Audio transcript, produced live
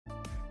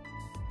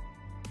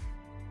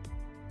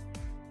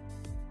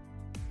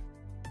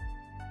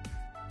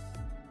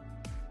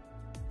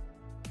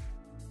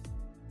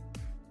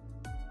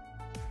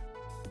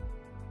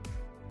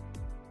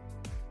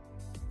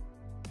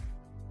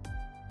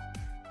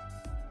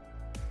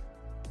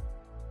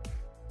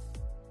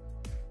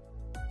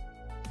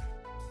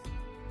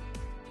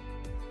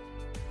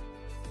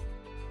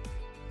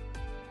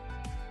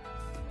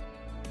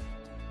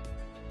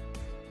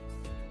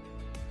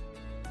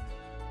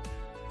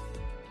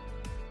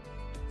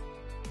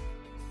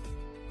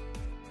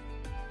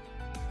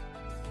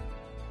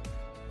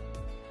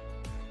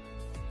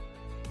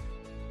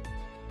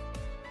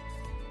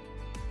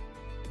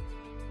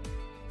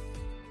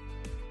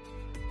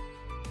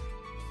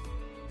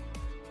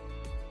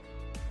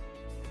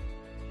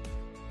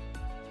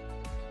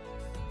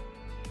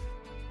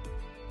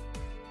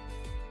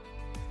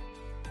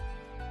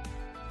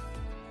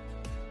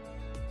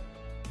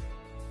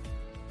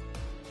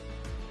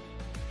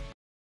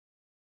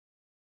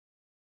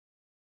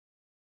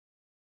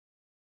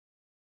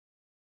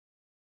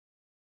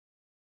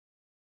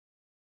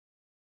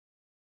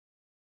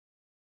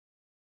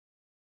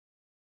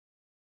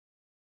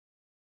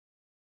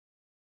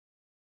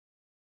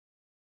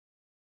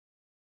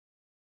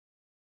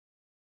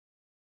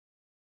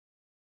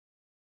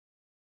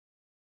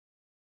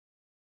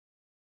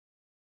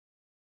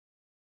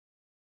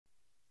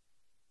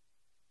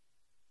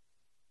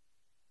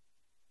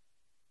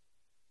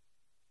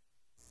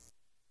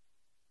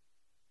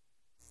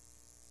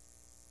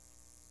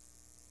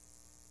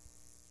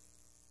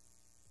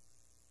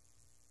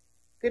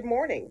Good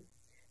morning,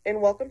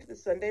 and welcome to the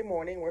Sunday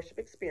morning worship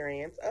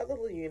experience of the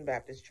Little Union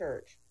Baptist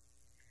Church.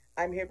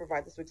 I'm here to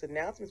provide this week's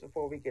announcements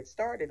before we get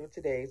started with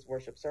today's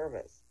worship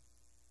service.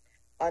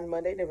 On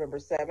Monday, November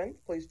 7th,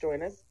 please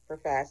join us for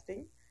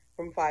fasting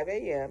from 5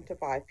 a.m. to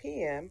 5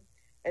 p.m.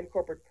 and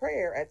corporate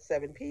prayer at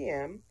 7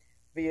 p.m.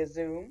 via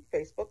Zoom,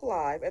 Facebook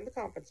Live, and the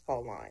conference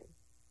call line.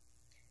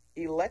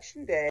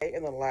 Election Day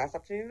and the last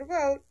opportunity to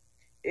vote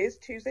is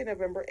Tuesday,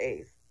 November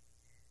 8th.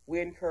 We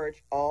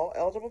encourage all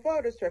eligible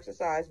voters to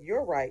exercise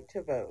your right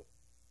to vote.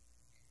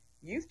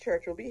 Youth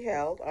Church will be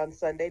held on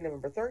Sunday,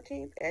 November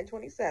 13th and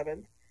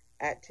 27th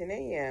at 10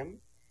 a.m.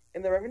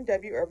 in the Reverend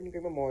W. Irvin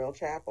Green Memorial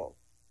Chapel.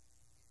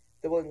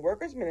 The Willing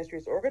Workers Ministry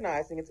is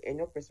organizing its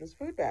annual Christmas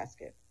food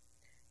basket.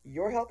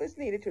 Your help is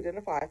needed to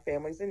identify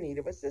families in need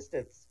of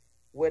assistance,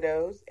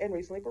 widows, and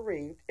recently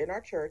bereaved in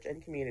our church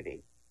and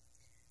community.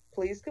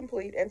 Please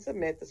complete and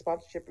submit the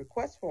sponsorship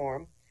request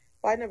form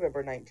by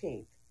November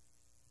 19th.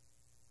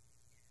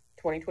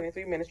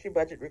 2023 ministry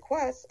budget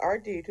requests are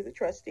due to the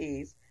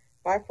trustees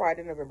by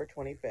Friday, November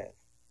 25th.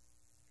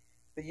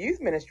 The youth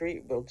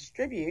ministry will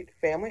distribute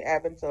Family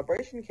Advent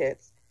celebration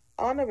kits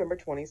on November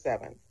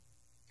 27th.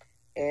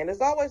 And as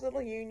always,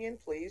 Little Union,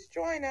 please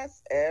join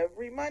us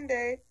every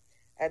Monday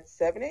at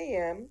 7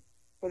 a.m.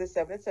 for the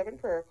 7 at 7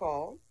 prayer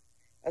call,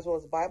 as well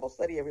as Bible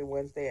study every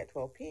Wednesday at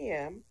 12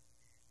 p.m.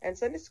 and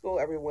Sunday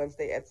school every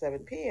Wednesday at 7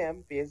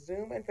 p.m. via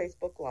Zoom and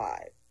Facebook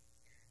Live.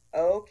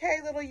 Okay,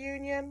 Little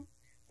Union,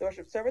 the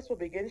worship service will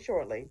begin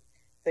shortly.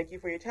 Thank you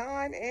for your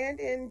time and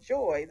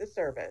enjoy the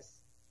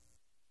service.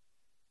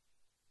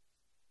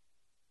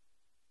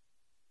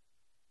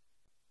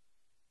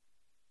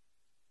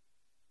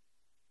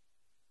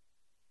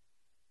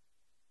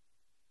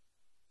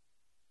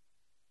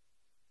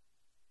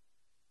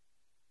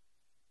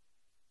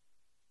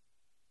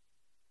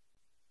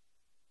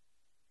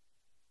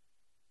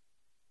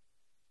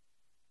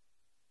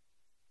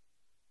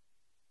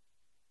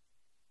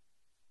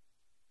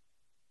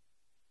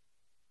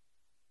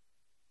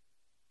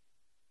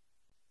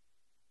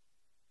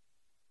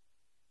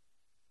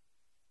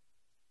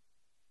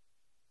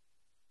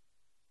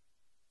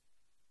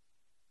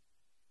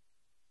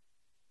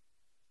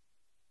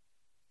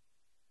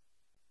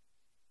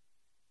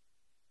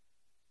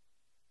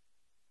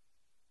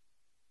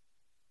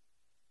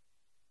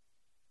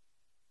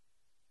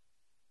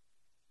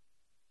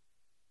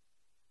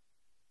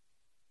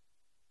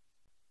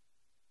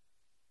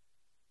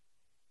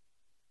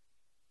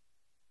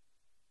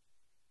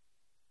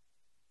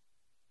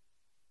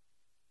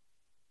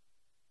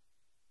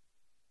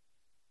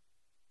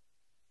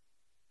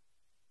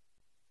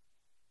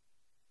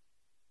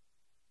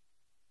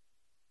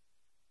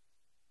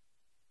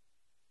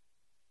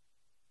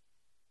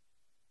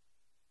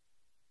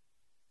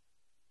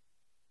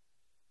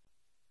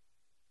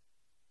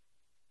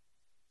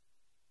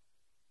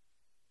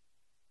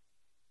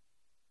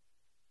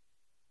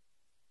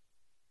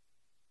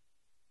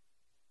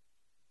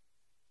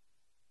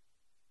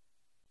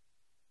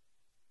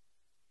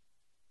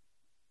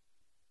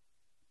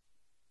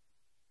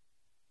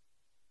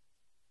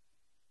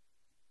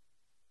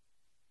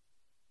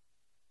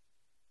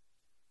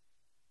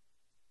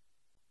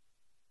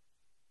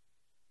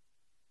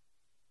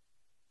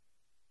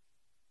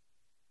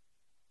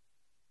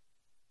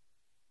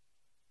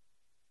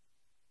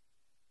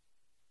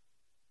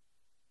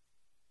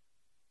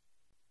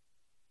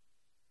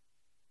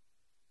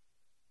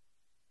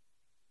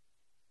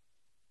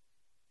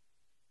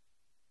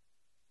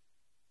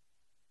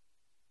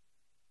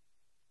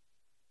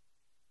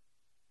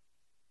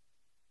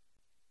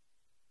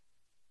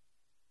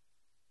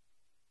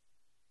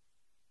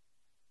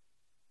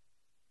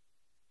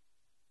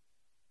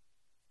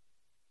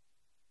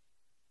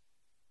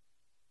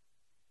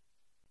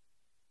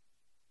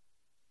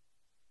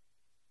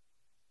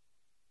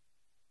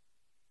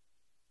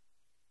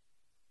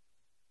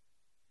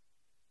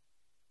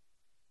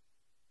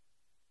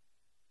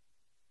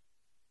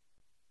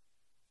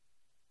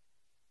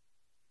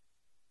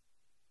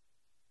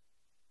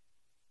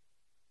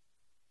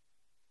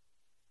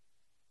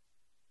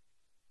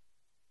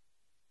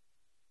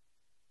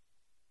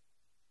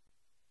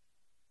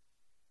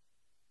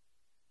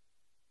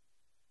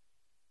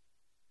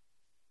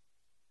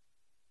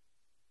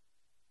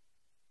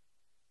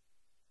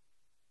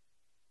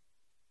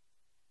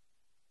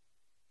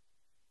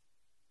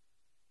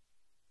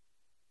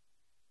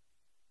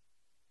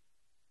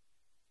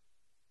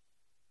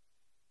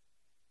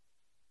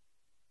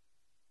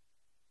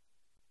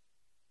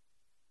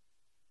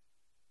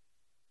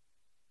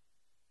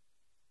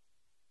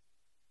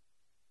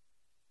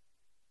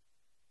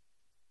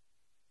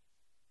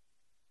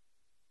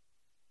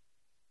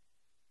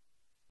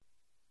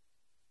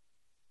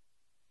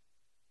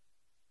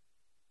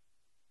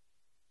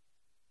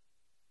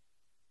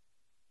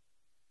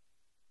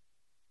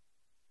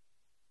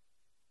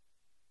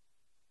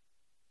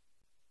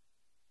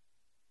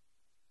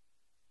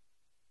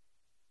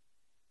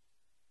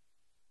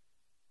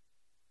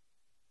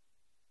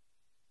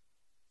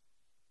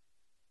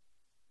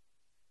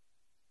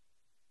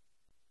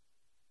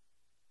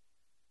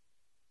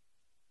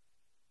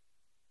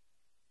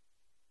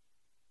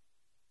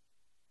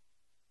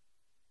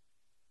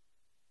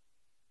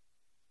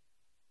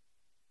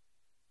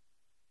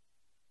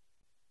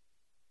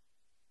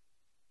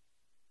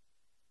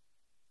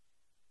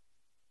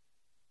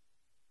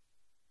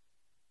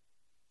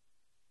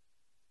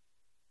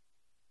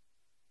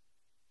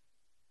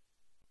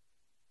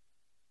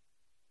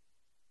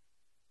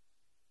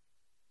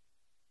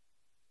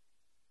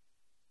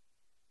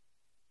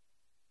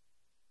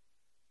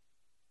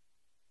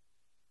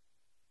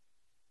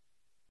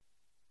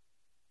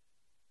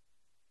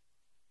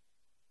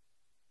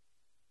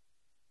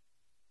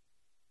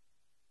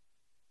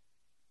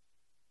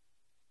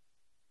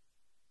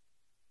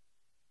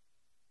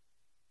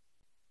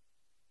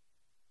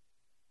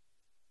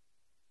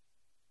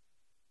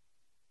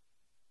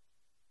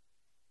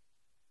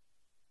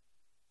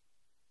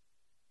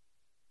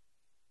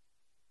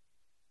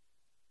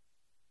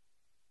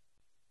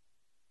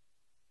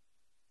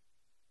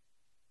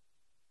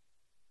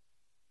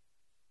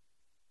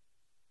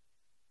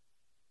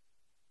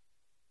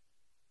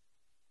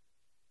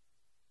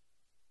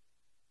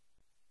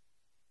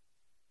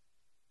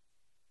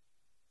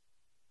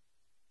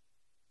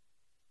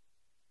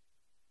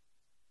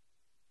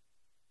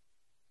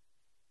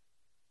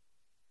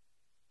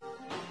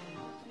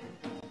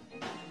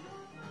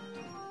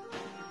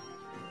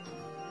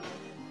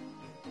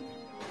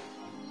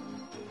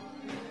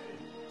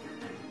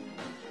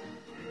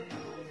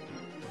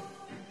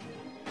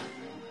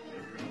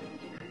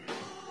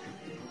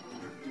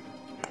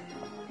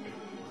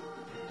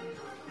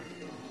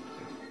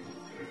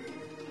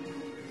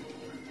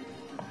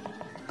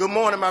 Good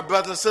morning, my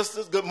brothers and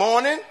sisters. Good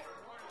morning.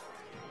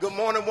 Good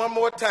morning one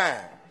more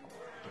time.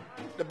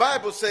 The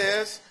Bible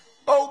says,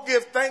 "Oh,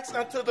 give thanks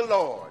unto the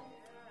Lord,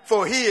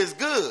 for he is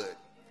good,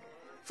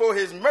 for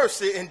his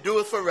mercy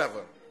endureth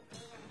forever.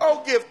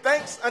 Oh, give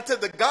thanks unto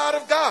the God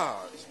of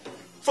gods,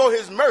 for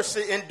his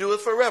mercy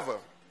endureth forever.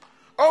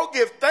 Oh,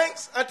 give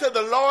thanks unto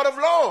the Lord of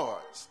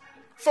lords,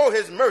 for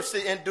his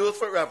mercy endureth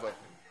forever.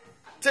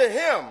 To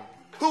him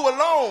who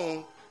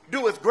alone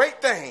doeth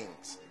great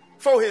things,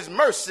 for his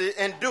mercy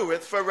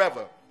endureth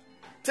forever.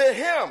 To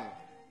him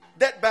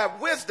that by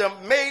wisdom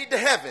made the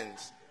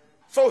heavens,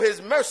 for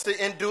his mercy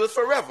endureth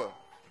forever.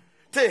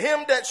 To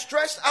him that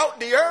stretched out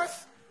the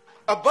earth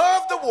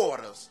above the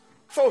waters,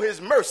 for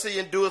his mercy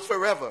endureth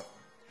forever.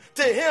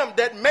 To him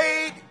that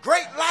made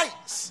great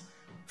lights,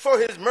 for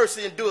his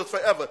mercy endureth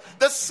forever.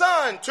 The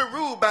sun to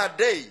rule by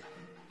day,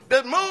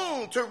 the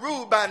moon to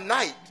rule by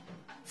night,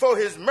 for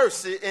his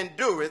mercy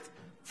endureth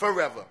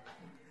forever."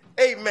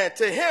 Amen.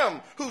 To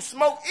him who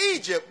smote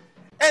Egypt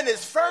and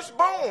his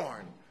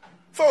firstborn,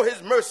 for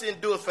his mercy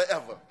endureth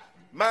forever.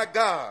 My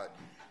God.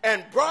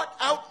 And brought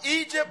out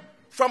Egypt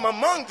from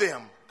among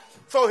them,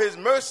 for his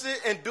mercy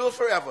endureth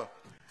forever.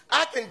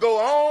 I can go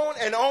on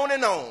and on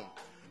and on.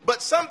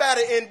 But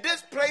somebody in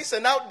this place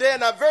and out there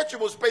in our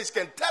virtual space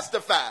can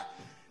testify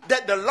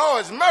that the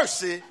Lord's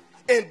mercy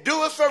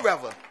endureth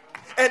forever.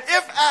 And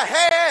if I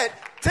had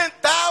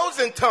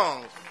 10,000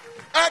 tongues,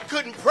 I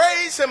couldn't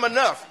praise him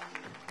enough,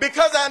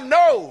 because I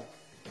know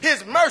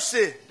his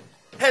mercy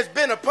has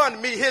been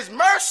upon me. His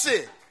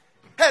mercy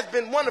has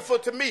been wonderful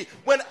to me.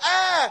 When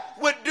I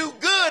would do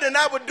good and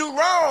I would do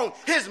wrong,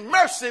 his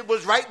mercy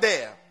was right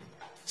there.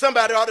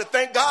 Somebody ought to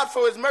thank God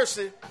for his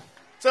mercy.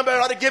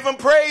 Somebody ought to give him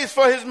praise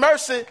for his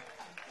mercy.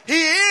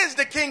 He is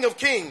the King of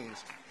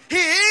Kings.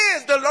 He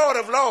is the Lord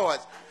of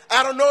Lords.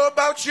 I don't know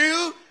about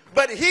you,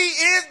 but he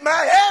is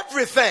my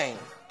everything.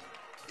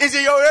 Is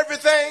he your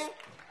everything?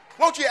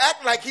 Won't you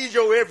act like he's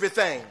your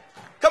everything?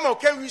 Come on,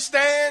 can we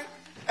stand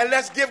and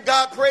let's give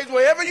God praise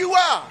wherever you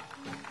are,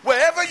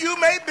 wherever you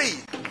may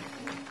be.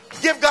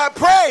 Give God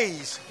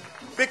praise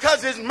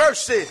because his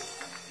mercy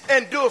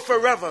endures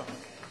forever.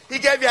 He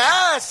gave you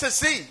eyes to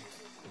see,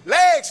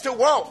 legs to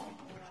walk,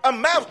 a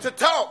mouth to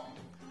talk.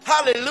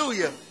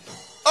 Hallelujah.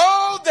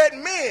 Oh, that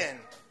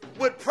men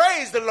would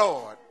praise the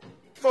Lord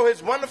for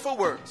his wonderful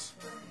works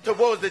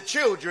towards the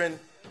children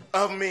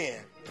of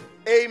men.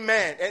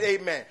 Amen and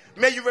amen.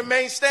 May you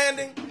remain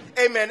standing.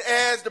 Amen.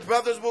 As the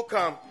brothers will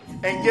come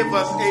and give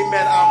us,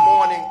 amen, our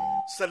morning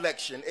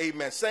selection.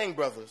 Amen. Sing,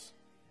 brothers.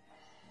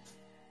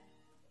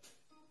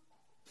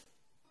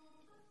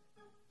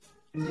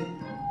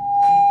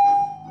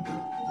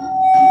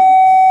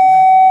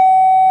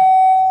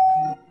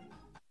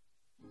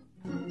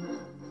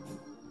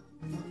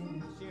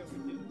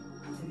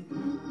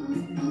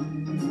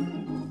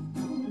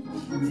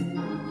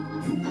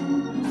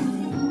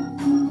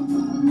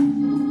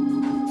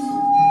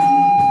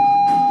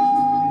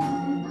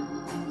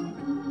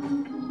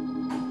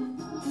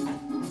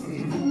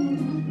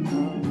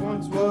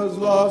 Was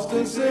lost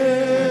in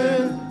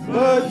sin,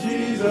 but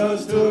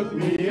Jesus took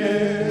me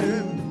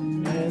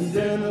in, and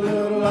then a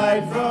little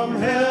light from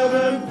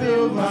heaven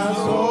filled my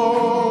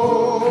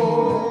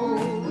soul.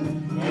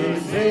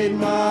 He made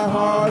my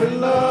heart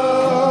in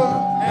love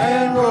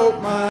and wrote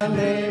my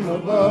name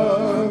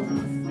above,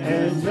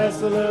 and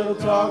just a little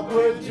talk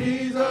with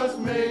Jesus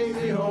made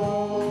me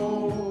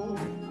whole.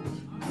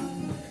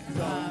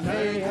 I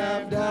may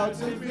have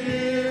doubts and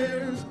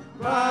fears,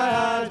 my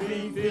eyes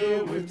be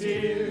filled with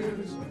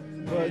tears,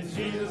 but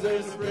Jesus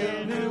is the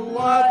friend who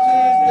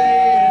watches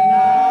day and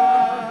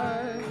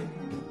night.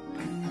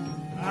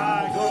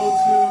 I go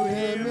to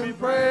him in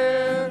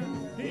prayer,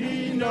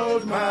 he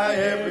knows my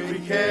every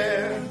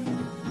care,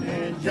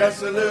 and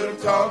just a little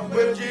talk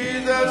with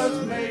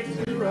Jesus makes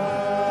it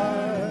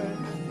right.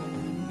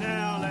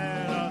 Now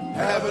let us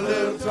have a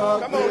little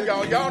talk. Come on,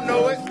 y'all. Y'all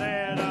know it.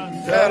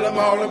 Tell him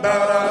all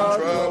about our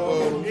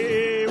trouble.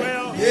 He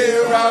will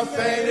hear our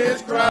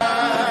faintest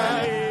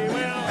cry.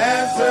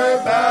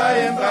 Answer by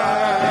and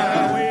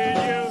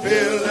by.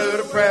 Feel a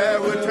little prayer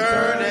we're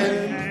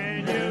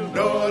turning.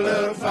 Know a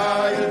little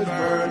fire's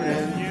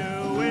burning.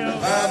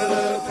 Find a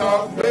little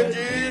talk with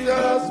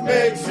Jesus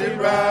makes it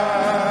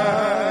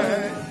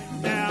right.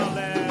 Now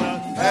let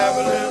us have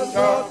a little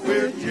talk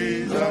with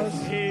Jesus.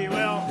 He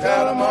will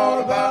tell him all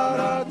about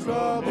our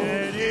trouble.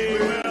 He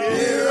will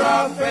hear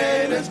our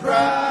faintest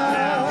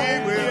cry. He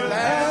will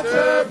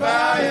answer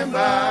by and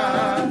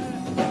by.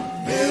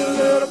 Feel a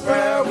little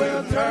prayer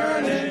we're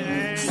turning.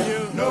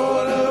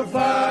 Know a little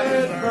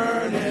fire's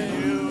burning.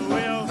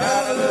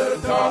 Have a little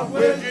talk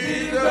with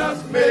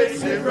Jesus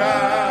makes it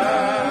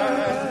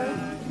right.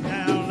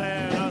 Now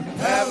let us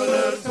have a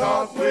little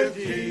talk with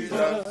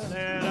Jesus.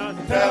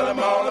 Tell him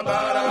all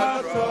about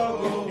our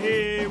trouble.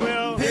 He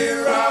will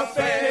hear our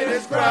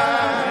faintest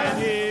cry.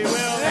 He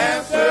will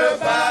answer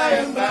by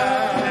and by.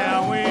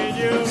 Now when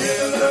you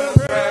feel a little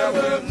prayer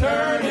we're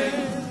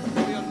turning,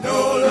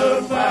 know a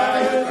little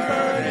fire's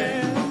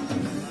burning,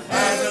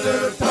 and a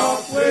little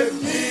talk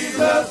with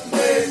Jesus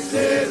makes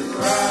it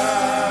right.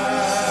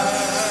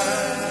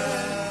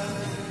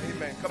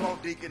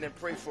 in and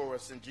pray for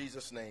us in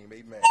Jesus' name.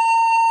 Amen.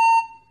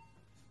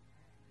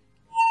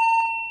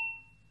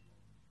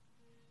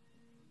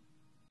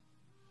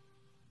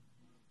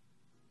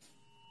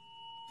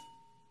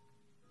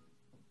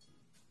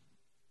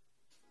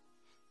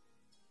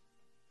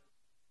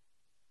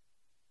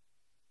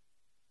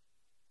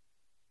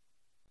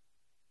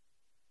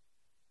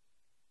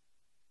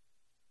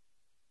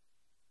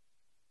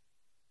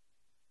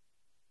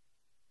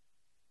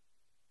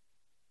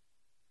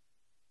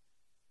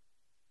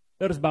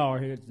 Let us bow our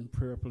heads in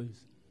prayer,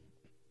 please.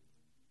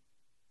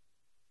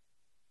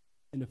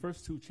 In the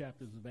first 2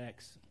 chapters of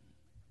Acts,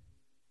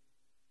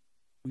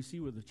 we see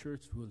where the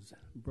church was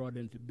brought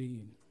into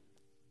being.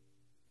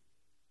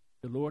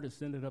 The Lord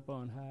ascended up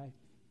on high.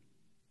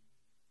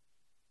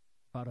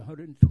 About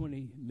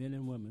 120 men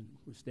and women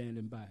were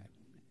standing by.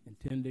 And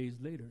 10 days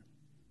later,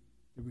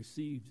 they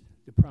received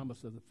the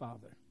promise of the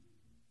Father.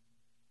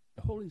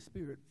 The Holy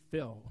Spirit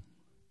fell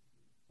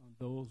on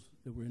those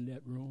that were in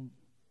that room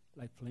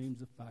like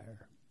flames of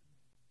fire.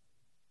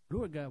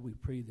 Lord God, we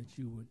pray that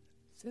you would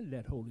send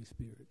that Holy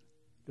Spirit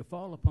to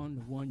fall upon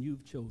the one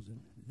you've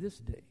chosen this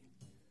day,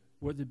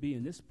 whether it be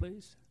in this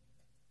place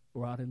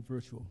or out in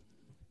virtual.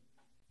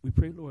 We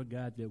pray, Lord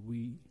God, that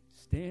we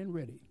stand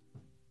ready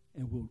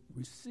and will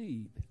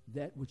receive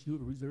that which you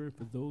have reserved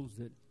for those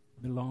that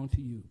belong to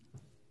you.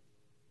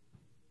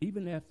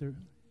 Even after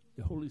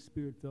the Holy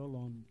Spirit fell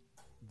on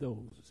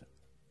those,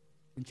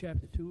 in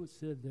chapter 2 it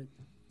said that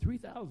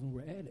 3,000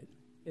 were added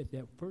at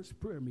that first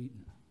prayer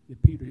meeting that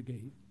Peter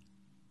gave.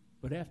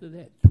 But after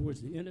that,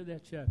 towards the end of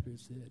that chapter, it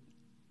said,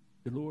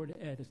 the Lord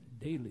added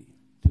daily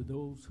to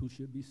those who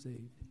should be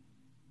saved.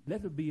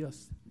 Let it be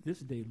us this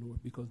day,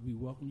 Lord, because we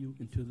welcome you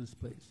into this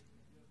place.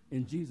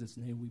 In Jesus'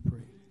 name we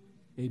pray.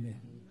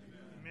 Amen.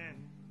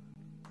 Amen.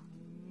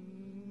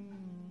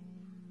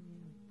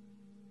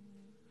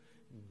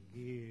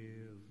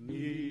 Give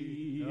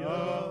me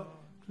a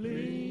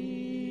clean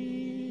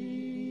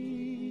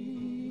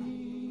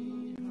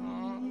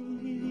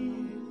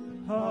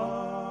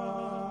heart,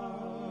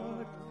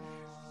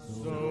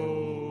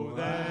 so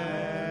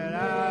that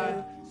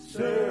I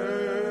serve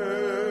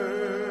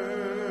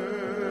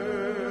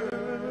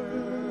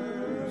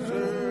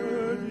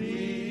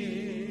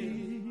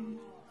thee.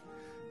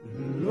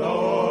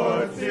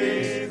 Lord,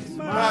 fix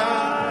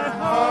my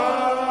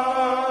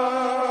heart,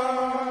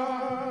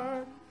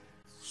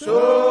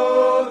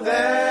 so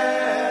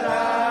that I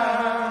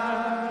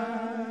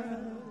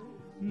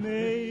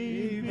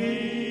may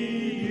be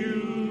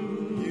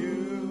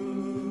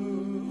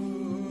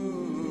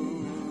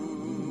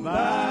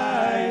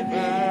by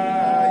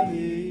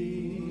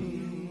thee,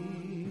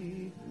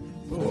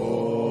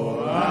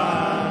 for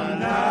I'm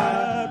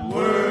not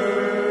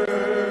worthy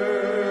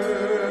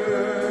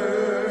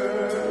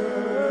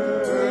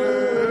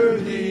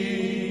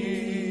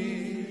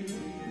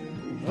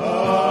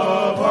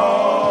of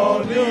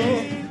all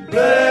these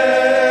blessings.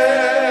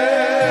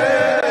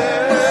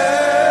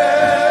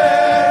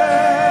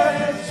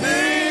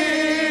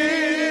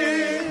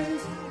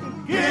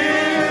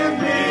 Give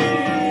me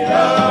a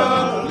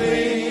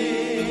clean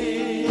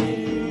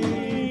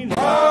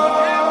heart.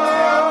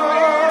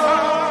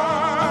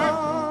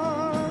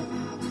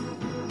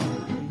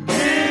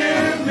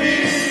 Give me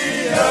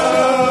a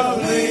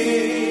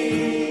clean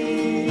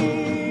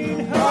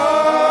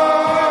heart.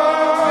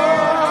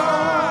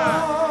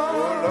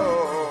 Oh,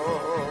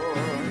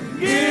 Lord.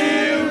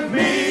 Give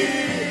me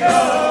a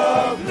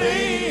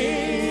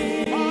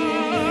clean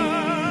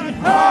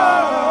heart.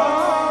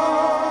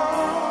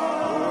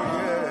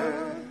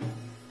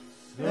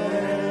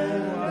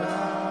 Then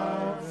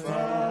I'll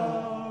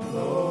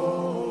follow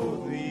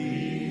thee.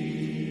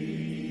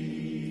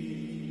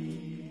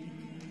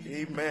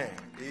 Amen.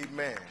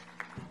 Amen.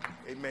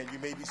 Amen. You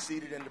may be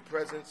seated in the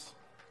presence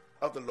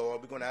of the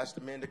Lord. We're going to ask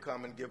the men to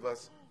come and give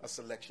us a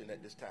selection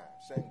at this time.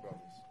 Sing, brothers.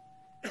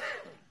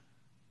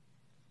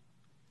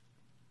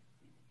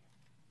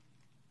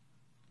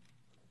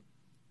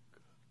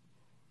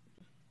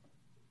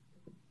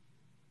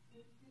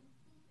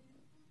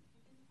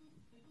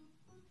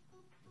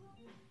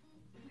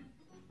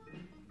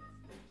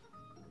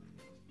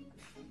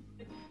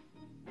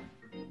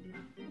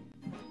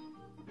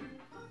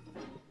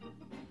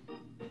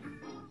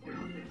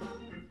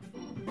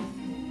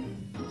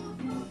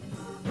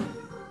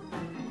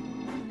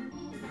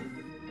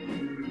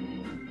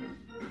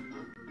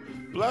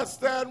 Bless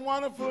that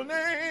wonderful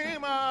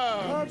name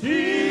of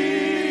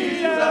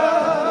Jesus.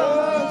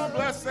 Oh,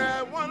 bless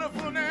that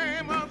wonderful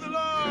name of the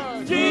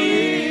Lord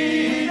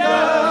Jesus.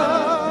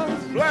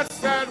 Bless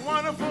that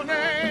wonderful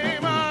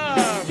name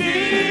of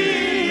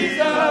Jesus.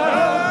 No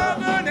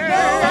other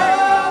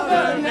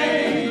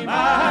name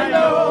I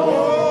know.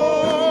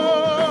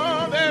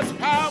 Oh, there's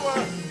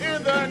power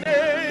in the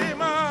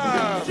name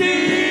of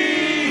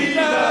Jesus.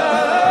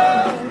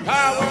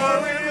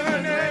 Power in the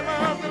name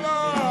of the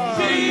Lord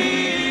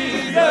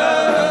Jesus.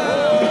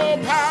 Oh,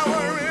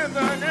 power in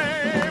the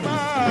name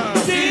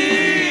of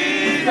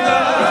Jesus.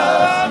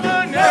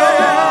 No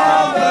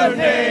other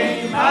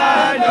name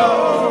I know.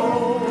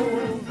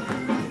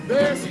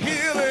 There's healing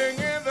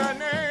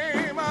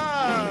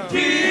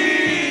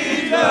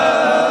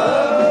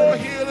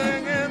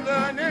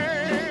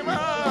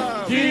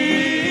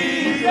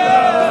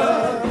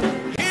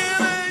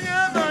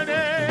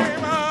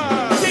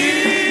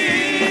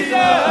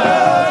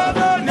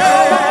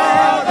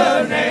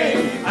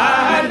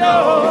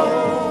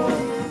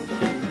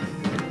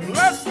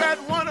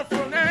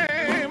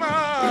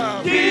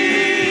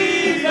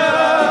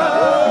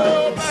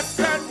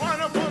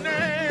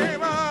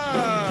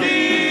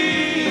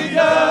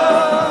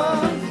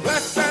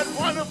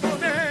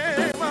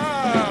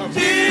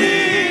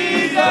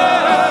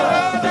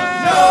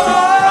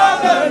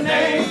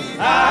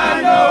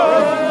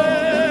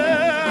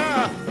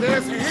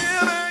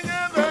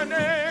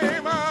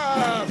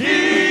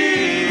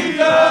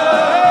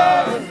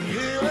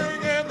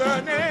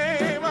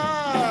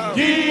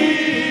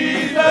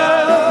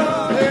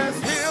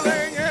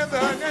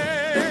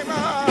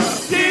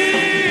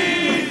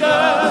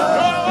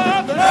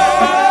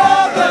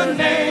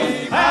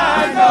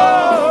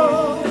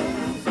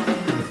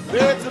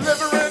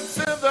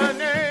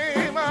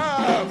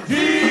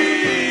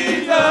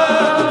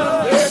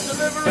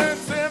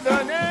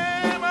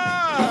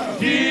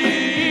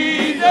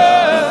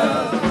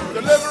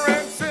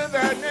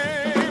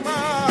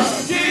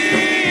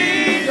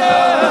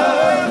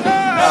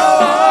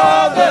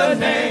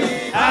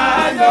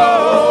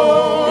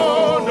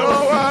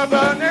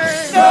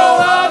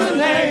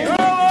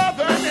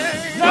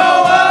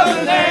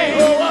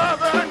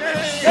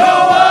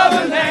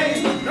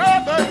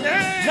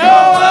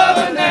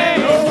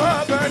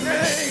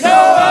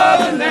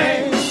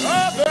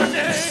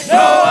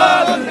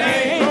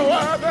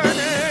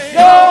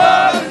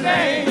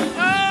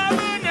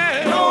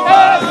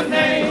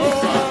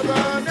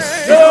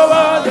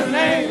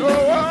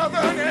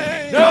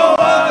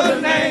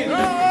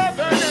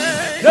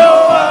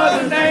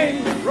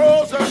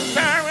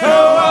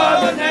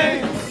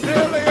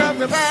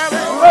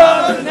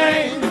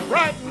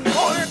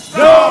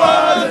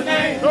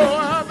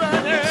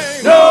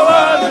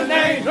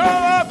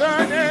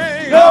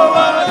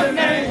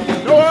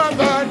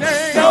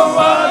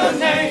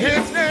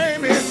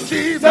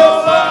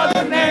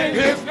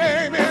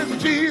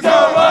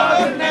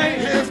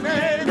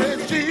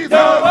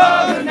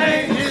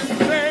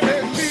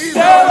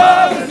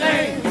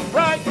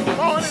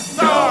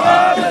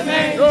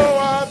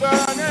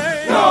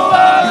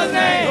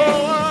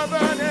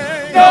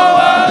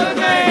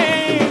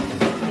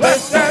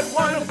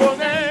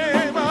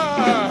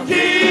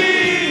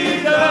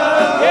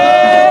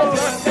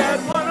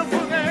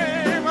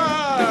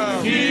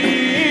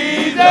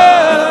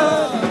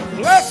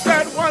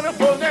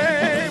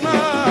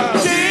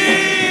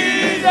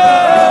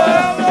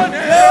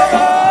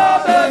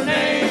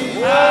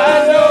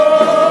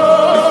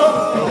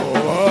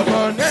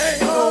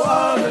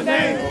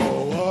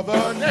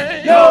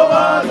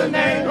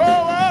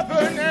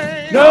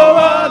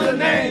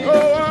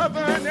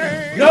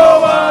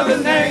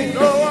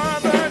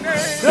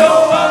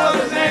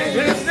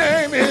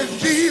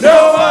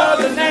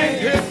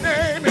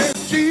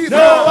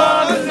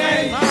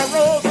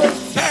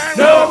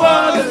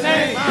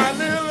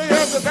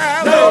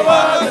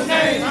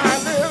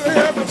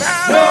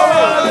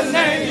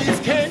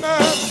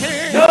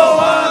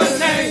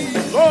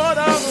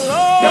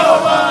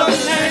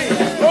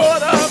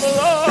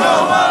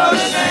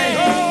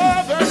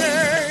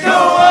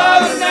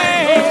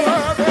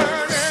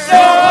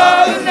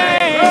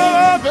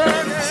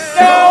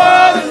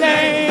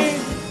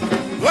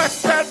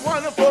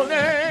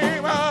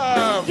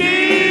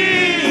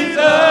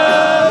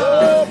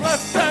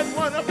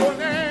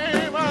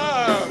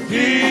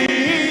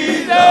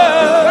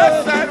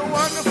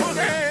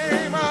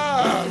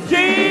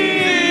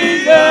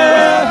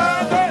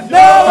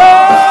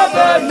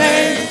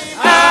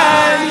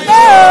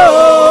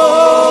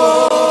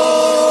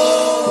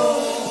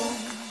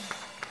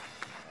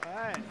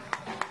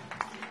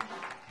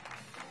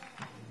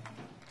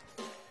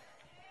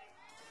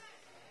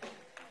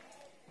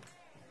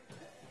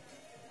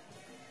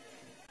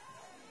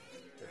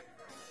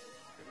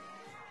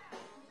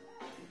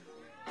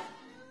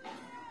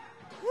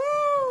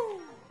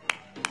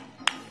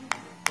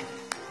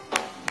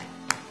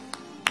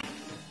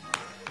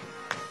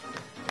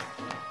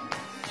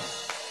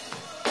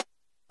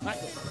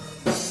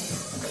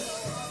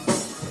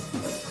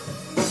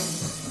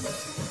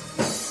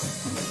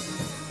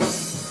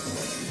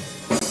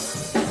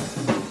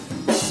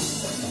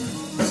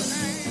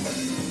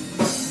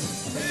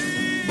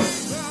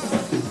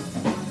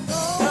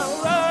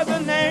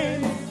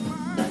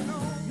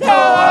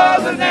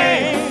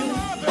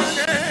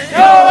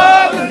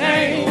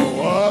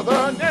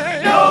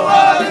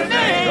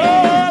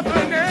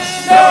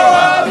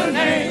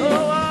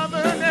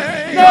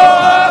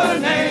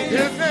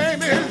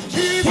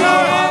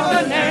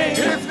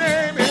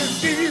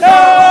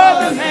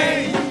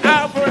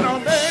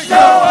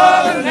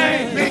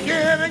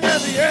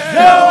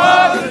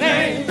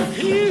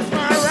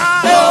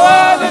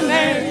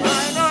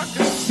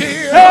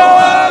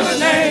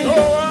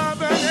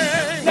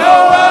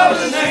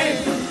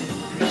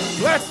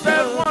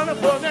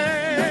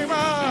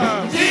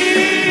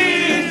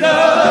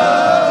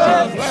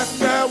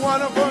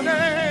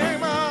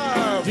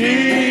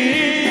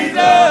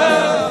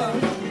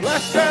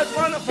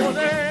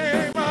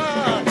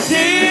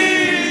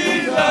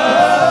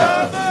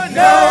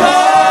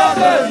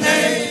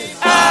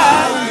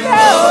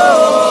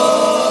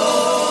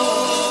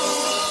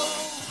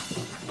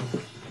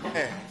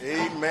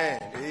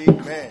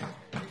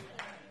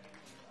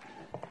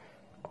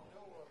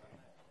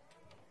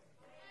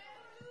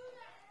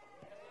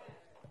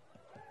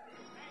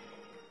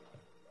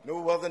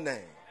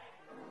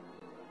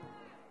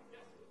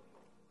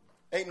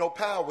Ain't no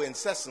power in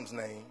Sessoms'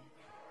 name.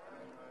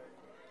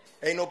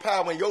 Ain't no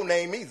power in your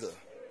name either.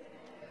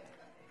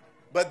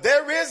 But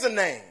there is a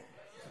name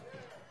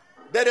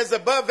that is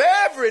above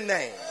every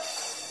name.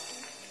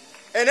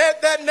 And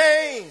at that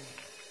name,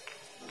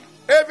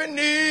 every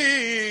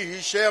knee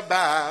shall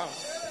bow,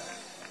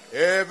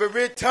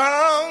 every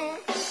tongue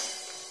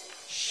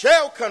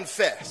shall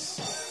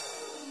confess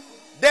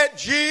that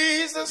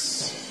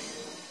Jesus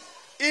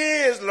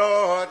is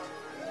Lord.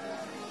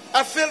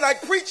 I feel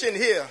like preaching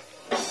here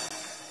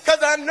because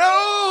I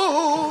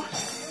know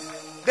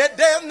that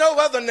there's no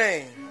other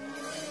name.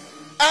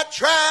 I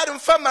tried them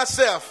for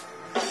myself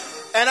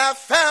and I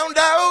found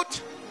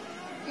out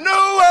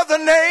no other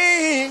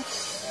name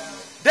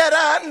that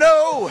I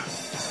know.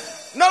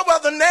 No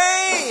other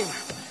name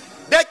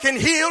that can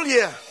heal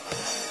you.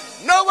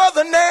 No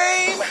other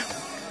name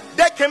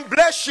that can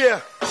bless you.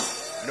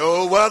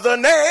 No other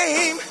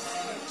name.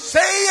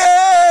 Say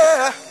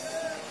yeah.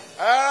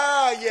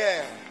 Ah,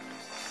 yeah.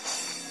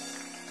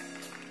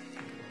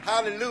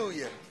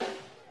 Hallelujah.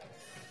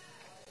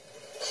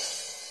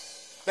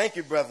 Thank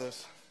you,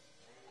 brothers.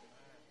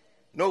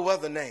 No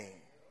other name.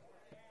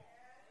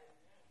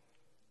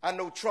 I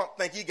know Trump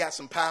think he got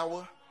some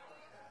power.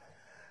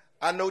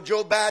 I know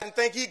Joe Biden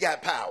think he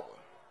got power.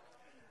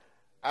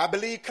 I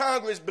believe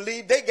Congress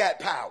believe they got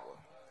power.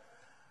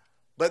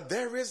 But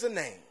there is a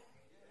name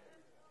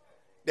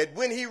that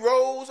when he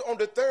rose on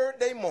the third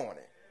day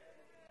morning,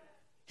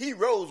 he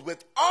rose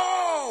with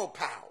all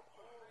power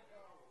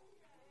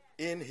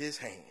in his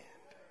hand.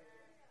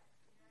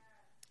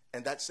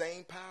 And that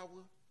same power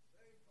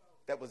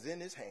that was in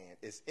his hand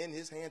is in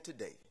his hand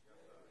today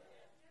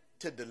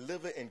to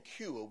deliver and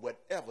cure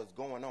whatever's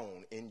going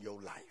on in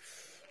your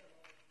life.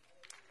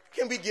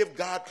 Can we give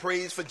God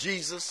praise for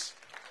Jesus?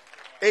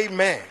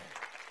 Amen.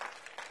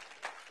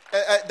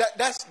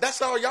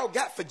 That's all y'all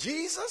got for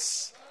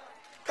Jesus?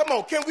 Come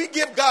on, can we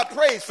give God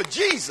praise for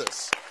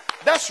Jesus?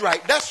 That's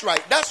right, that's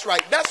right, that's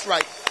right, that's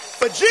right.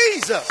 For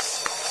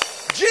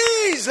Jesus.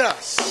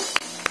 Jesus.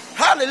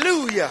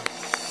 Hallelujah.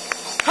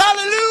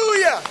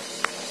 Hallelujah.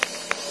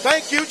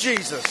 Thank you,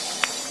 Jesus.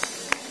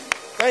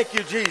 Thank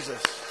you,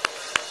 Jesus.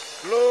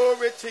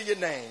 Glory to your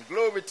name.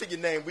 Glory to your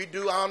name. We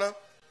do honor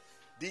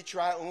the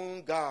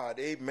triune God.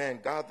 Amen.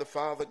 God the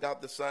Father,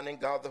 God the Son, and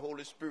God the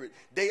Holy Spirit.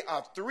 They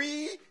are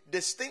three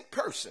distinct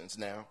persons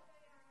now,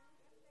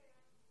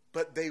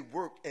 but they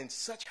work in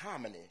such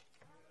harmony,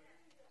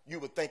 you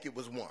would think it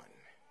was one.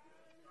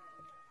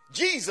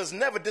 Jesus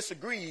never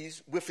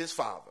disagrees with his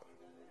Father.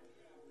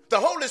 The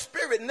Holy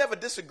Spirit never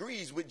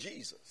disagrees with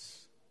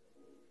Jesus.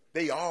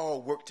 They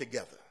all work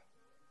together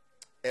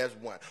as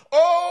one.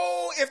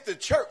 Oh, if the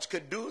church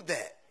could do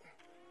that,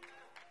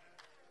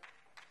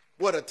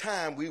 what a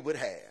time we would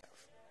have.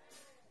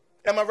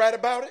 Am I right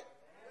about it?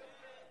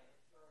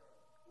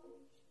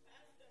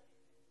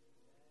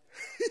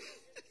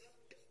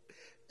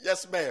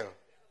 Yes, ma'am.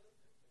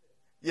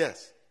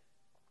 Yes.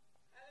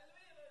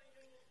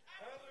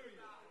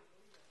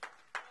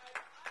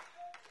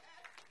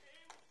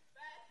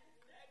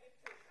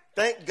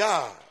 Thank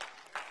God.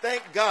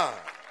 Thank God.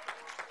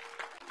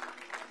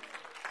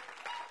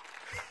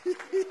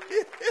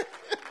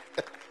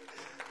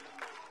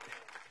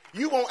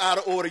 You weren't out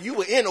of order. You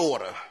were in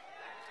order.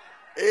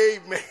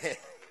 Amen.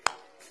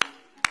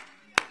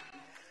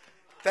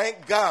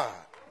 Thank God.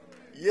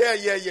 Yeah.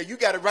 You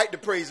got the right to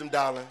praise him,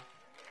 darling.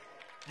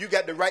 You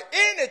got the right.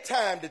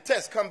 Anytime the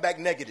test come back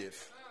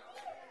negative.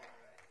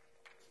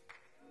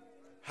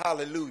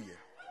 Hallelujah.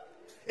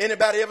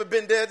 Anybody ever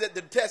been there that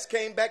the test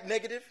came back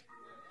negative?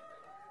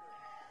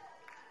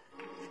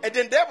 And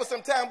then there was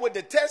some time where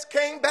the test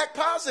came back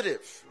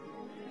positive.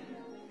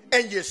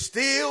 And you're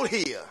still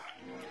here.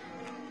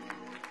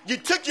 You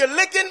took your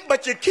licking,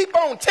 but you keep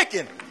on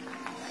ticking.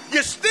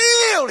 You're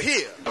still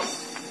here.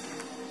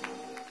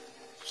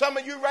 Some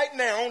of you right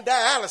now on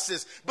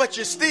dialysis, but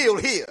you're still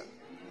here.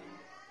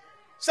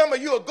 Some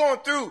of you are going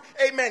through,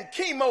 amen,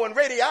 chemo and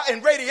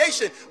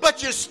radiation,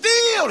 but you're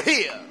still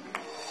here.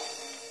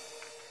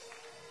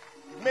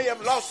 You may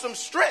have lost some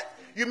strength.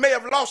 You may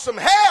have lost some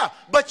hair,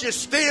 but you're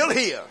still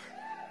here.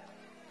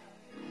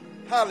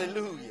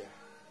 Hallelujah.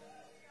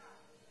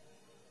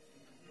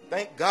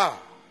 Thank God.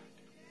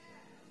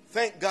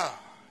 Thank God.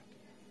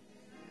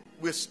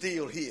 We're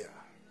still here.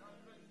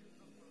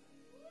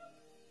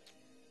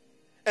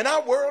 And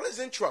our world is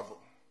in trouble.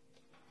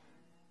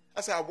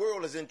 I say our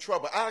world is in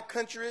trouble. Our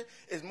country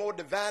is more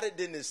divided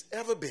than it's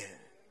ever been.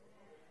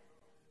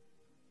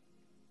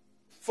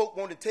 Folk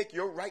want to take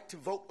your right to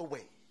vote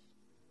away,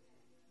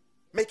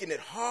 making it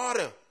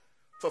harder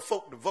for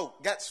folk to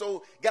vote. Got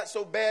so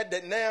bad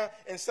that now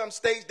in some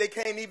states they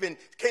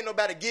can't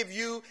nobody give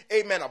you,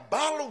 amen, a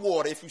bottle of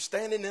water if you're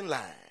standing in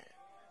line.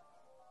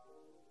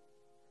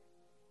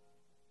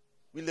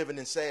 We're living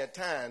in sad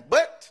times,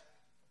 but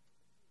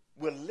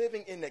we're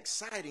living in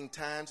exciting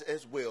times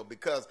as well,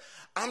 because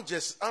I'm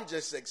just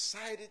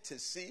excited to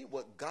see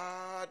what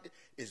God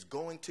is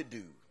going to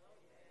do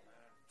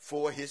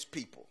for his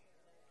people.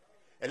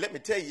 And let me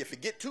tell you, if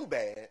it get too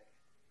bad,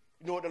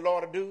 you know what the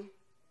Lord will do?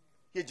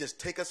 He'll just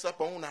take us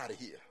up on out of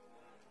here.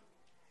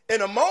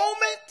 In a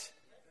moment,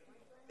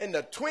 in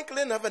the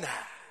twinkling of an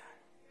eye.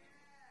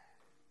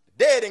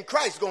 The dead in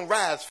Christ going to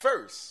rise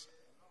first.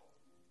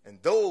 And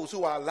those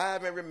who are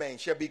alive and remain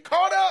shall be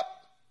caught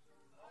up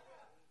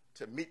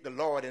to meet the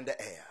Lord in the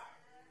air.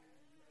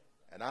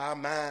 And our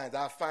minds,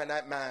 our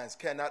finite minds,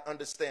 cannot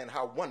understand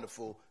how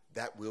wonderful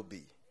that will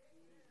be.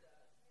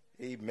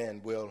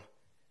 Amen. Well,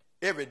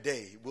 every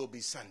day will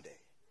be Sunday,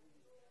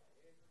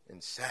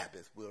 and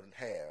Sabbath will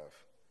have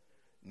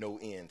no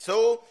end.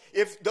 So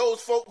if those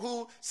folk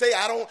who say,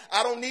 I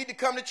don't need to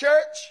come to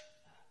church,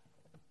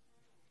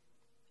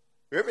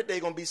 every day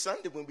gonna be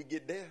Sunday when we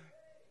get there.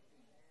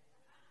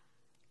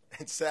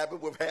 And Sabbath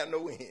will have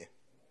no end.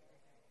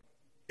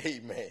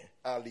 Amen.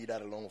 I'll leave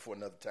that alone for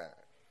another time.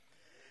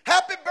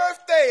 Happy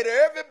birthday to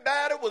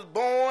everybody who was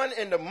born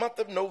in the month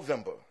of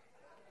November.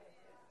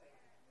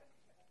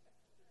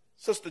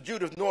 Sister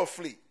Judith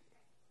Norfleet.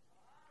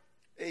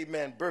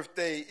 Amen.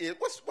 Birthday is,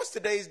 what's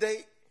today's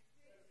date?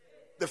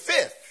 The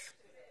 5th.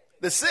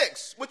 The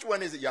 6th. Which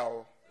one is it,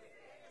 y'all?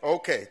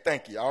 Okay,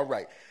 thank you. All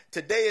right.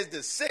 Today is the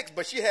 6th,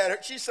 but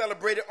she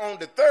celebrated on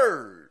the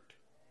 3rd.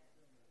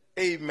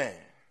 Amen.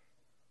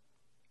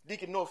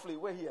 Deacon Norfleet,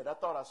 where he at? I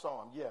thought I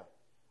saw him. Yeah.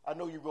 I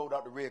know you rolled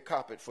out the red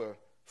carpet for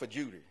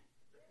Judy.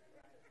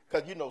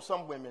 Because, you know,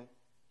 some women,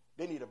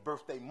 they need a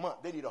birthday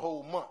month. They need a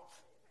whole month,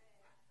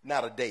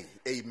 not a day.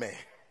 Amen.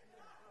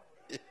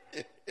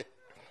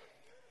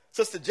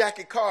 Sister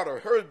Jackie Carter,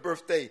 her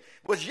birthday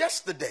was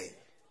yesterday.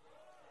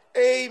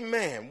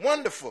 Amen.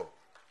 Wonderful.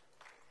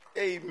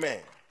 Amen.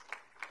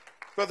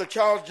 Brother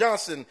Charles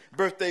Johnson,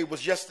 birthday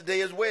was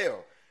yesterday as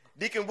well.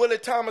 Deacon Willie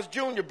Thomas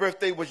Jr.,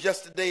 birthday was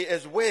yesterday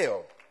as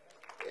well.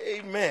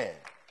 Amen.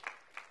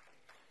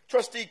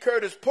 Trustee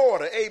Curtis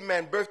Porter,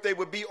 amen, birthday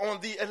would be on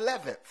the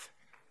 11th.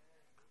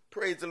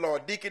 Praise the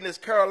Lord. Deaconess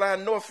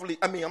Caroline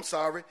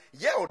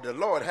Yelder,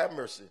 Lord have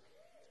mercy.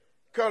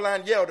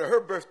 Caroline Yelder, her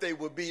birthday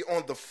will be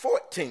on the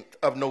 14th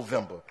of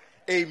November.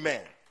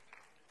 Amen.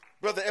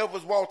 Brother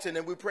Elvis Walton,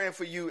 and we're praying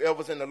for you,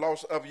 Elvis, in the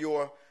loss of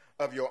your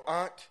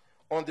aunt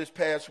on this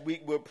past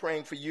week. We're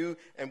praying for you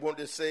and want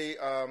to say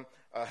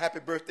happy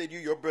birthday to you.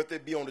 Your birthday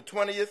will be on the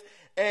 20th.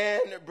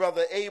 And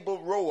Brother Abel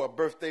Roa,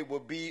 birthday will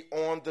be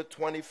on the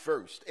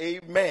 21st.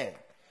 Amen.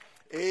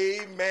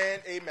 Amen.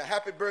 Amen.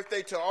 Happy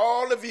birthday to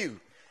all of you.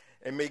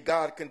 And may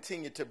God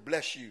continue to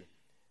bless you.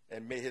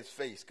 And may his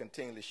face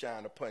continually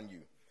shine upon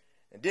you.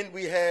 And then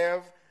we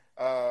have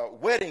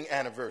wedding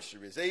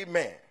anniversaries.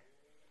 Amen.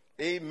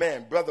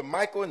 Amen. Brother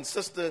Michael and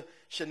Sister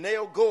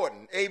Chanel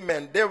Gordon.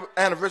 Amen. Their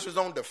anniversary is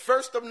on the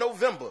 1st of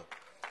November.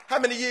 How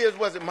many years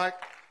was it, Mike?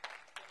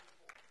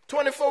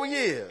 24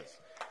 years.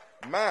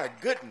 My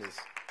goodness.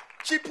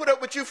 She put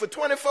up with you for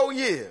 24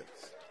 years.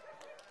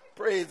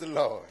 Praise the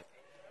Lord.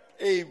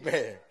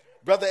 Amen.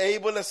 Brother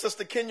Abel and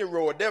Sister Kenya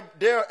Roy,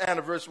 their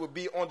anniversary will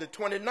be on the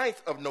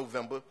 29th of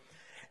November.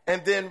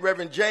 And then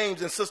Reverend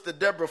James and Sister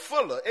Deborah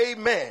Fuller,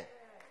 amen,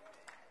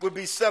 will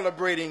be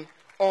celebrating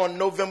on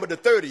November the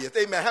 30th.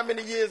 Amen. How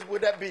many years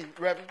would that be,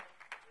 Reverend?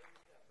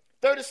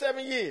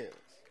 37 years.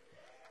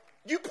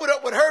 You put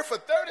up with her for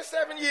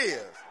 37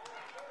 years.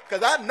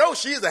 Because I know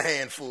she's a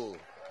handful.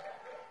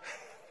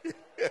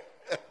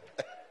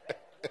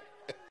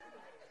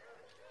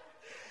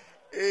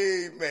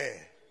 Amen.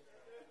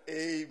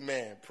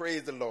 Amen.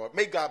 Praise the Lord.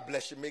 May God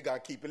bless you. May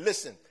God keep you.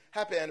 Listen,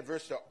 happy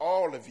anniversary to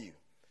all of you.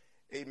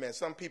 Amen.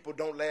 Some people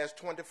don't last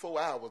 24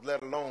 hours,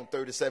 let alone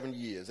 37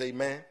 years.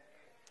 Amen.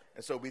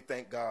 And so we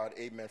thank God,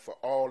 amen, for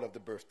all of the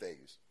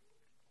birthdays.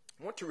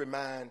 I want to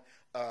remind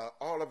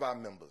all of our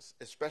members,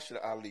 especially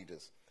our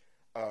leaders,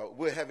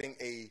 we're having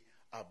a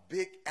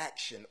big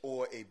action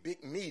or a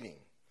big meeting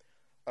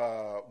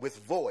with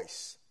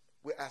Voice.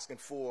 We're asking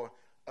for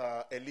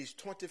at least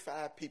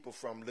 25 people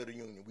from Little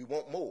Union. We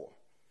want more.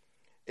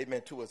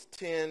 Amen. To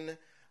attend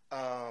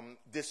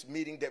this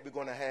meeting that we're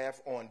going to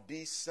have on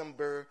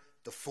December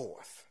the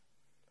 4th.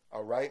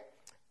 All right.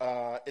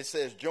 It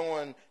says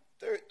join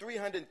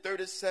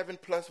 337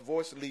 plus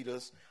Voice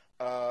leaders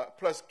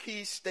plus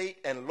key state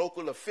and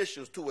local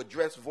officials to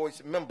address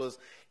Voice members'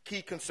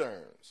 key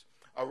concerns.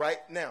 All right.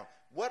 Now,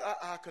 what are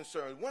our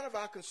concerns? One of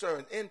our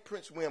concerns in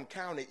Prince William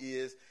County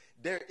is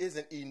there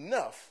isn't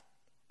enough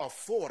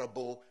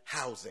affordable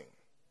housing.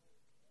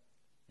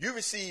 You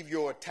receive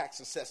your tax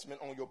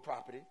assessment on your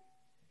property,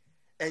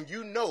 and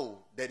you know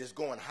that it's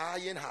going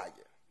higher and higher.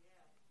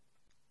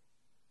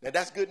 Now,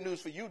 that's good news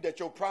for you that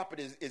your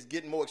property is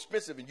getting more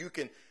expensive and you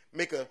can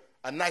make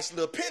a nice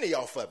little penny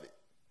off of it.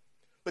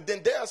 But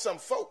then there are some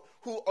folk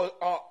who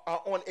are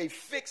on a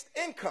fixed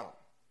income.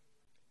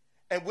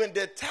 And when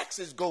their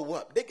taxes go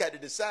up, they got to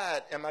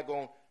decide, am I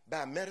going to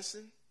buy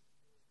medicine?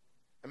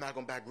 Am I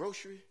going to buy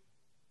grocery?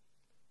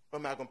 Or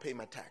am I going to pay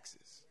my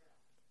taxes?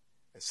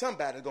 And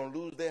somebody's going to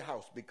lose their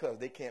house because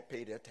they can't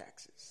pay their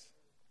taxes.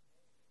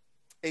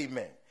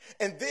 Amen.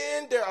 And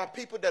then there are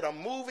people that are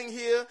moving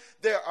here.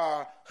 There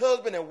are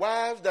husbands and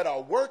wives that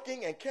are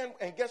working and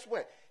guess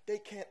what? They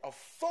can't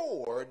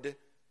afford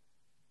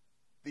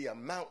the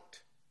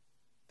amount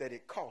that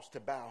it costs to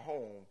buy a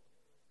home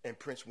in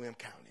Prince William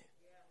County.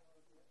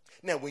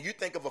 Now, when you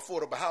think of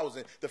affordable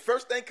housing, the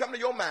first thing coming to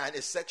your mind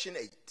is Section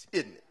 8,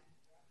 isn't it?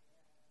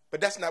 But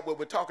that's not what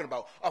we're talking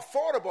about.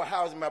 Affordable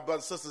housing, my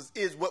brothers and sisters,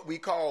 is what we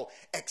call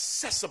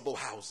accessible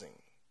housing.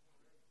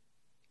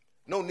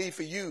 No need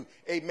for you,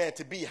 amen,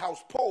 to be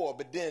house poor,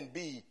 but then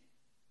be,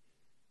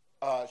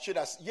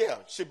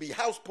 should be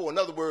house poor. In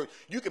other words,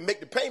 you can make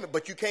the payment,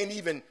 but you can't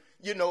even,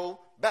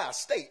 buy a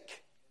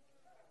steak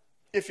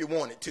if you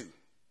wanted to,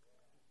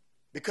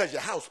 because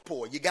you're house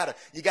poor. You got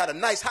a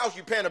nice house.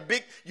 You're paying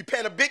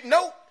a big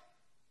note,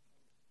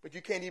 but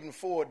you can't even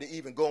afford to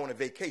even go on a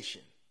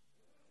vacation.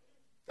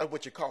 That's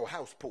what you call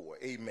house poor.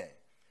 Amen.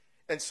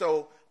 And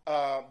so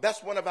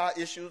that's one of our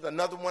issues.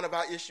 Another one of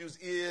our issues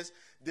is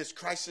this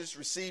crisis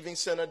receiving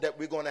center that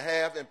we're going to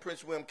have in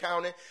Prince William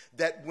County,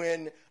 that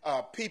when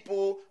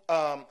people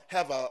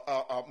have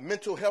a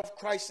mental health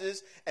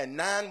crisis and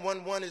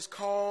 911 is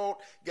called,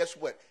 guess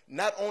what?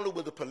 Not only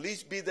will the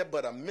police be there,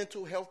 but a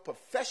mental health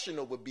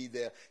professional will be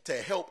there to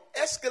help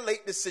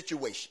escalate the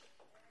situation.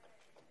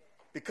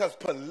 Because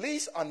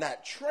police are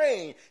not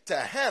trained to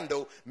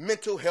handle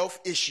mental health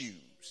issues.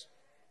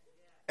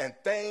 And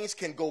things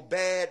can go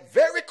bad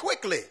very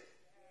quickly.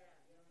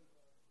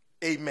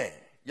 Amen.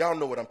 Y'all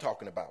know what I'm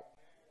talking about.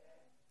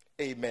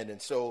 Amen. And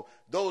so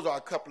those are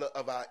a couple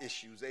of our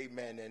issues.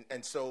 Amen.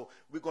 And so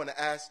we're going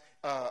to ask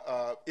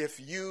if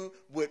you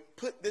would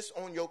put this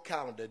on your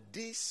calendar,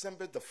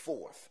 December the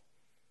 4th.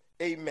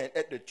 Amen.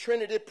 At the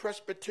Trinity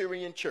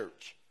Presbyterian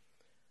Church,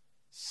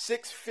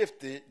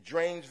 650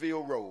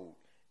 Drainsville Road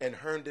in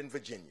Herndon,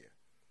 Virginia.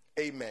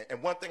 Amen.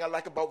 And one thing I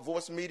like about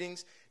voice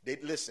meetings,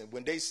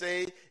 when they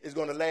say it's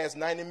going to last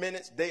 90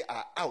 minutes, they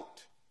are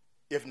out,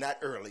 if not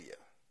earlier.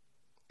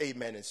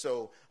 Amen. And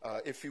so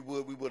if you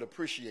would, we would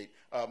appreciate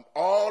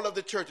all of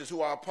the churches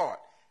who are a part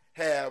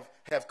have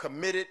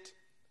committed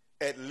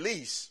at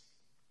least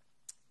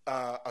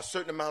a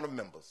certain amount of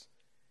members.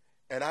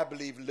 And I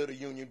believe Little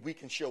Union, we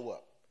can show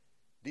up.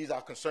 These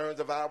are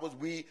concerns of ours.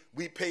 We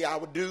pay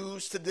our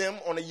dues to them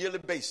on a yearly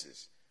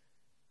basis.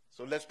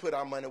 So let's put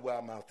our money where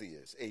our mouth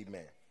is.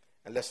 Amen.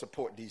 And let's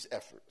support these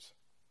efforts.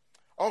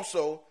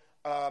 Also,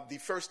 the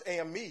First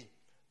AME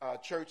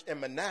Church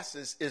in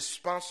Manassas is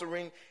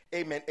sponsoring,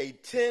 amen, a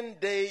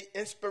 10-day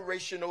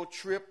inspirational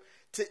trip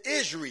to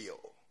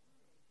Israel.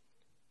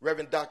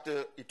 Reverend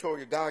Dr.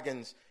 Etoria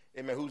Goggins,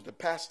 amen, who's the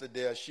pastor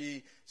there,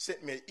 she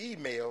sent me an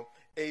email,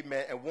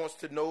 amen, and wants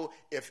to know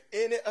if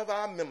any of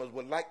our members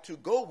would like to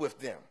go with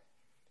them.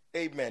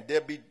 Amen.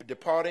 They'll be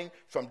departing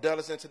from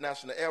Dulles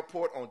International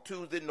Airport on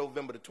Tuesday,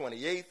 November the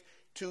 28th,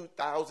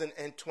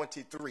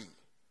 2023.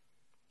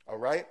 All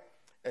right?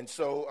 And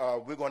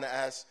so we're going to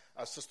ask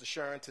Sister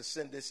Sharon to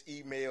send this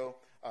email,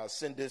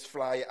 send this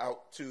flyer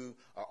out to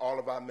all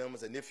of our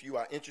members. And if you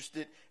are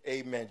interested,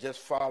 amen, just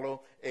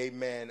follow,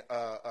 amen,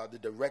 the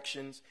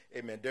directions.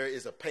 Amen. There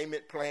is a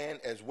payment plan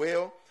as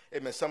well.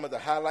 Amen. Some of the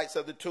highlights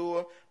of the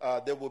tour,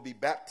 there will be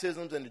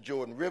baptisms in the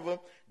Jordan River.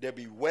 There'll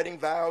be wedding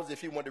vows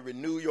if you want to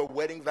renew your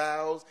wedding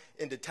vows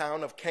in the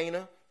town of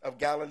Cana of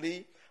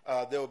Galilee.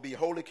 There will be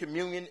Holy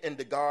Communion in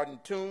the Garden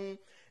Tomb.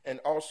 And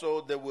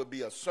also there will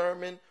be a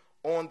sermon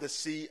on the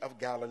Sea of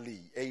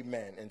Galilee.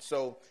 Amen. And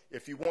so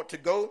if you want to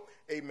go,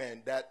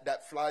 amen,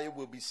 that flyer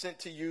will be sent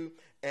to you.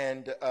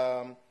 And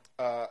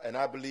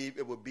I believe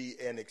it will be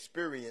an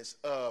experience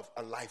of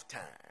a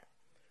lifetime.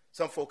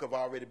 Some folk have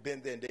already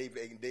been there,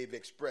 and they've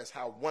expressed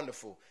how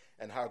wonderful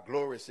and how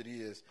glorious it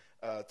is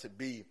to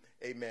be,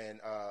 amen,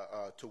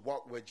 to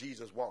walk where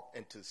Jesus walked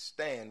and to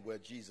stand where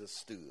Jesus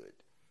stood.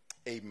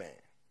 Amen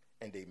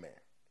and amen.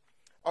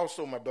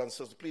 Also, my brothers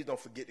and sisters, please don't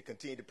forget to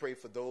continue to pray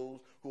for those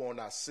who are on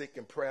our sick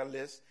and prayer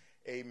list.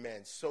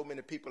 Amen. So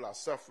many people are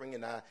suffering,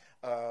 and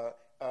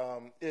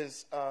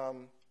is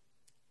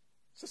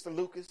Sister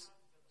Lucas,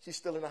 she's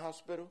still in the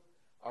hospital?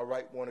 All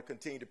right, want to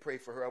continue to pray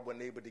for her. I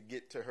wasn't able to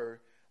get to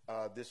her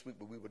this week,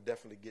 but we will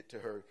definitely get to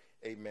her,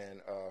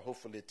 amen,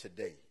 hopefully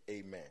today.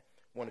 Amen.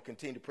 Want to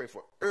continue to pray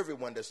for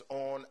everyone that's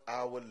on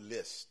our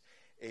list.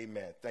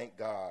 Amen. Thank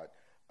God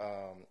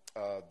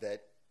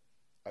that,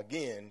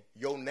 again,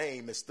 your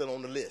name is still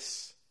on the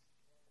list.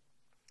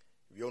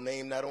 If your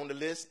name not on the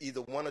list,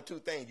 either one or two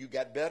things: you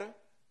got better,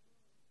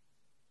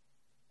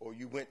 or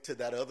you went to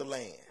that other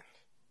land,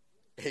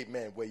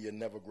 amen, where you'll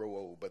never grow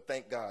old. But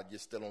thank God you're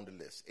still on the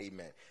list,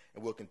 amen.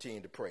 And we'll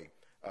continue to pray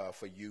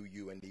for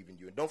you, and even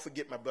you. And don't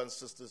forget, my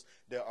brothers and sisters,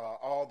 there are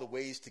all the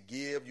ways to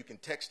give. You can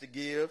text to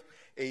give,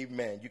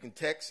 amen. You can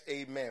text,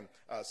 amen,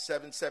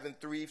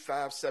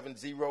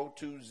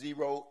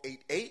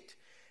 773-570-2088,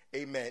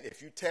 amen.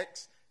 If you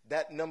text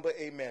that number,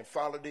 amen,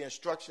 follow the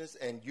instructions,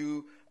 and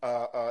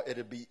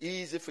it'll be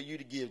easy for you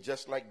to give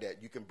just like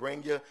that. You can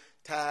bring your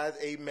tithe,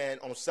 amen,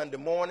 on Sunday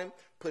morning,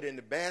 put it in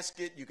the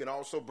basket. You can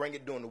also bring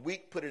it during the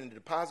week, put it in the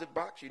deposit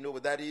box. You know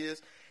what that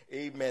is,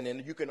 amen.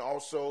 And you can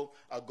also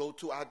go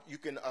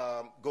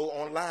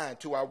online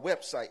to our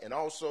website and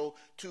also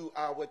to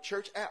our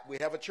church app. We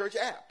have a church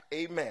app,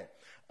 amen.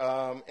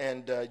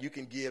 And you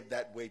can give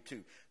that way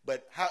too.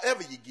 But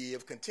however you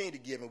give, continue to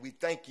give, and we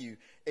thank you,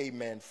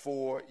 amen,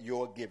 for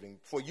your giving.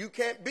 For you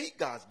can't beat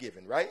God's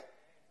giving, right?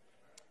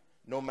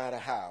 No matter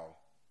how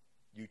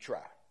you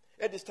try.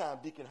 At this time,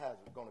 Deacon Hazard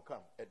is going to come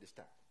at this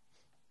time.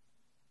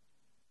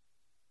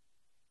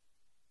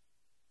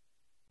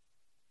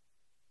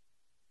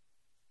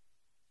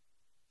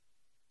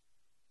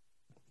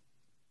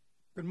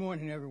 Good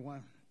morning,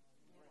 everyone.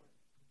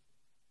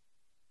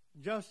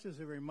 Just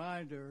as a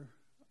reminder,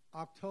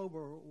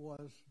 October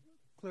was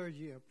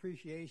Clergy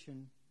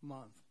Appreciation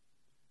Month.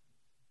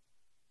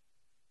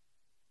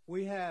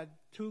 We had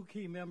two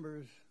key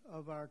members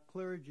of our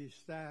clergy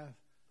staff,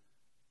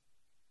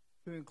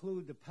 to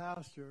include the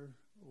pastor,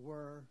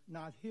 were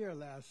not here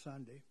last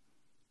Sunday.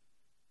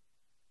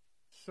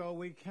 So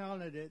we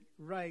counted it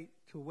right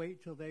to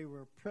wait till they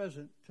were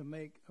present to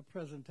make a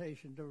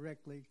presentation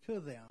directly to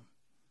them.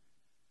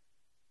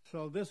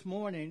 So this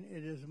morning,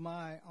 it is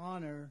my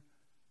honor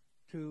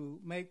to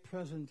make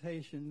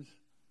presentations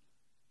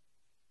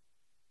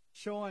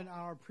showing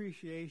our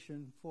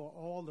appreciation for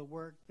all the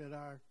work that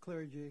our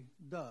clergy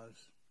does.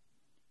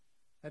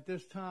 At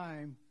this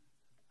time,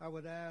 I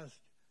would ask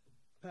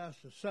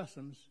Pastor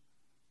Sessoms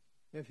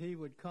if he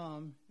would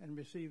come and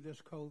receive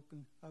this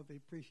token of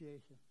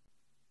appreciation.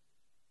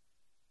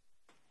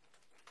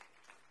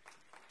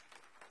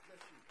 Bless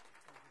you.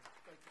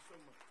 Thank you so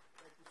much.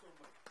 Thank you so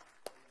much.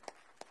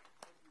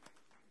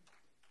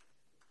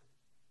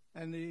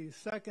 And the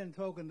second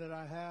token that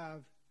I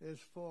have is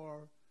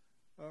for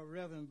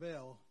Reverend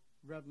Bell.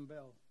 Reverend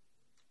Bell.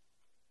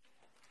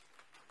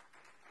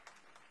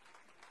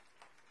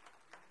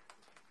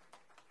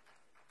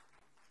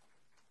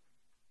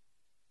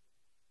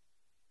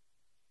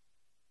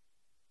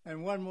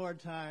 And one more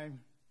time,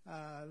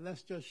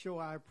 let's just show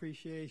our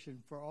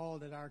appreciation for all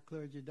that our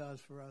clergy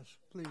does for us,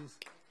 please.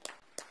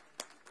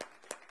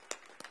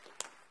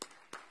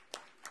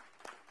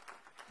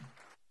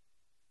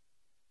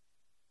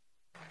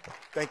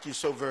 Thank you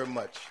so very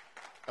much.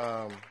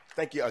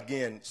 Thank you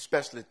again,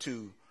 especially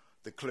to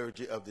the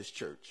clergy of this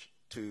church,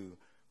 to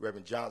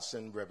Reverend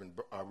Johnson, Reverend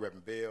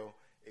Bell,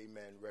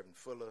 amen, Reverend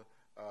Fuller,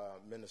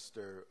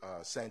 Minister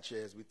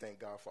Sanchez. We thank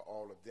God for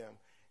all of them,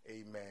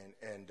 amen.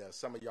 And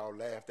some of y'all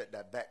laughed at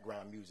that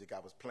background music I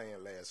was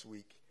playing last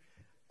week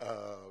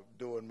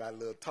during my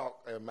little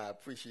talk and my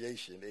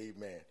appreciation,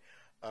 amen.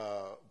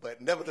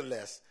 But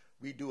nevertheless,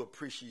 we do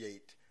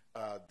appreciate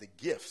the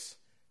gifts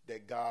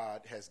that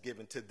God has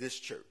given to this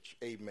church,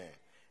 amen.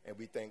 And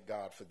we thank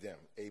God for them,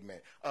 amen.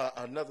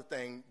 Another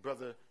thing,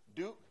 Brother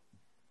Duke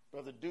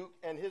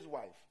and his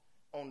wife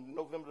on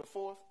November the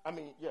 4th.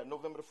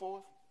 November the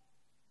 4th.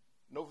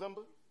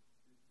 November?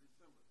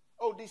 December.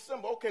 Oh,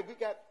 December.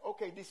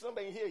 Okay,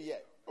 December ain't here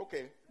yet.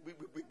 Okay,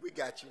 we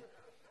got you.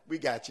 We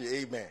got you.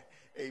 Amen.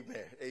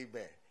 Amen.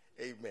 Amen.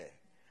 Amen.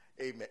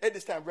 Amen. At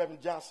this time,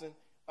 Reverend Johnson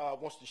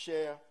wants to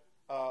share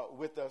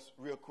with us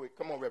real quick.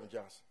 Come on, Reverend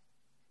Johnson.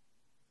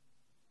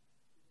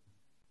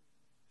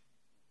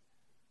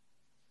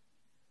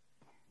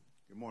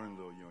 Good morning,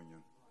 Little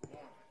Union.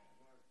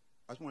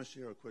 I just want to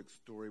share a quick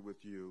story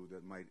with you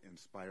that might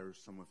inspire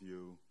some of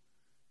you.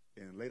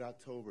 In late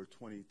October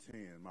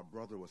 2010, my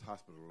brother was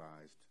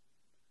hospitalized,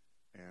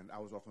 and I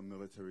was off of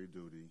military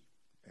duty.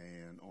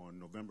 And on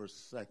November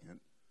 2nd,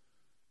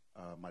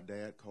 my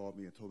dad called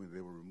me and told me they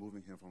were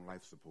removing him from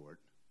life support.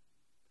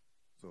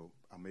 So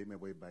I made my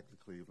way back to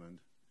Cleveland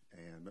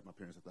and met my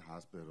parents at the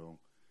hospital,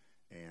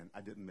 and I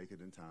didn't make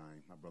it in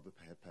time. My brother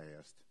had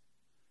passed.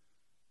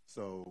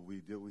 So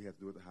we did what we had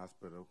to do at the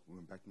hospital. We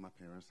went back to my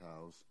parents'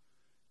 house,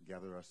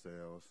 gathered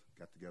ourselves,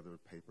 got together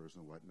papers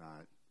and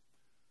whatnot,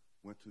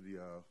 went to the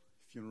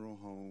funeral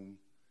home,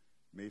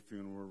 made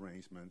funeral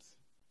arrangements,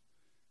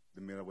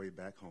 then made our way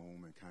back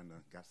home and kind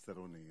of got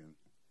settled in.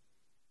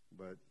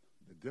 But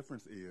the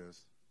difference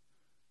is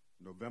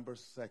November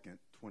 2nd,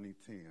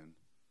 2010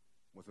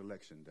 was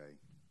election day.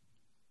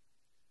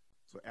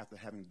 So after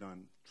having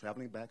done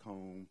traveling back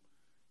home,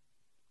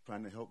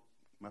 trying to help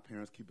my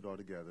parents keep it all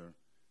together,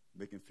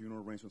 making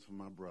funeral arrangements for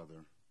my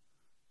brother,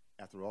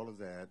 after all of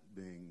that,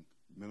 being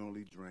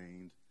mentally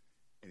drained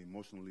and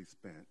emotionally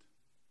spent,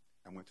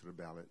 I went to the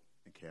ballot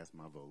and cast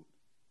my vote.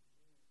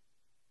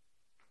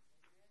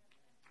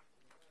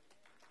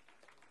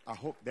 I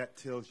hope that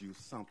tells you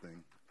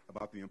something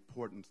about the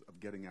importance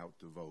of getting out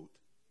to vote.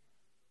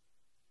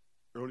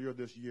 Earlier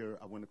this year,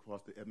 I went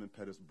across the Edmund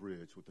Pettus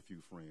Bridge with a few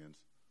friends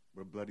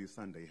where Bloody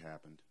Sunday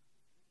happened.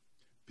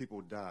 People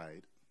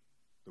died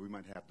that we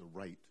might have the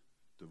right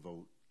to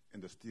vote,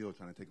 and they're still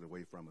trying to take it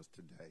away from us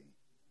today.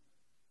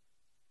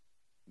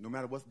 No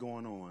matter what's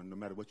going on, no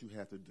matter what you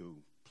have to do,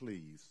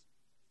 please,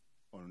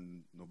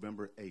 on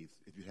November 8th,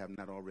 if you have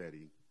not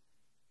already,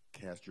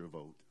 cast your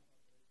vote.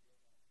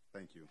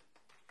 Thank you.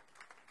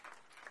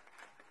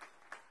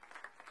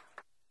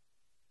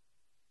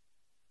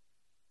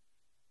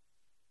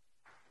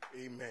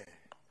 Amen.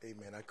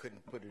 Amen. I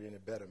couldn't put it any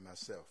better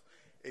myself.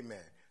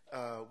 Amen.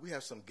 We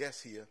have some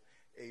guests here.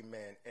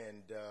 Amen.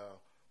 And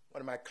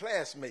one of my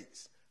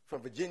classmates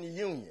from Virginia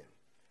Union,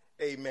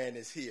 amen,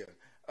 is here.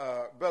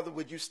 Brother,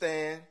 would you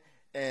stand?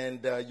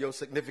 And your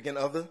significant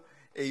other,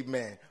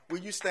 amen. Will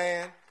you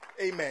stand?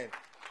 Amen.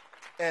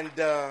 And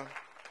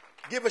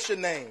give us your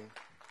name.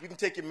 You can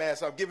take your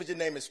mask off. Give us your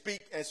name and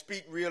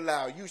speak real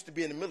loud. You used to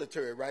be in the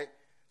military, right?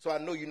 So I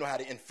know you know how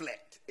to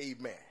inflect.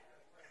 Amen.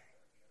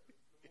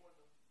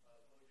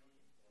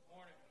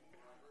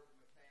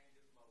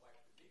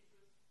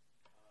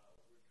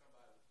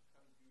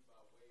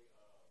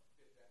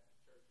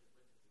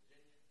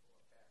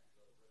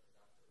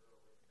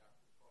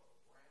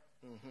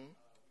 Mm-hmm.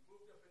 We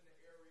moved up in the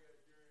area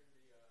during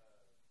the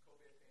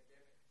COVID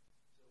pandemic,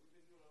 so we've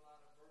been doing a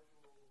lot of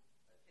virtual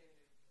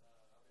attendance.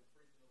 I've been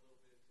preaching a little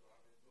bit, so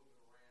I've been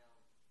moving around,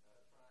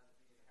 trying to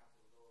be in the house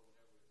of the Lord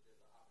whenever there's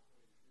an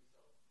opportunity to do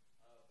so.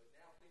 But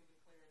now things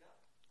are clearing up.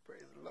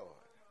 Praise the Lord.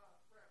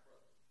 Frat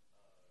brother,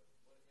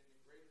 one of the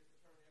greatest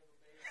fraternity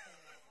ever made.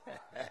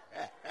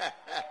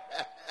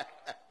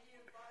 He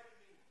invited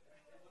me.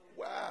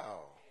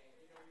 Wow.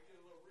 And, we did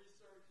a little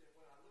research, and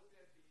when I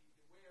looked at the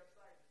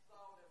website and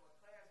saw that my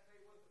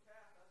classmate was the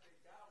pastor, I said,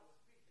 God was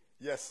speaking.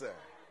 Yes, sir.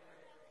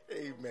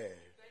 Amen.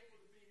 We're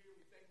thankful to be here.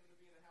 We're thankful to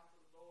be in the house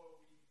of the Lord.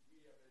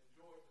 We have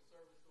enjoyed the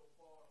service so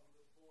far, and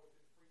we look forward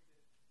to preaching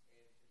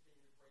and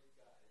continue to praise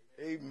God.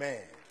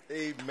 Amen.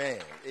 Amen.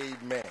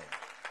 Amen.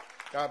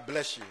 God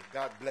bless you.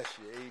 God bless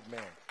you.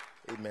 Amen.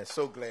 Amen.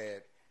 So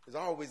glad. It's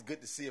always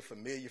good to see a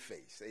familiar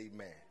face.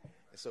 Amen.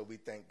 And so we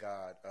thank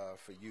God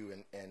for you.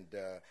 And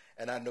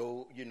I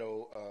know,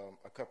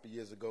 a couple of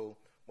years ago,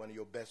 one of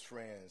your best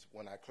friends,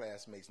 one of our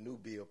classmates, New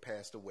Bill,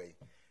 passed away.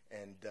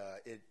 And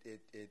it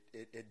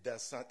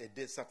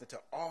did something to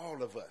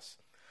all of us.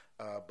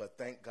 But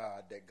thank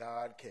God that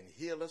God can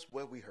heal us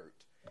where we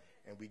hurt.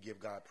 And we give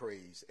God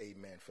praise.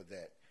 Amen for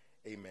that.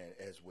 Amen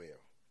as well.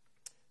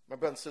 My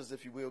brothers and sisters,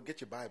 if you will, get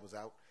your Bibles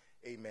out.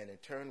 Amen.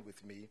 And turn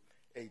with me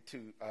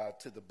to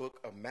the book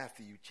of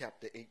Matthew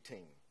chapter 18.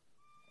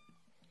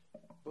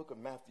 Book of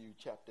Matthew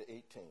chapter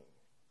 18.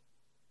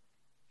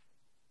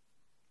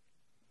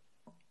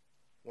 I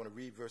want to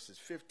read verses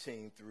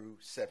 15 through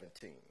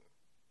 17.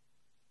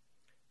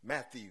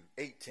 Matthew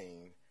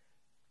 18,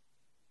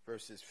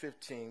 verses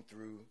 15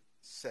 through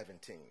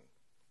 17.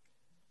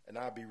 And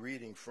I'll be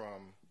reading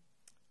from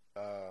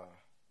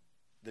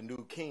the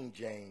New King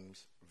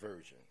James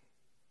Version.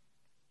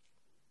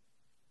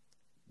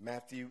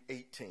 Matthew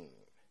 18.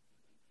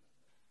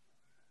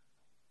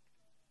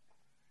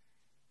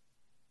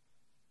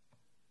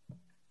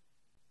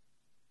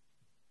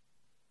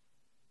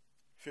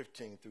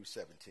 (15 through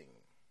 17).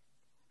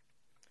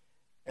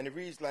 And it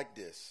reads like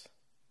this.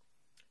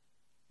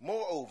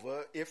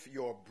 Moreover, if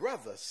your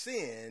brother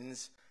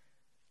sins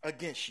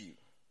against you,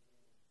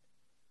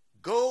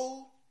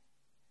 go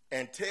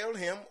and tell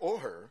him or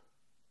her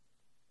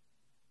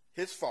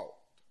his fault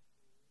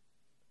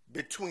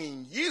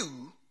between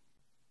you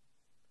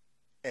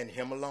and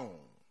him alone.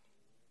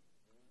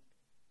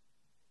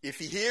 If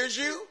he hears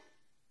you,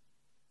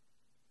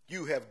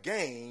 you have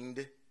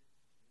gained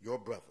your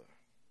brother.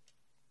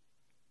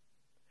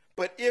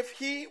 But if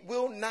he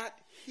will not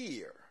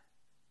hear,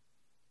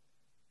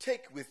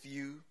 take with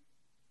you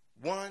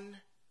one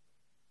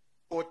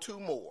or two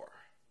more,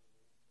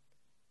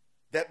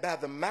 that by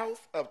the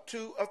mouth of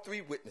 2 or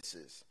 3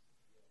 witnesses,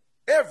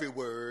 every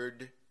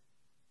word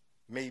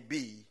may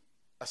be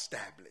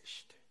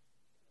established.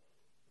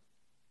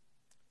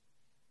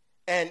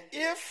 And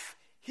if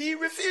he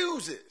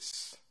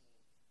refuses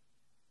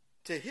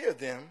to hear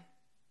them,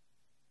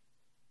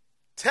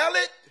 tell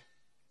it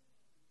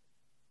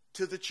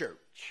to the church.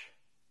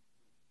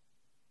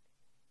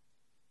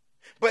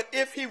 But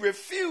if he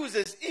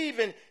refuses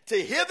even to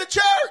hear the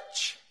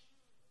church,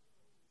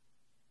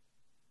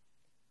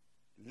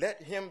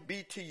 let him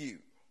be to you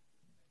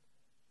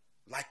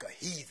like a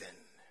heathen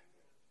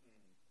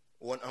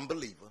or an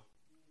unbeliever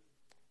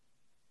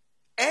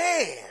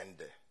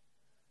and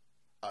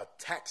a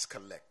tax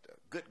collector.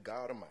 Good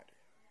God Almighty.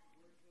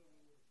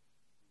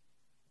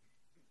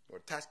 Or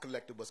a tax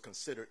collector was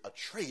considered a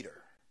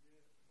traitor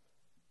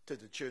to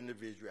the children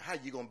of Israel. How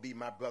you going to be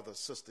my brother or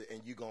sister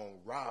and you going to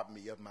rob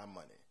me of my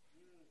money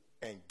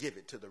and give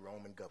it to the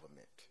Roman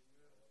government?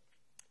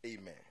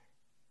 Amen.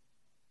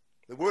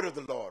 The word of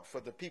the Lord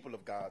for the people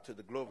of God, to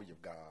the glory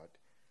of God.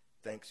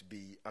 Thanks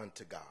be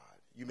unto God.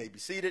 You may be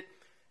seated.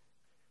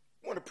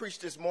 I want to preach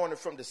this morning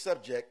from the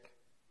subject,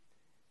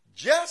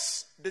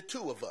 just the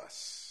two of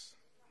us.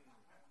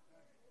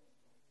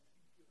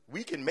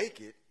 We can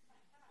make it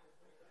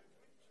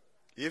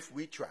if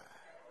we try.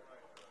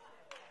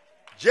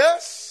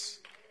 Just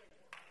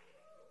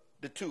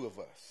the two of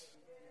us.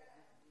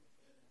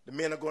 The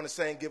men are going to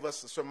sing, give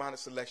us a sermonic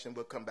selection.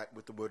 We'll come back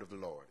with the word of the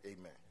Lord.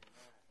 Amen.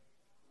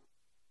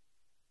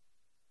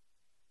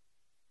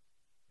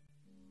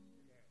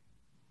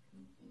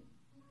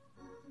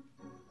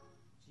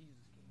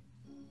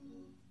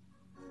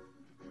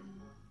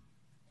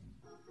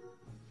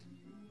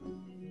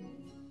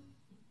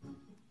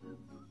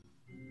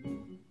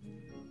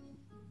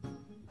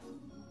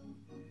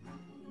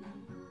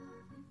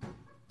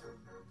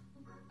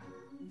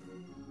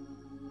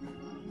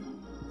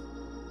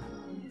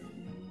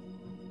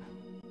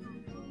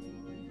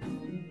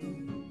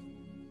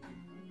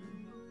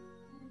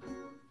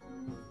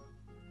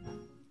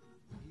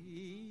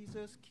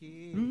 Jesus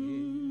kiss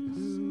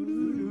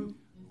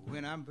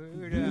when I'm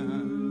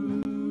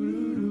burdened.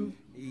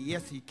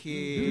 Yes, he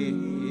cares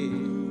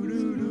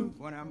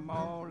when I'm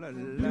all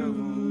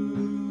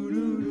alone.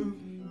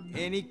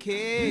 And he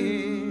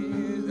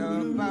cares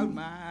about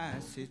my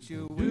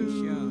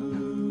situation.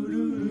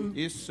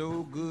 It's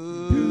so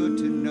good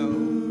to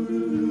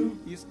know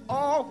he's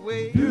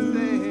always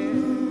there.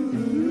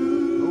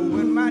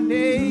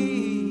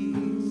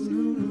 days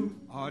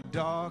are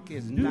dark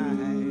as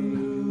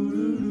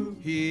night,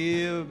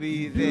 he'll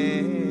be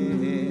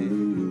there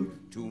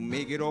to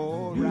make it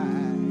all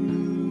right.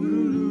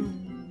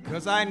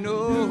 'Cause I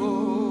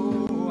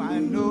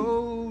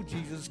know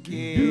Jesus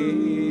cares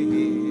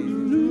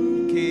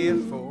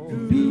for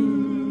me.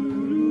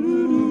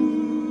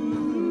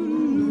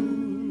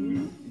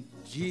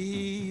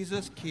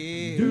 Jesus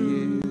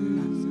cares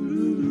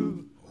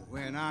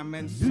when I'm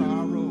in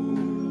sorrow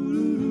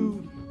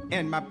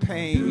and my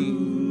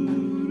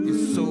pain is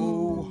so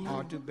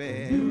hard to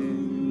bear.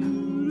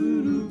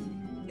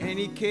 And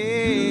he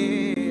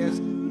cares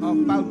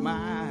about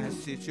my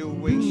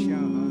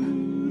situation.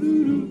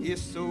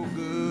 It's so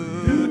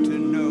good to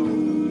know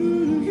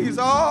he's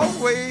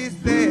always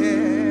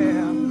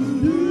there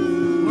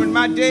when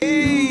my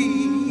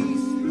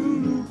days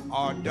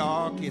are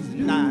dark as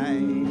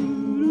night.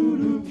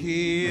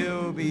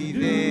 He'll be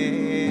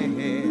there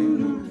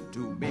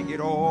to make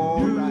it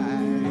all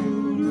right.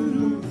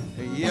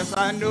 Yes,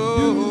 I know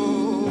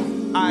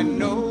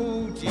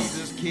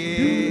Jesus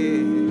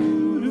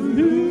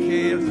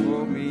cares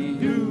for me.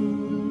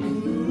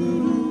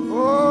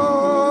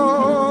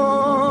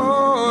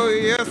 Oh,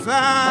 yes,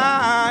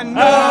 I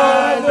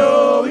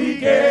know he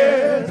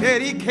cares.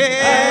 That he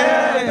cares.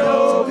 I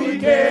know he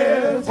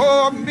cares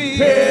for me.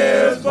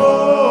 Cares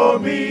for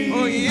me.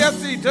 Oh,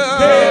 yes, he does.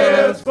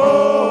 Cares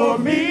for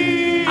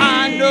me.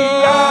 I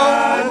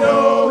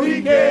know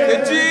he cares.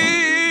 That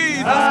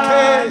Jesus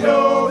cares. I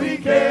know he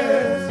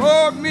cares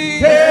for me.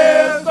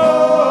 Cares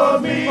for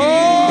me.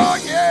 Oh,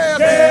 yes,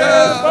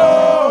 cares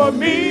for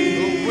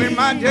me. When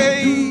my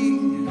day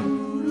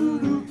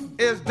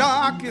is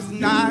dark as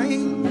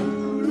night,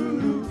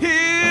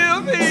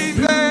 he'll be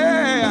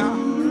there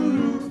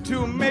to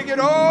make it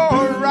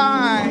all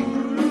right.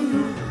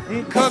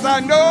 'Cause I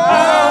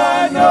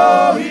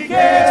know he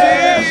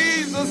cares.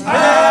 Jesus cares. I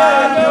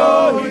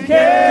know he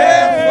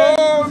cares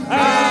for me. I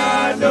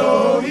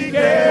know he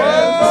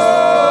cares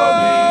for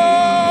me.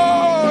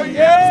 Oh,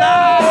 yes, I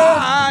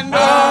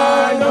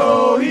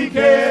know he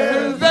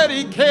cares. That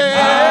he cares. I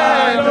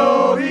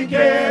know he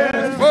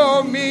cares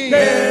for me.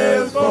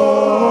 Cares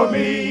for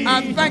me.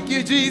 I thank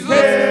you, Jesus.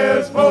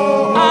 Cares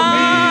for me. I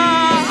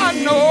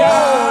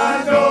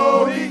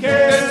know he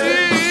cares.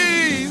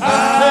 Jesus I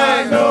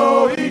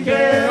know he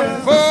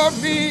cares for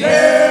me.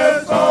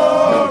 Cares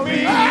for me.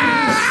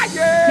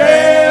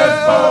 Cares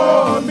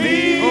for me.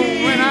 Oh,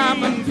 when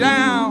I'm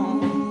down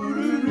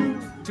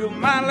to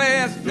my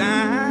last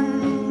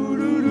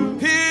dime,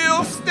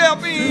 he'll step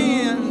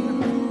in.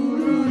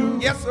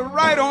 Yes,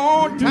 right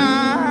on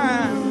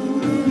time.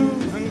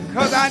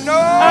 'Cause I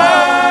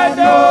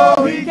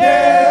know he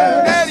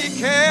cares. That he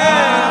cares. I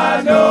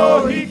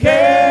know he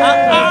cares. I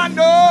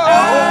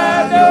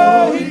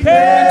know he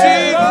cares.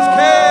 Jesus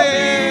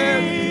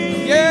cares.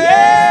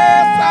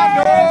 Yes, I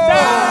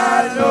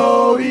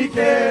know he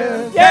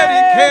cares. That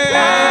he cares. I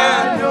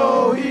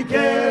know he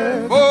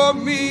cares for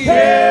me.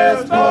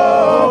 Cares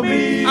for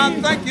me. I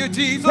thank you,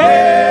 Jesus.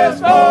 Cares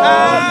for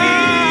me.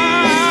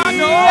 I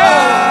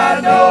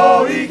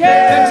know he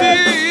cares.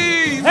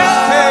 Jesus cares.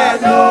 I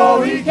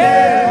know he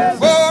cares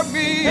for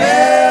me.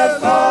 Cares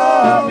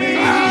for me.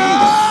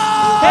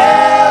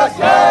 Cares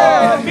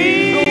for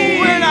me.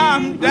 When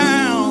I'm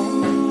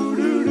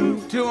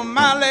down to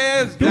my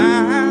last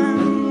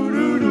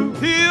dime,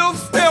 he'll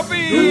step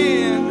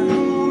in.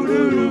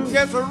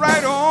 Yes,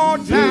 right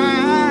on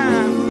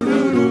time.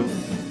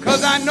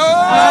 'Cause I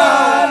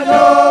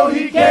know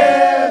he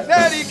cares.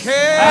 That he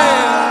cares.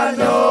 I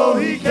know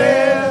he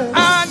cares.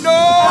 I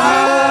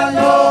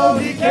know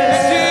he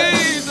cares.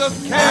 Jesus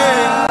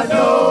cares. I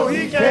know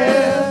he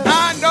cares. I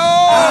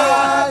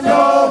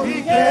know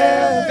he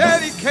cares.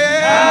 That he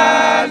cares.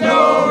 I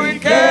know he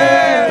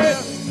cares.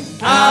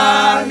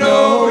 I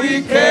know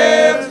he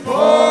cares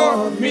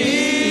for me.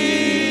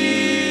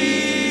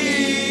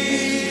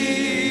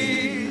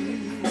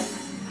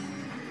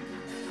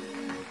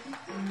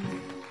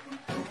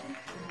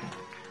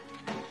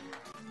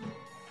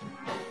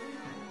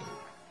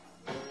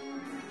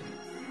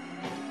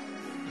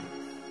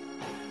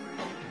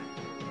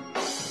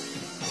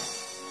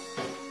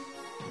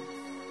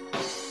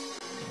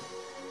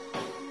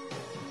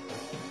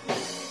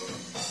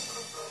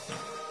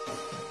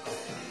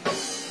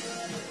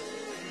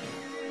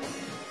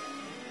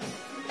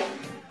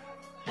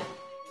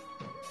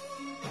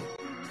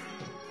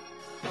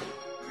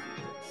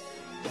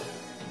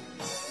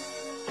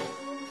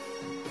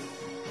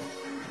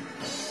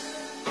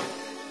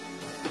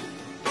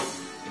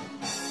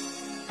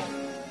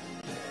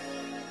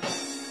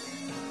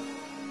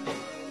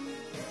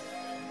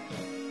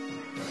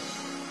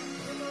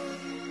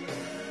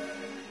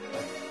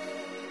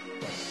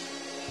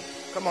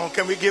 Come on,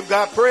 can we give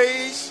God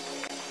praise?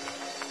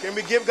 Can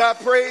we give God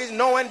praise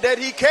knowing that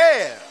he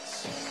cares?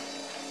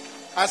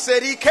 I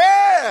said he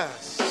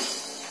cares.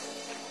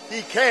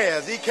 He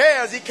cares, he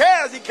cares, he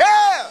cares, he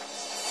cares.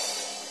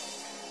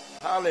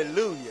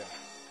 Hallelujah.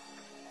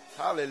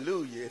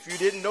 Hallelujah. If you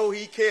didn't know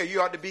he cared,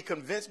 you ought to be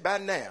convinced by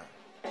now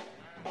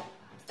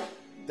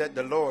that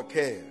the Lord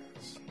cares.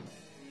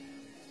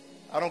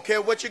 I don't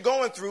care what you're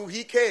going through,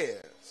 he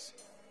cares.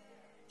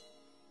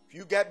 If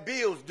you got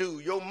bills due,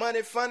 your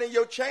money funny,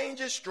 your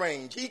change is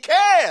strange, he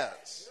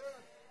cares.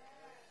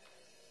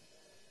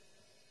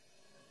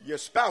 Your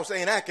spouse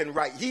ain't acting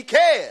right, he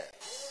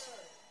cares.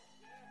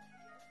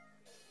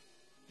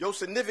 Your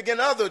significant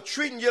other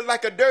treating you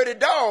like a dirty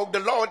dog, the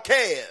Lord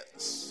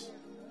cares.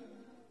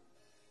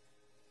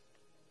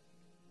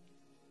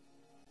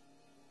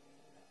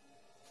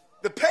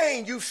 The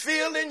pain you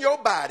feel in your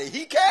body,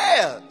 he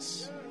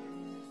cares.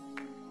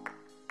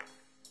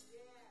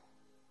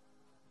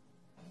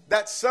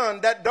 That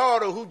son, that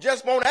daughter who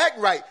just won't act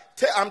right,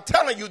 I'm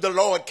telling you, the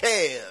Lord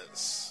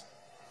cares.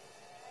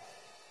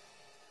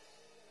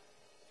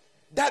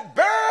 That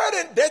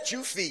burden that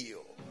you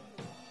feel,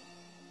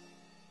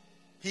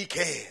 he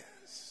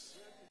cares.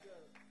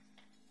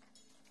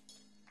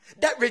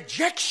 That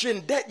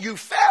rejection that you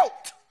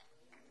felt,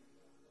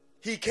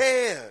 he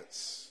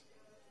cares.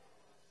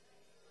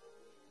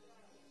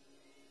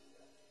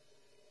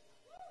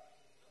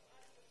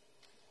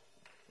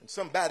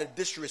 Somebody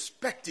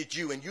disrespected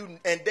you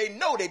and they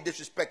know they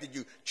disrespected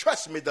you.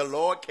 Trust me, the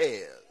Lord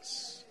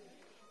cares.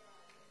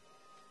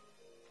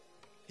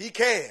 He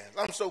cares.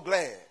 I'm so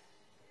glad.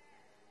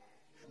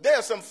 There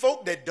are some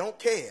folk that don't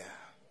care.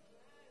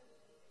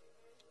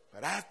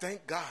 But I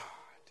thank God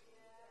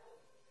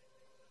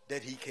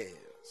that he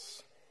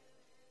cares.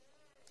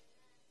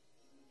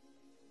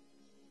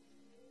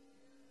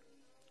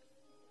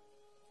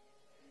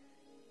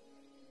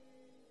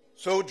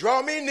 So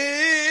draw me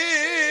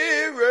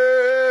nearer,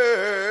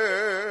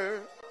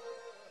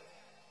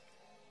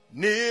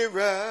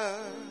 nearer,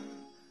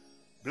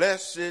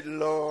 blessed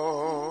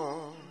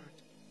Lord,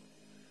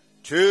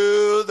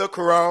 to the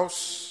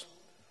cross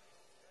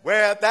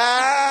where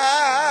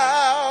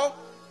thou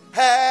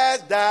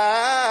hast died.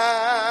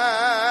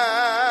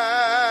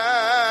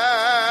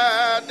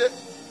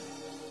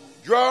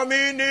 Draw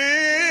me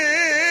near.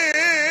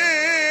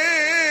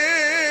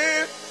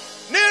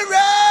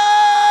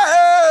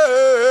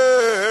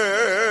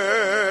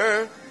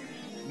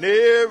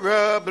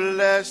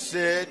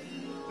 Blessed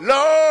Lord,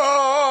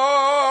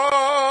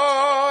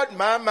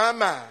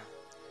 my,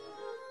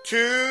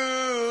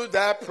 to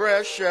thy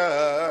precious,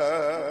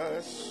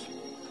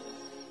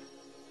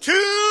 to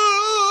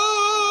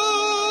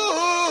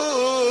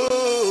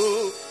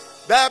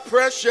thy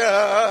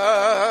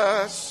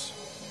precious,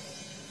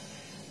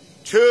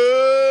 to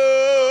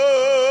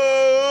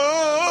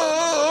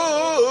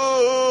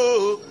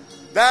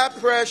thy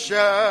precious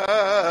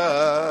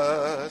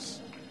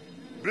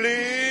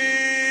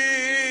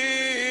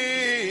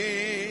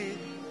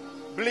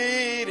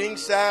bleeding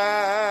side.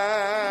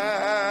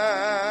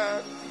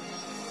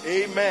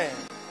 Amen.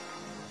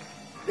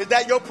 Is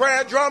that your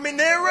prayer? Draw me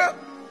nearer.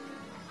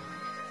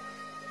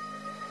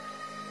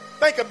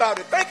 Think about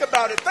it. Think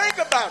about it. Think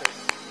about it.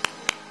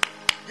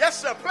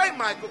 Yes, sir. Play,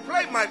 Michael.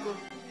 Play, Michael.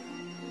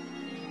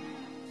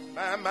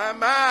 My.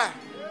 My.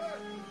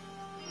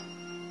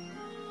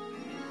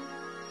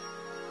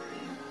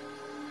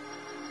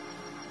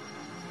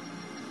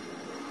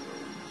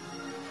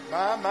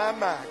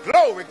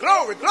 Glory,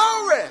 glory,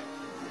 glory.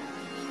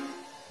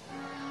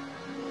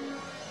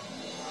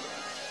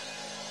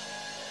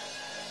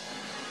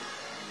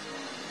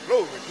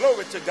 Glory,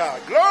 glory to God.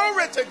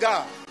 Glory to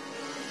God.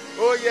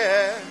 Oh,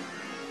 yeah.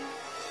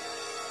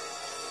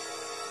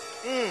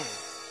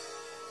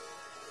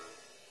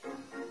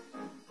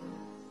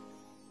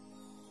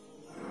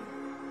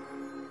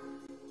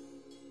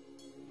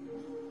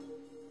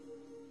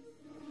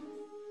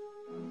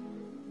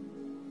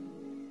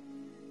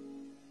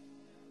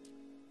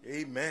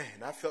 Amen.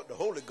 I felt the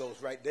Holy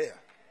Ghost right there.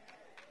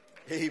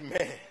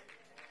 Amen.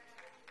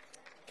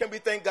 Can we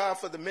thank God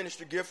for the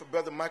ministry gift of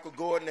Brother Michael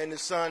Gordon and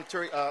his son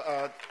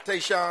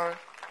Tayshawn?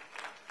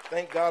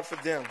 Thank God for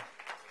them.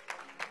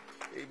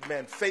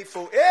 Amen.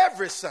 Faithful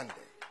every Sunday.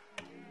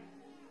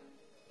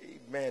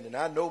 Amen. And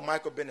I know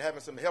Michael been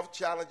having some health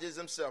challenges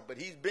himself, but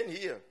he's been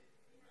here.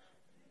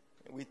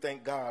 And we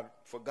thank God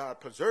for God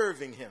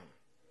preserving him,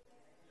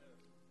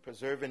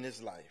 preserving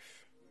his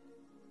life.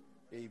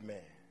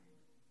 Amen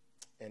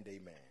and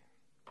amen.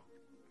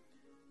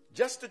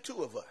 Just the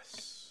two of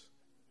us.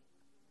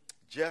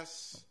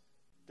 Just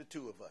the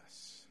two of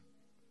us.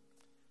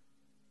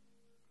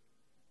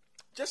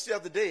 Just the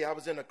other day, I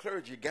was in a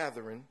clergy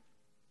gathering,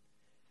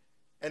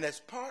 and as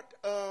part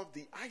of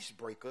the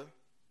icebreaker,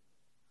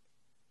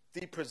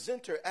 the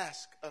presenter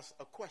asked us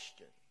a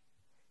question.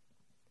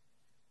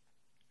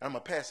 I'm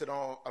going to pass it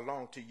all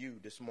along to you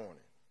this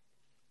morning.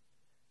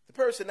 The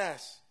person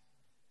asked,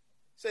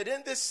 said,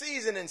 in this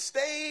season and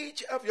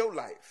stage of your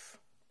life,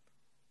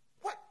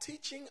 what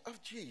teaching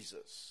of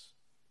Jesus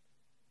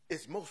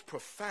is most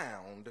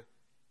profound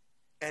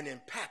and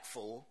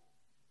impactful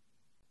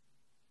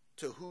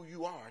to who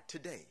you are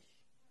today?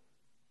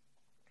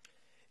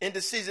 In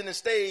the season and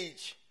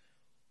stage,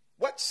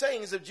 what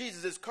sayings of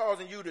Jesus is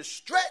causing you to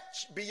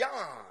stretch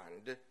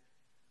beyond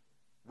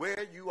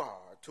where you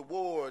are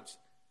towards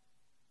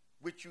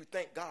which you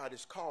think God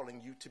is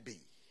calling you to be?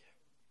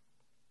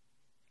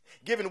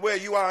 given where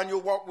you are in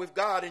your walk with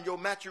God and your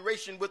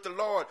maturation with the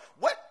Lord,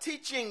 what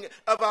teaching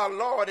of our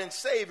Lord and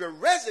Savior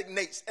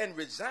resonates and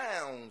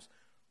resounds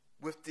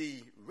with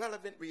the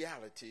relevant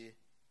reality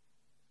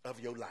of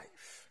your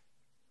life?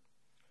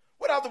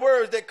 What are the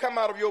words that come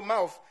out of your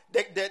mouth,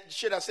 that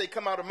should I say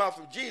come out of the mouth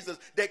of Jesus,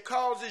 that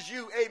causes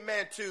you,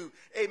 amen,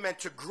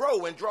 to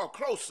grow and draw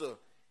closer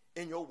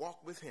in your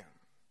walk with him?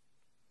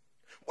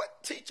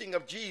 What teaching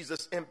of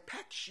Jesus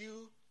impacts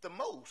you the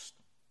most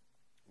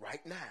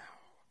right now?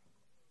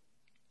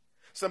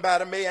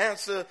 Somebody may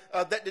answer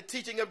that the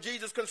teaching of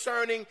Jesus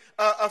concerning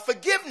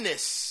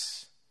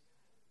forgiveness,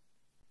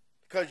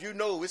 because you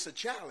know it's a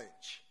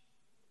challenge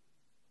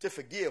to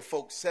forgive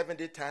folks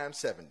 70 times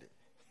 70.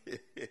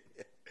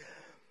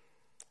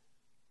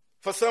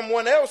 For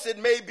someone else, it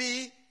may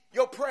be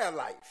your prayer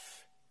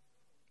life.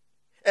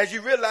 As you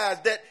realize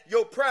that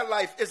your prayer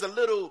life is a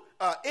little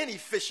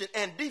inefficient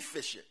and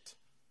deficient.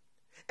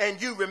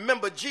 And you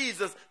remember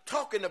Jesus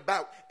talking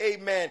about,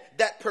 amen,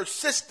 that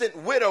persistent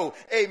widow,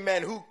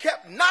 amen, who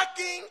kept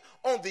knocking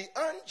on the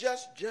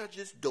unjust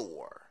judge's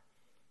door.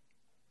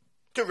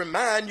 To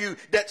remind you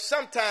that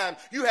sometimes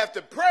you have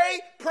to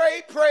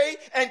pray,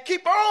 and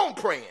keep on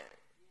praying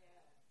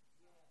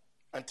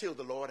until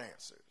the Lord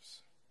answers.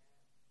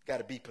 Got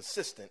to be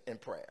persistent in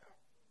prayer.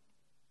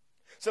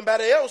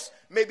 Somebody else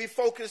may be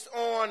focused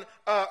on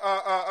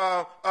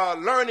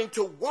learning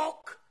to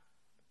walk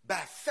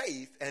by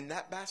faith and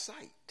not by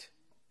sight.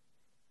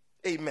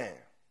 Amen.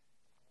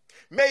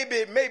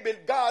 Maybe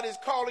God is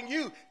calling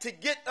you to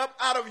get up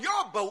out of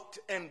your boat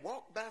and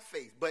walk by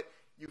faith, but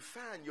you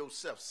find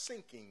yourself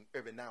sinking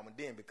every now and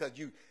then because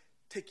you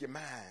take your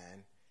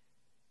mind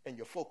and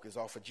your focus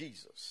off of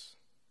Jesus.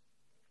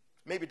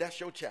 Maybe that's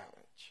your challenge.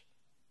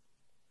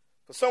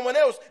 For someone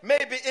else,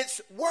 maybe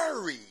it's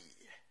worry.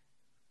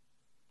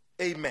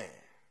 Amen.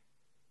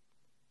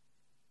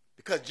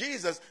 Because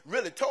Jesus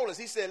really told us,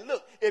 he said,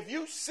 look, if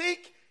you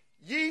seek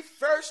ye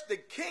first the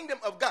kingdom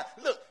of God,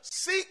 look,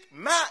 seek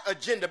my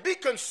agenda. Be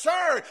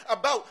concerned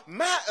about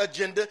my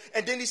agenda.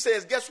 And then he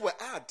says, guess what?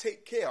 I'll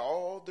take care of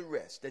all the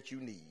rest that you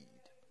need.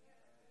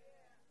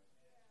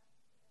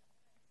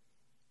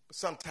 But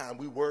sometimes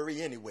we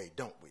worry anyway,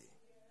 don't we?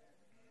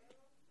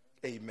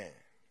 Amen.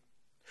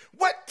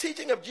 What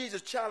teaching of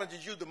Jesus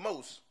challenges you the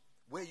most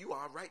where you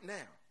are right now?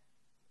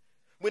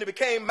 When it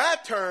became my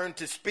turn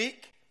to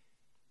speak,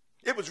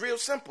 it was real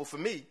simple for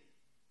me.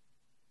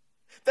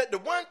 That the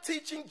one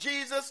teaching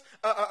Jesus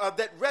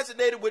that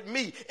resonated with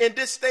me in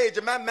this stage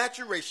of my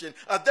maturation,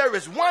 there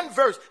is one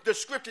verse, the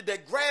scripture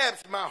that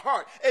grabs my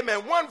heart.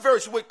 Amen. One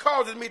verse which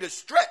causes me to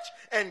stretch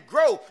and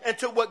grow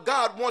into what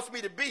God wants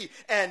me to be.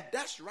 And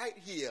that's right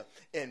here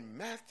in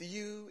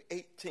Matthew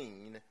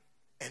 18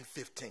 and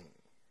 15.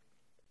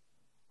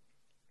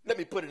 Let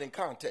me put it in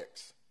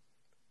context.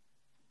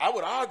 I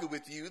would argue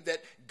with you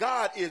that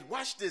God is,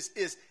 watch this,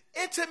 is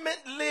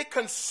intimately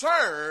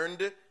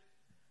concerned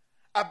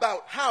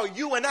about how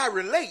you and I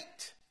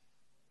relate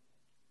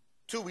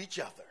to each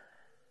other.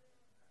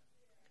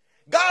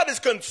 God is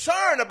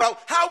concerned about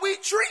how we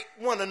treat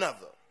one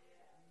another.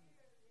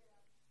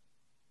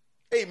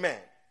 Amen.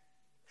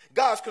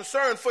 God's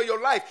concern for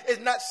your life is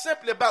not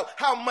simply about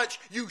how much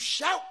you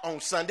shout on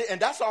Sunday, and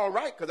that's all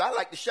right because I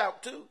like to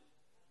shout too.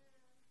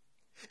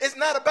 It's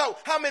not about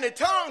how many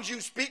tongues you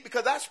speak,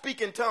 because I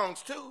speak in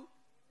tongues too.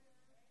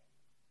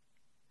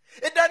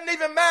 It doesn't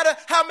even matter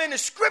how many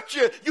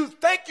scripture you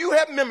think you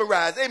have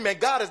memorized. Amen.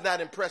 God is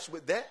not impressed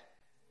with that.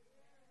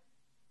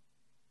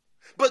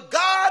 But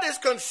God is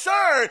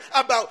concerned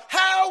about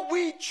how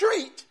we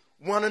treat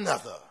one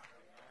another.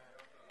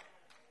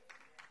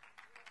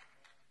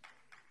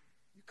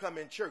 You come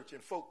in church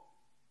and folk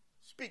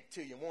speak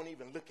to you and won't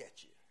even look at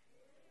you.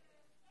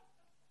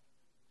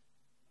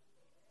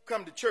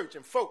 Come to church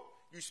and folk,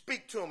 you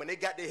speak to them and they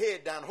got their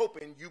head down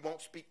hoping you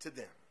won't speak to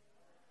them.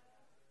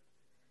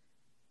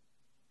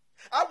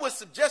 I would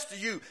suggest to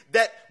you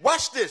that,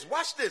 watch this,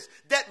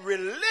 that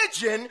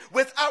religion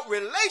without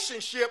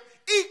relationship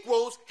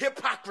equals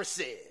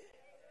hypocrisy.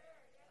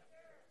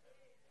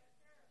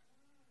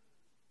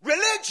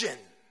 Religion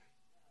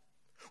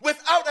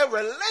without a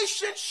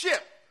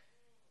relationship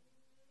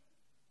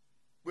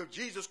with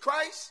Jesus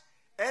Christ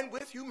and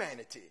with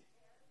humanity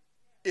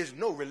is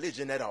no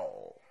religion at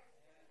all.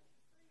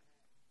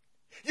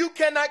 You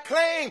cannot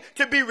claim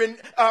to be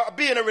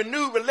in a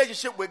renewed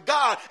relationship with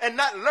God and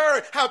not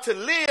learn how to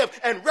live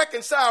and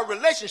reconcile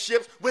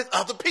relationships with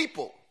other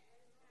people.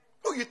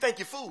 Who you think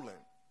you're fooling?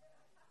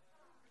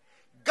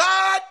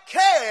 God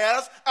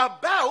cares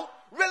about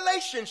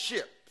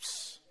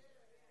relationships.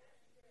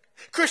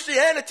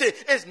 Christianity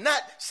is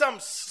not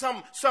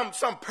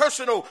some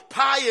personal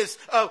pious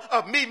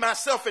of me,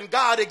 myself, and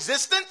God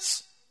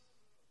existence.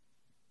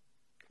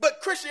 But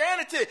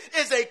Christianity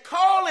is a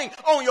calling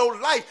on your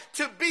life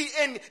to be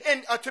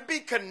to be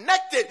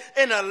connected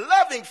in a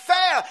loving,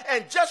 fair,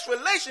 and just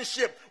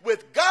relationship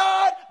with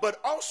God, but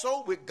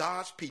also with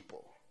God's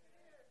people.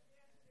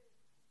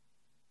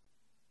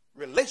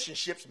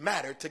 Relationships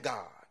matter to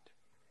God.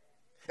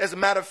 As a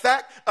matter of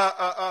fact,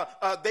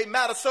 they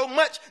matter so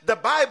much. The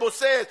Bible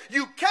says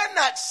you cannot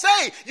cannot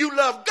say you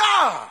love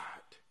God,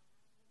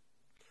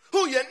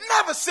 who you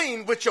never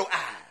seen with your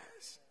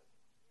eyes,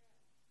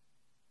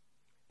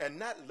 and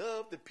not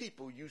love the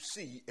people you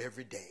see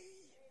every day.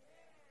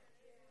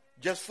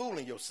 Just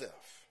fooling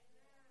yourself.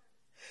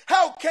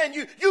 How can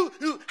you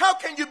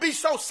be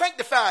so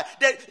sanctified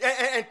that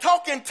and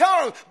talk in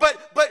tongues,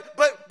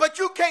 but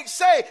you can't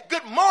say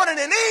good morning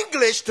in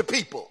English to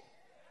people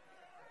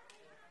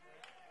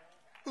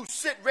who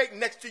sit right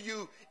next to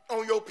you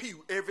on your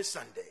pew every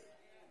Sunday?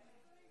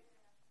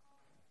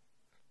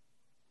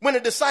 When the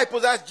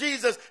disciples asked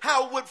Jesus,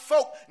 how would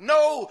folk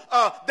know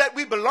that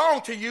we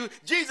belong to you?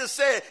 Jesus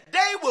said,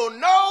 they will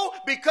know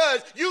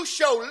because you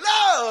show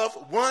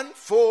love one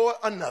for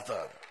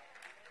another.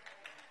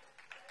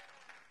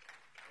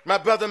 My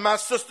brother and my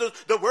sisters,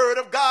 the word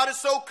of God is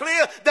so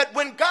clear that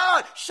when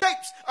God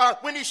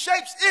when he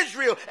shapes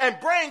Israel and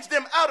brings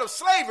them out of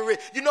slavery,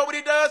 you know what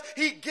he does?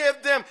 He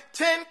gives them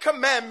 10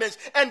 commandments,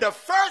 and the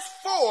first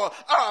 4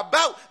 are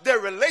about their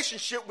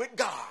relationship with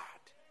God.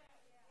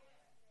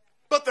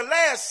 But the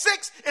last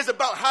 6 is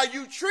about how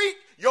you treat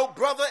your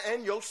brother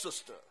and your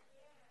sister.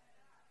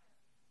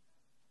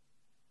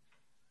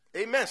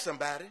 Amen,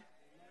 somebody.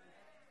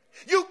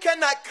 You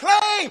cannot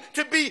claim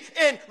to be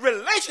in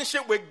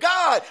relationship with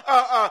God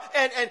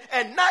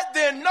and not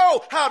then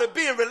know how to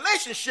be in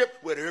relationship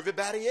with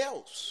everybody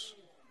else.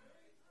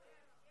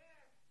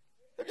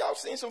 Have y'all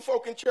seen some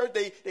folk in church?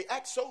 They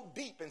act so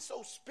deep and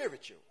so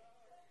spiritual,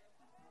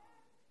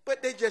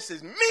 but they just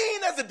as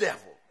mean as the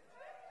devil.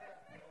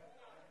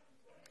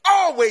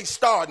 Always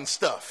starting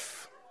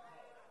stuff.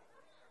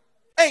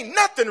 Ain't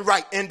nothing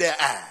right in their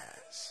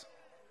eyes.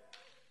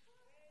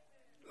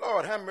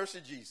 Lord, have mercy,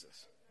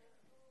 Jesus.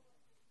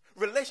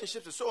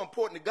 Relationships are so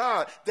important to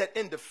God that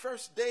in the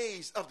first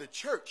days of the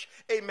church,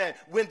 amen,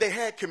 when they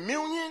had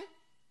communion,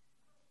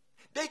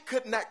 they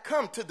could not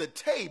come to the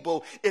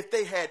table if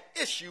they had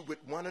issue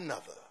with one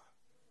another.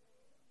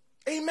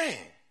 Amen.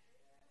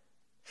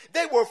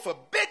 They were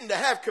forbidden to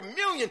have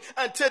communion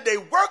until they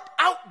worked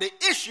out the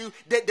issue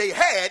that they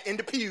had in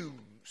the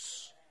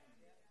pews.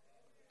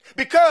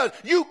 Because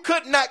you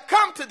could not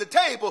come to the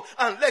table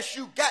unless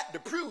you got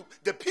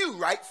the pew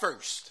right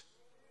first.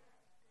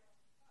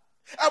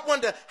 I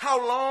wonder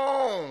how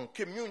long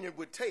communion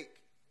would take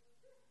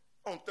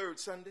on third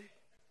Sunday.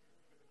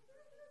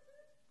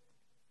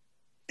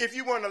 If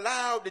you weren't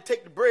allowed to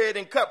take the bread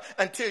and cup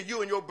until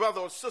you and your brother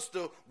or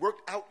sister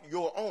worked out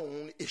your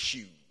own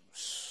issues.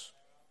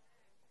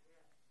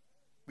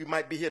 We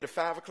might be here to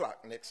 5 o'clock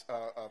next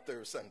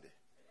third Sunday.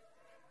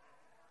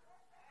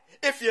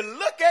 If you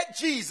look at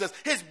Jesus,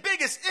 his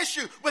biggest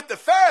issue with the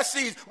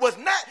Pharisees was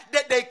not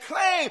that they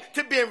claimed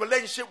to be in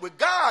relationship with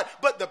God,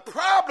 but the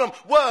problem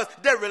was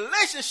their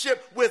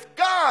relationship with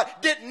God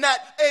did not,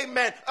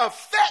 amen,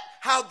 affect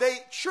how they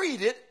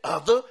treated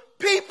other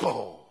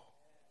people.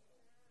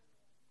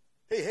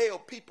 They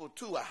held people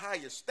to a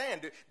higher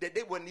standard that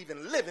they weren't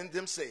even living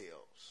themselves.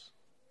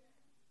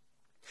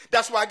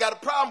 That's why I got a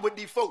problem with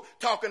these folk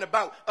talking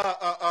about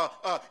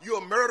you're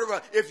a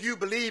murderer if you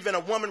believe in a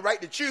woman's right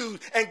to choose.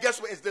 And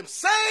guess what? It's them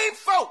same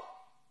folk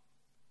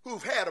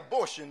who've had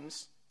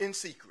abortions in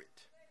secret.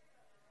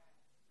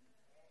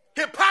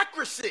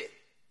 Hypocrisy.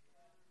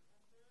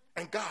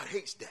 And God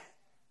hates that.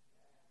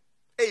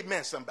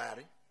 Amen,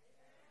 somebody.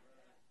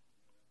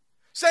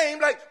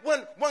 Same like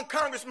one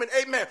congressman,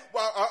 amen,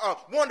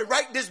 wanted to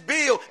write this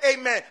bill,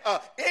 amen.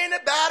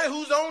 Anybody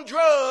who's on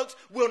drugs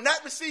will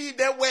not receive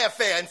their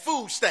welfare and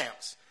food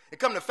stamps. And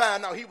come to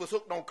find out he was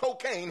hooked on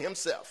cocaine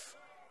himself.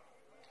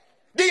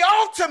 The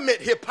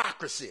ultimate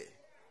hypocrisy.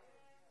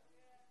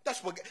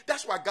 That's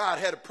why God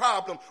had a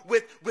problem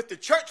with the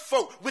church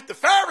folk, with the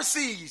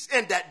Pharisees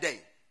in that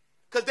day.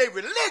 Because they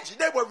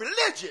were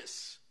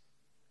religious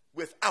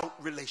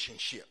without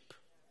relationship.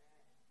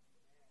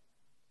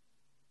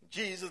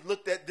 Jesus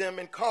looked at them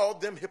and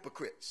called them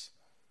hypocrites.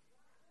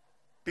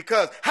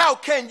 Because how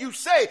can you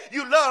say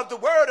you love the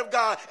word of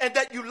God and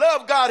that you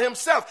love God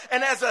himself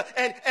and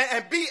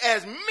be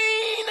as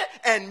mean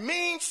and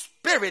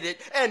mean-spirited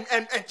and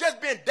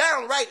just being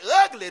downright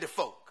ugly to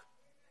folk?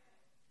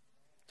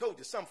 Told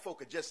you some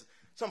folk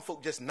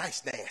just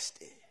nice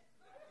nasty.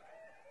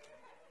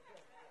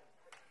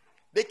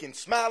 They can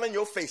smile in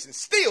your face and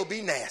still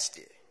be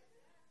nasty.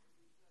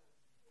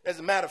 As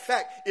a matter of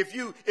fact, if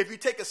you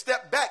take a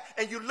step back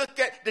and you look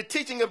at the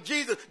teaching of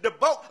Jesus, the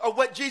bulk of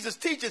what Jesus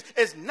teaches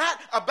is not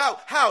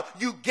about how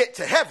you get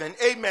to heaven.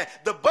 Amen.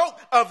 The bulk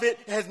of it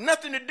has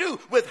nothing to do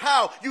with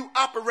how you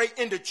operate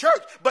in the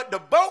church, but the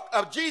bulk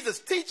of Jesus'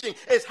 teaching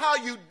is how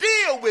you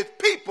deal with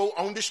people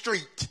on the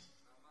street.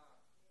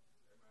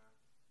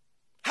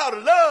 How to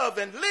love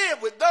and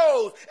live with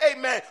those,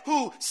 amen,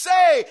 who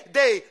say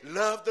they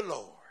love the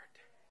Lord.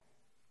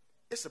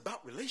 It's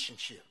about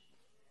relationship.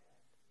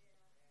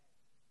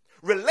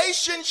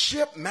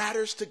 Relationship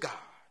matters to God.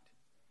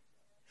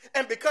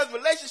 And because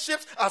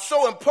relationships are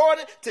so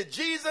important to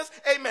Jesus,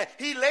 amen,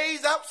 he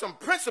lays out some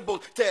principles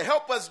to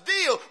help us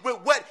deal with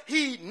what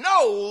he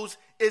knows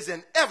is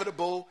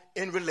inevitable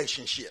in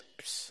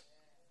relationships.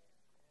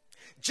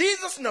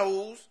 Jesus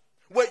knows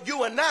what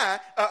you and I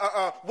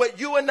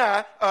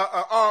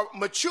are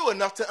mature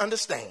enough to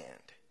understand.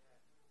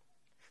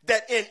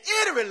 That in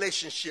any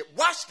relationship,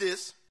 watch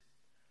this,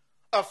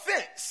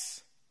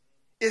 offense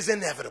is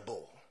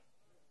inevitable.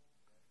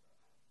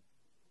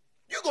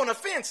 You're going to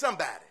offend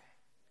somebody.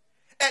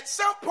 At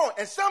some point,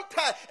 and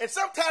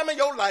sometime in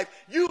your life,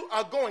 you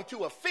are going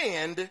to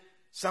offend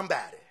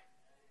somebody.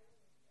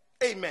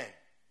 Amen.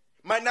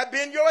 Might not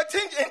be in your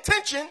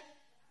intention,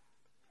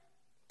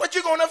 but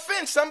you're going to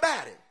offend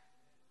somebody.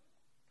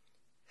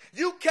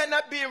 You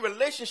cannot be in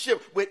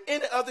relationship with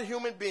any other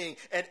human being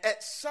and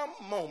at some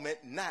moment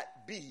not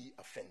be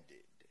offended.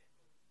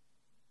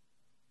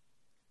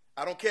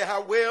 I don't care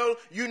how well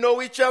you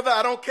know each other.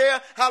 I don't care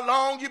how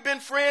long you've been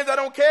friends. I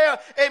don't care,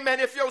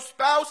 amen, if your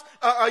spouse,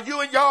 you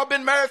and y'all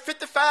been married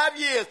 55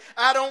 years.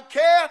 I don't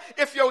care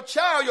if your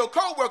child, your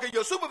co-worker,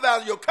 your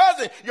supervisor, your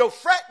cousin, your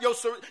frat, your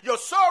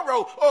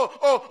sorrow,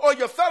 or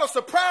your fellow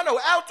soprano,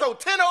 alto,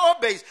 tenor, or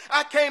bass.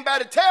 I came by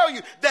to tell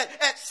you that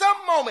at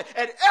some moment,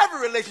 at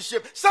every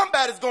relationship,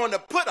 somebody's going to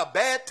put a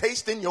bad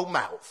taste in your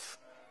mouth.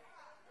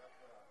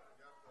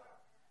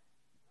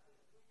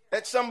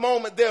 At some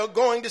moment, they're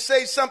going to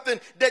say something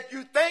that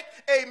you think,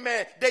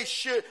 amen, they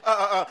should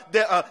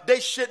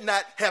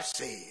not have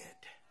said.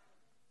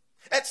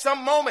 At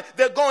some moment,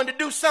 they're going to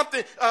do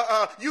something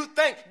you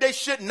think they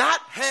should not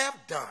have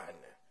done.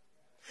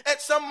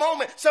 At some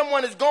moment,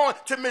 someone is going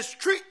to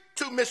mistreat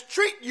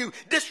you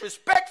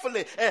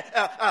disrespectfully.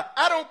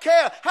 I don't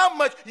care how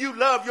much you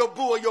love your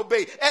boo or your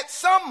babe. At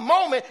some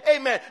moment,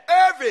 amen,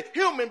 every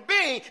human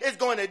being is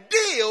going to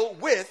deal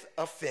with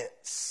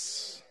offense.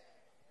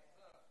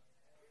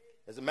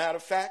 As a matter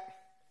of fact,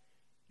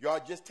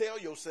 y'all just tell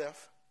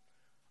yourself,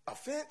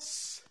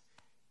 offense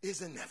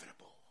is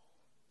inevitable.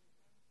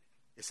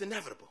 It's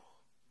inevitable.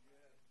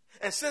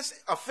 And since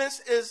offense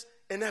is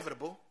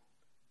inevitable,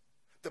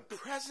 the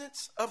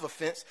presence of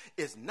offense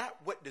is not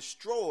what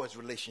destroys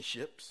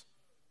relationships,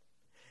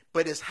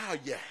 but it's how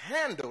you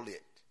handle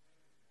it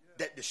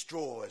that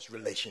destroys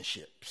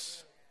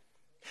relationships.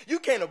 You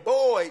can't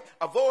avoid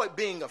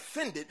being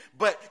offended,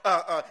 but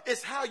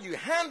it's how you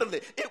handle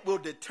it. It will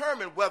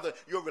determine whether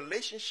your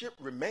relationship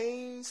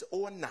remains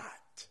or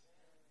not.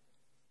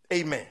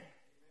 Amen.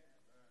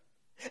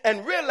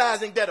 And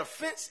realizing that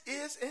offense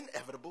is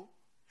inevitable,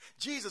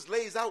 Jesus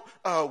lays out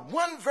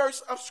one verse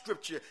of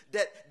scripture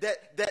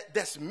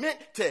that's meant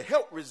to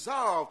help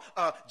resolve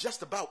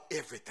just about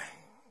everything.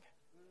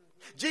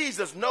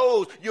 Jesus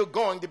knows you're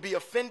going to be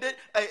offended,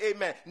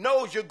 amen,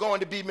 knows you're going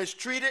to be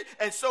mistreated,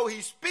 and so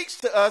he speaks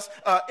to us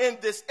in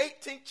this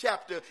 18th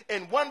chapter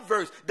in one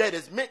verse that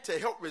is meant to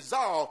help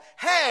resolve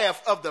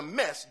half of the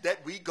mess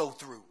that we go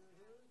through.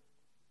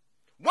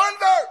 One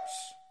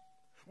verse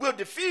will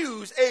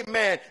diffuse,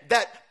 amen,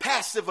 that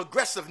passive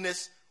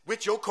aggressiveness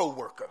with your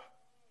coworker.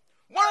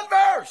 One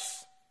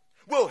verse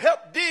will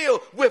help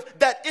deal with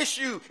that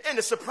issue in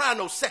the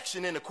soprano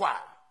section in the choir.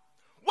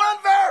 One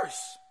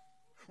verse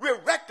will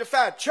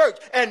rectify church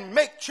and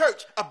make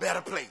church a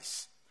better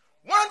place.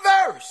 One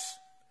verse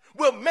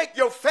will make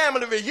your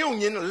family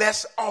reunion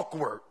less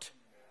awkward.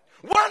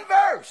 One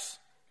verse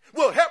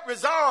will help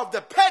resolve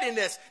the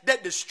pettiness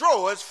that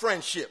destroys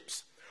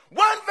friendships.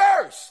 One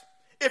verse,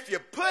 if you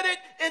put it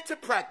into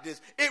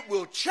practice, it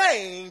will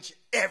change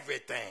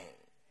everything.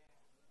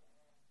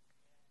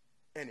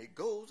 And it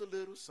goes a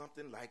little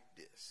something like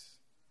this.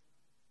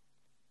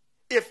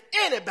 If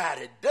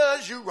anybody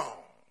does you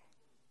wrong,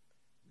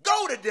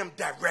 go to them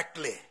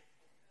directly.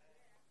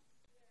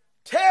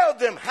 Tell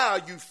them how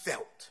you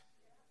felt.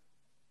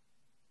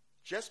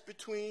 Just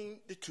between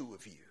the two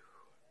of you.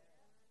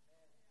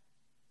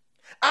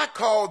 I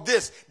call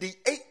this the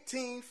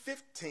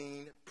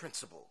 1815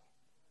 principle.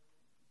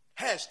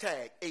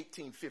 Hashtag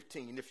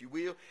 1815, if you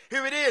will.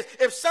 Here it is.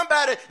 If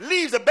somebody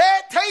leaves a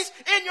bad taste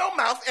in your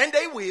mouth, and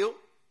they will.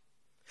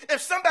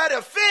 If somebody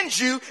offends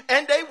you,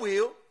 and they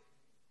will.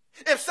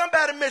 If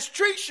somebody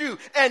mistreats you,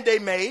 and they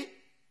may.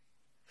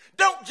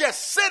 Don't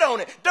just sit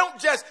on it. Don't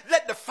just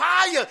let the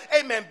fire,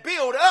 amen,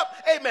 build up,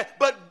 amen.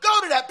 But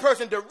go to that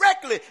person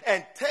directly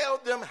and tell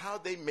them how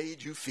they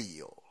made you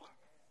feel.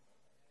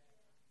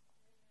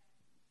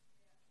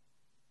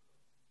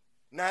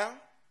 Now,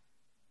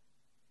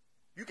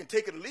 you can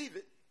take it or leave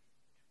it,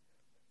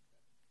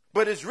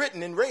 but it's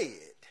written in red.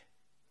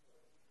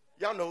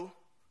 Y'all know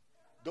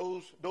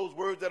those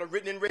words that are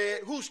written in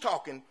red. Who's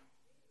talking?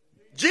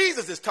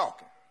 Jesus is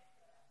talking.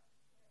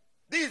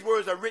 These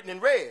words are written in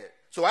red.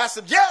 So I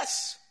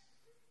suggest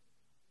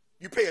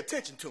you pay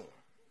attention to them.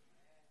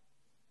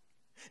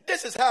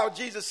 This is how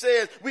Jesus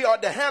says we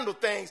ought to handle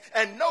things.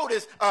 And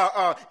notice,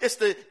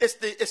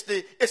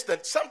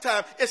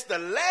 sometimes it's the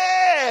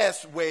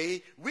last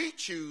way we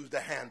choose to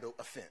handle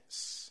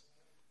offense.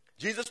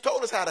 Jesus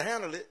told us how to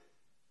handle it,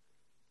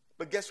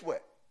 but guess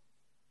what?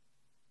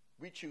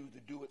 We choose to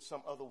do it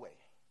some other way.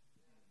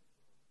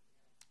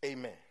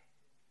 Amen.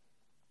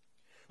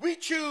 We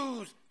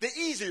choose the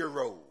easier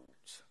road.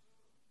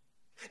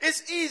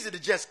 It's easy to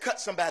just cut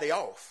somebody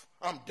off.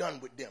 I'm done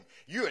with them.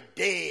 You're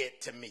dead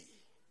to me.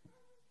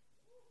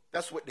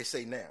 That's what they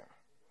say now.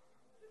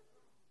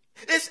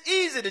 It's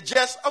easy to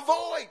just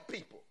avoid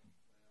people.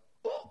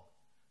 Oh,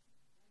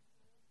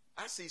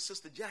 I see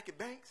Sister Jackie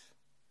Banks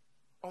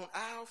on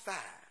aisle 5.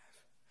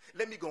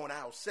 Let me go on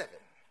aisle 7.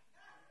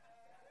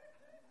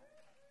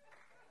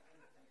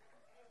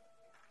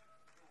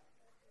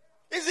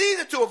 It's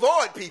easy to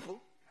avoid people.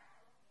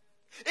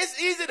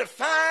 It's easy to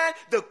find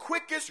the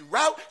quickest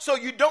route so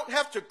you don't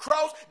have to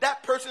cross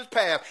that person's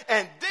path.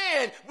 And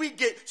then we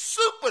get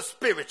super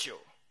spiritual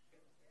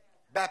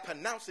by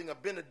pronouncing a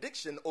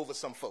benediction over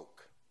some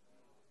folk.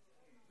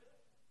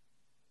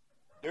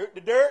 Dirt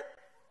to dirt,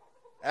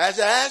 ash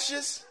to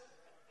ashes,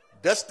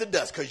 dust to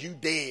dust, because you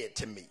dead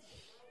to me.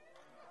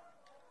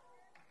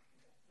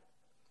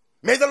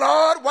 May the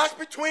Lord watch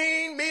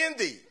between me and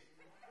thee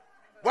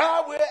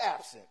while we're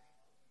absent,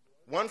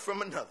 one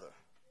from another.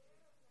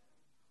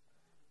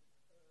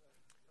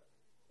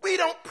 We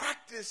don't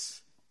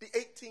practice the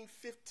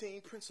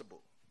 1815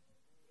 principle.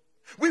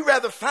 We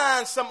rather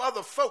find some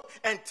other folk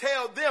and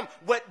tell them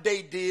what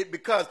they did,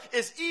 because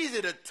it's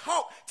easier to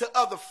talk to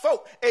other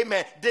folk,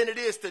 amen, than it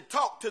is to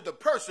talk to the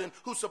person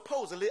who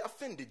supposedly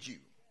offended you.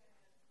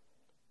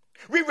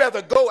 We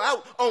rather go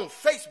out on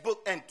Facebook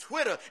and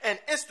Twitter and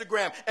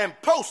Instagram and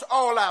post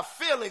all our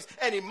feelings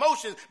and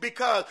emotions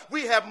because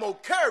we have more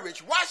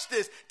courage, watch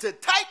this, to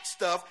type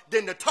stuff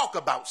than to talk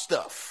about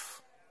stuff.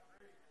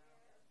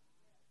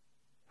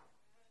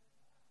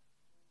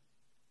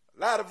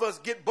 A lot of us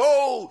get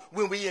bold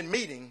when we in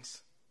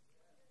meetings.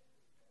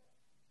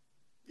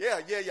 Yeah.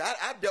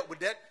 I dealt with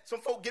that. Some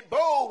folk get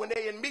bold when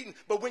they in meetings,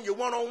 but when you're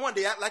one-on-one,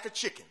 they act like a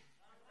chicken.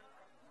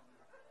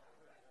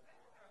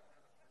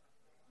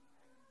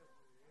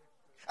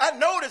 I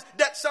noticed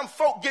that some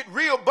folk get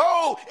real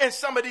bold in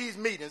some of these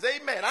meetings.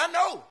 Amen. I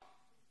know.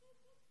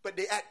 But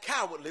they act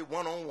cowardly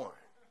one-on-one.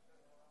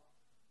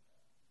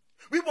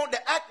 We want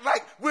to act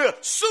like we're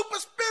super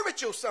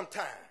spiritual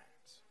sometimes.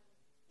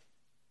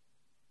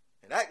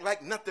 And act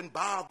like nothing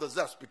bothers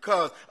us,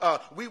 because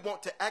we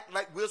want to act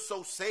like we're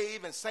so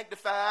saved and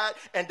sanctified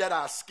and that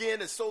our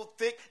skin is so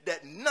thick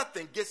that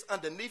nothing gets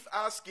underneath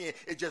our skin.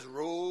 It just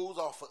rolls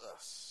off of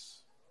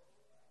us.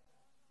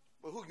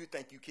 Well, who you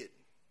think you kidding?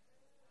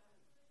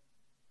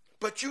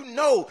 But you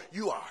know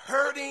you are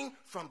hurting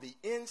from the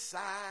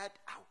inside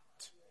out.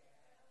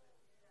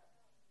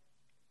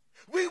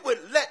 We would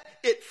let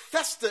it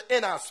fester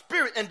in our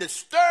spirit and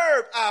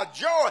disturb our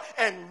joy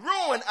and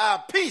ruin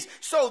our peace,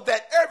 so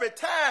that every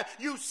time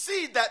you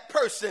see that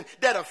person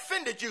that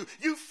offended you,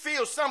 you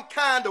feel some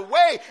kind of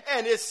way,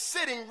 and it's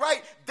sitting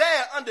right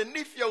there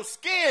underneath your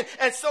skin.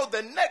 And so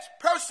the next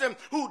person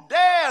who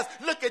dares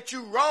look at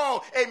you wrong,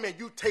 amen,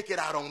 you take it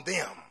out on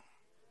them.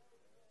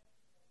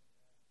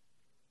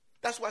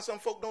 That's why some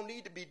folk don't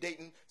need to be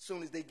dating as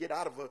soon as they get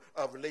out of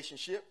a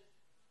relationship.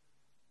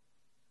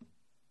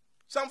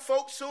 Some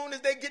folks, soon as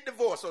they get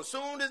divorced, or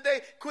soon as they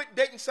quit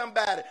dating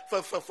somebody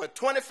for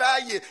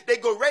 25 years, they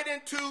go right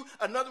into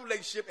another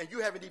relationship, and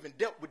you haven't even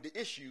dealt with the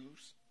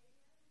issues.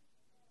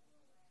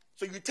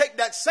 So you take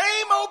that same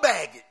old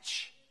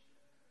baggage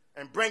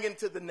and bring it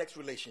into the next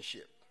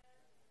relationship.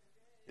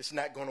 It's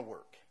not going to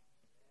work.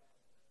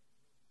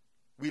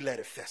 We let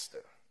it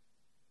fester.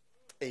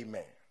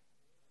 Amen.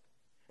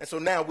 And so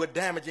now we're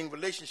damaging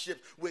relationships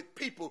with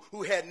people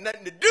who had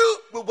nothing to do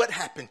with what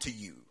happened to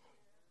you.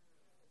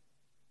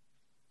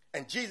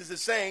 And Jesus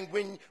is saying,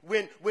 when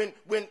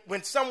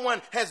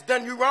someone has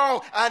done you wrong,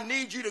 I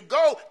need you to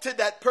go to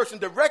that person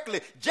directly,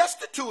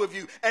 just the two of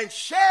you, and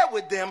share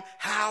with them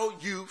how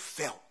you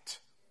felt.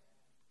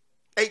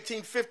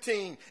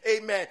 1815,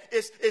 amen.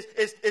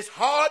 It's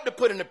hard to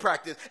put into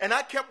practice. And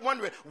I kept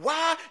wondering,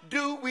 why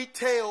do we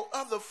tell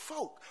other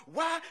folk?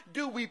 Why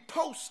do we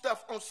post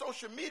stuff on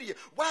social media?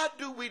 Why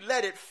do we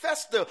let it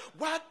fester?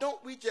 Why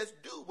don't we just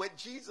do what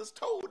Jesus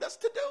told us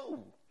to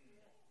do?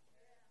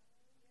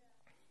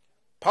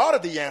 Part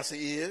of the answer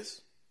is,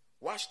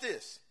 watch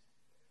this,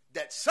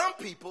 that some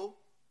people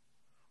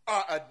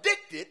are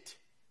addicted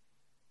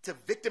to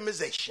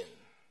victimization.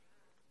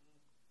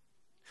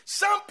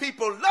 Some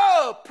people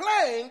love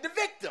playing the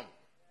victim.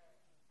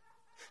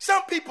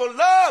 Some people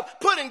love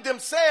putting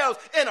themselves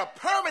in a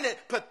permanent,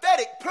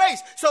 pathetic place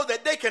so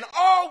that they can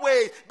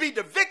always be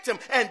the victim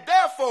and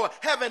therefore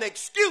have an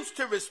excuse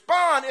to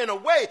respond in a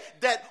way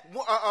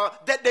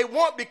that they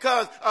want,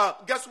 because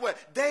guess what?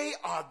 They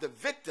are the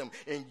victim,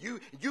 and you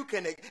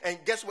can, and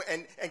guess what?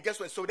 And guess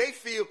what? So they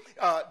feel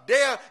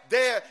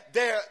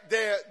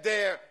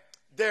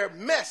their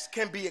mess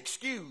can be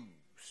excused.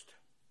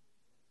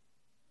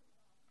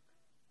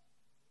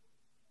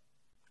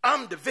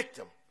 I'm the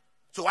victim,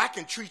 so I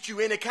can treat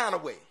you any kind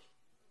of way.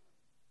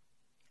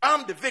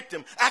 I'm the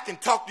victim. I can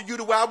talk to you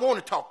the way I want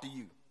to talk to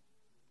you.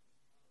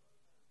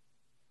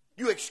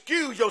 You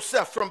excuse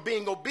yourself from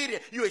being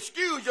obedient. You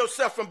excuse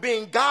yourself from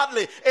being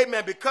godly,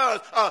 amen,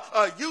 because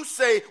you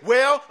say,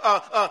 well,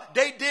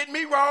 they did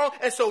me wrong,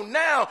 and so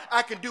now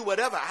I can do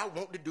whatever I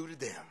want to do to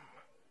them.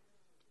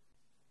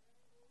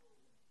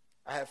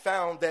 I have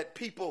found that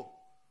people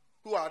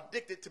who are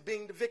addicted to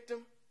being the victim,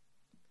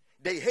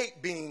 they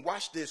hate being,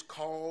 watch this,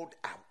 called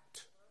out.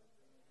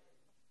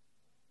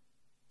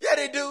 Yeah,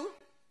 they do.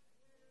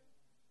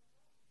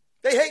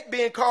 They hate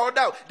being called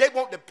out. They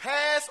want to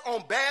pass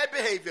on bad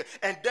behavior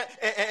and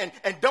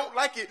don't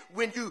like it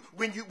when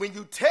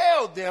you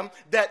tell them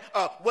that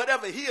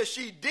whatever he or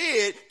she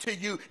did to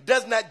you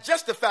does not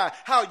justify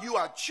how you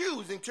are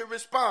choosing to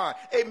respond.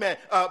 Amen.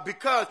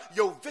 Because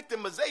your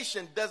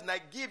victimization does not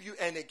give you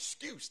an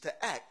excuse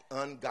to act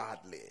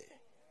ungodly.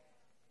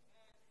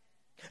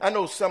 I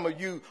know some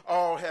of you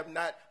all have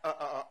not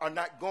are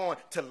not going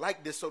to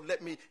like this, so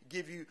let me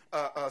give you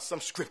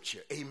some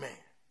scripture. Amen.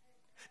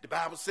 The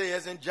Bible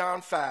says in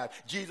John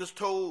 5, Jesus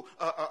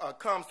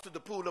comes to the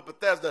pool of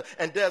Bethesda,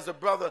 and there's a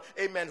brother,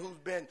 amen, who's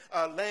been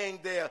laying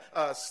there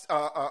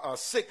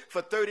sick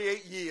for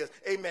 38 years,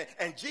 amen.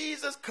 And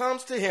Jesus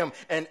comes to him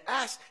and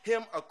asks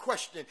him a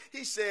question.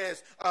 He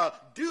says,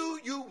 do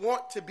you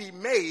want to be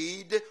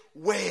made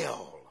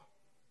well?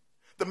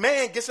 The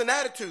man gets an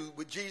attitude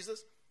with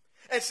Jesus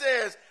and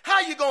says, how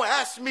you going to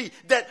ask me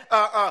that,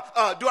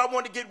 do I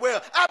want to get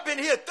well? I've been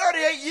here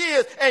 38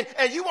 years,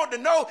 and you want to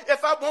know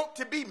if I want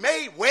to be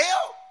made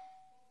well?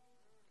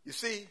 You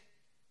see,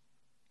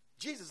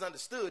 Jesus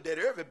understood that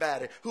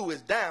everybody who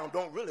is down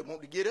don't really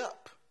want to get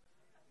up.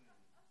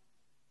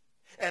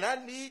 And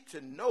I need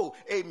to know,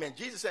 amen.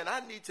 Jesus said,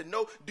 I need to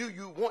know, do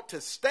you want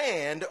to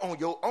stand on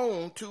your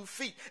own 2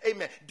 feet?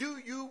 Amen. Do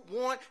you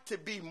want to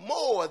be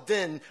more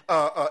than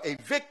a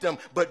victim,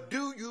 but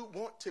do you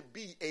want to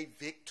be a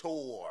victor?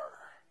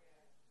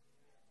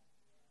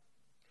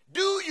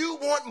 Do you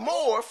want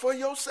more for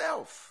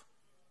yourself?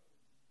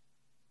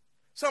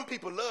 Some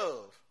people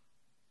love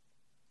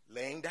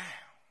laying down.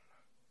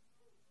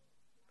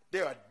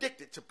 They're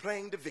addicted to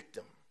playing the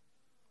victim.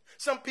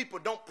 Some people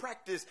don't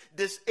practice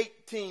this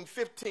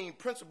 18-15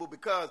 principle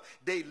because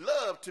they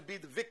love to be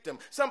the victim.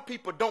 Some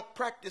people don't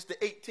practice the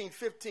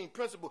 18-15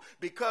 principle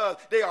because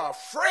they are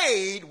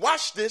afraid,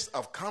 watch this,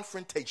 of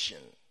confrontation.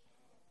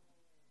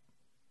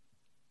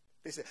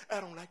 They say,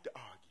 I don't like to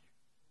argue.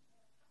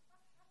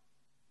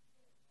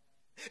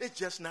 It's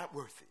just not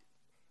worth it.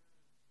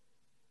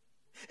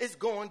 It's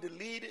going to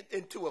lead it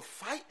into a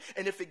fight,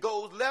 and if it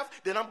goes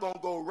left, then I'm going to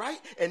go right,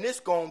 and it's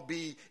going to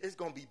be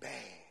bad.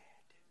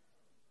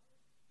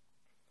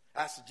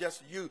 I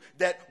suggest to you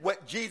that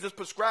what Jesus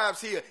prescribes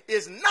here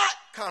is not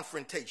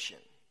confrontation.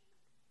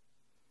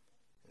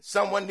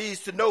 Someone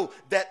needs to know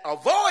that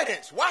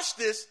avoidance, watch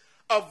this,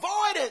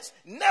 avoidance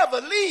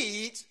never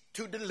leads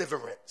to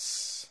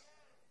deliverance.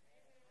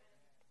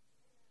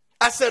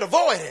 I said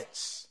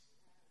avoidance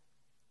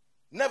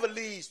never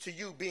leads to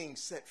you being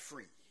set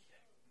free.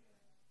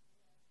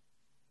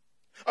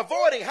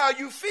 Avoiding how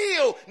you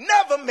feel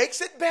never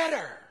makes it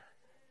better.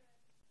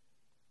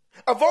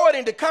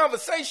 Avoiding the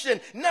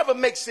conversation never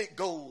makes it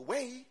go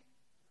away.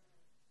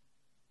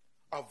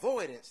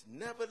 Avoidance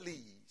never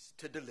leads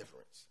to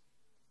deliverance.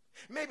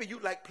 Maybe you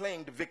like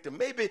playing the victim.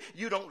 Maybe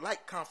you don't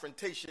like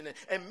confrontation.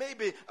 And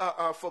maybe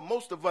for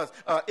most of us,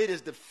 it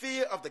is the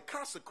fear of the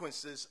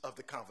consequences of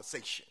the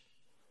conversation.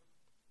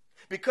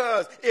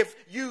 Because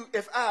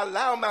if I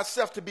allow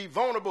myself to be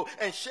vulnerable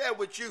and share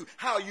with you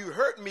how you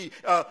hurt me,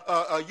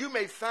 you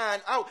may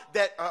find out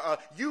that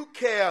you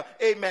care,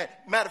 amen.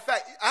 Matter of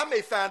fact, I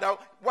may find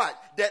out what?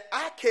 That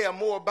I care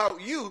more about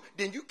you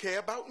than you care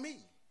about me.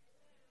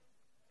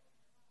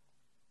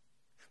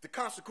 The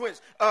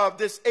consequence of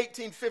this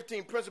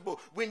 18-15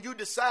 principle, when you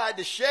decide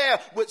to share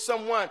with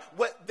someone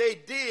what they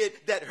did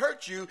that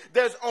hurt you,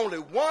 there's only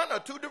one or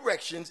two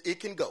directions it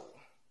can go.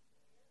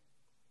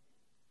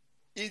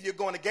 Either you're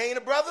going to gain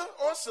a brother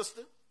or a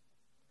sister,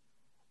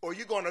 or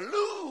you're going to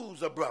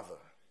lose a brother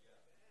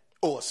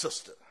or a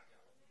sister.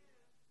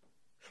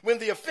 When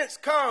the offense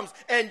comes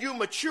and you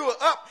mature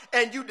up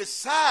and you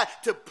decide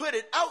to put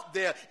it out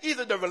there,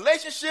 either the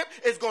relationship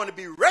is going to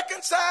be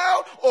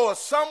reconciled or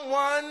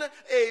someone,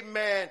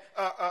 amen,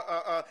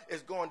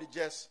 is going to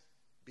just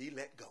be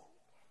let go.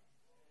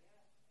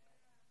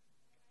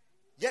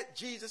 Yet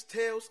Jesus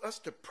tells us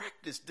to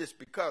practice this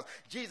because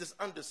Jesus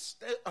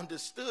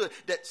understood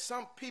that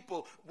some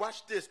people,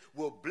 watch this,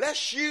 will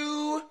bless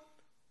you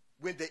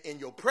when they're in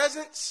your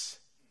presence,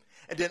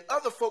 and then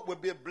other folk will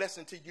be a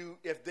blessing to you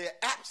if they're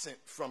absent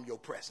from your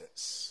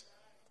presence.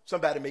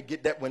 Somebody may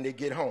get that when they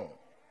get home.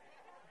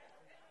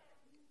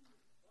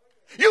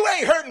 You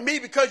ain't hurting me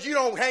because you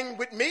don't hang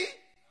with me.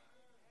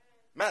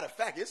 Matter of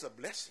fact, it's a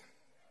blessing.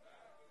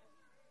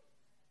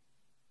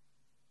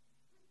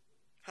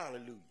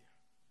 Hallelujah.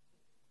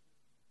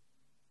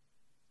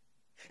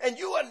 And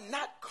you are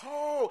not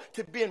called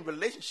to be in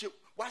relationship,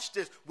 watch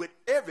this, with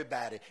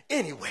everybody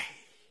anyway.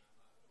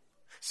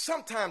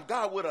 Sometimes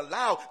God would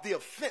allow the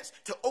offense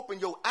to open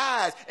your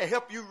eyes and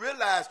help you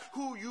realize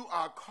who you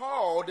are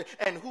called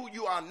and who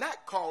you are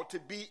not called to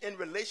be in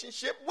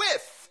relationship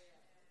with.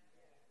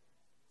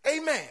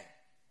 Amen.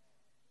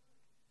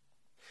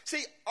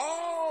 See,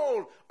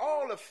 all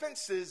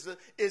offenses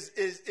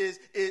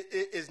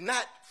is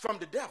not from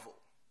the devil.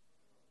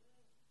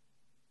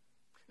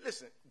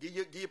 Listen, give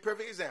you a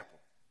perfect example.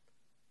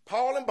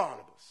 Paul and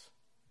Barnabas,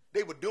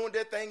 they were doing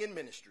their thing in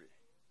ministry.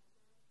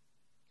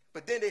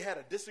 But then they had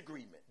a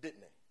disagreement,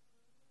 didn't they?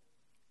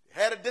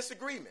 They had a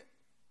disagreement.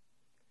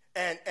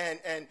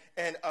 And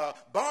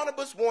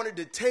Barnabas wanted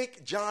to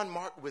take John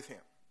Mark with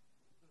him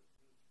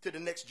to the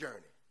next journey.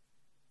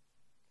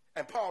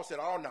 And Paul said,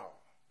 oh, no.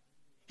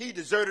 He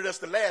deserted us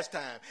the last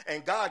time,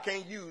 and God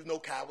can't use no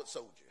coward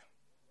soldier.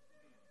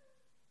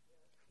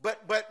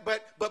 But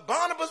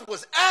Barnabas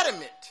was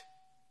adamant.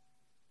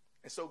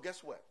 And so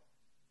guess what?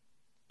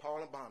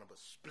 Paul and Barnabas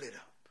split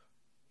up.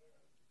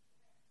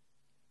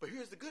 But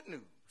here's the good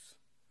news.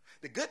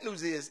 The good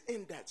news is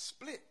in that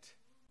split,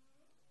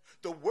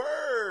 the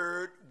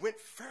word went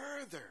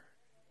further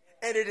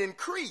and it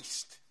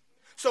increased.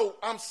 So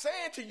I'm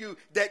saying to you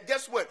that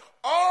guess what?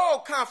 All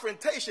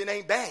confrontation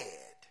ain't bad.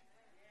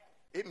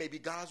 It may be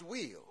God's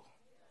will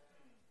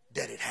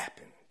that it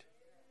happened.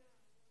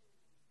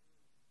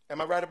 Am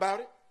I right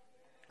about it?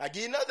 I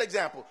give you another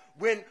example.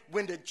 When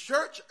the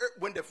church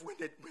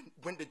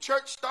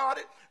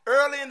started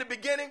early in the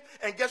beginning,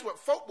 and guess what?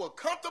 Folk were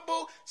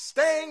comfortable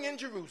staying in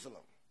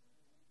Jerusalem.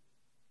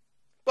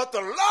 But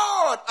the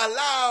Lord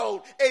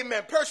allowed,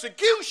 amen,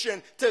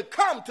 persecution to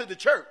come to the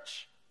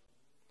church.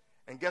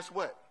 And guess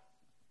what?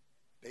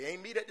 They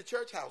ain't meet at the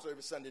church house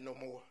every Sunday no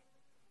more.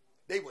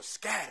 They were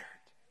scattered.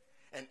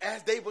 And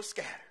as they were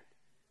scattered,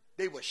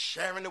 they were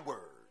sharing the word.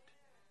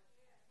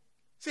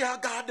 See how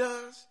God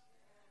does?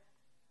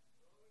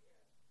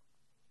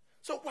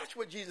 So watch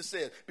what Jesus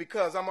says,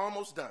 because I'm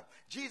almost done.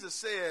 Jesus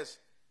says,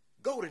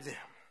 go to them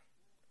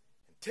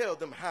and tell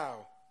them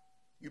how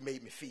you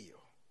made me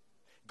feel.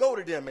 Go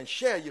to them and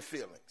share your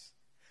feelings.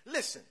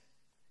 Listen,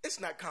 it's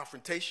not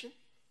confrontation.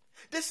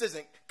 This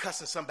isn't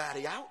cussing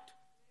somebody out.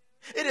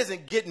 It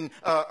isn't getting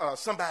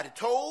somebody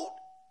told.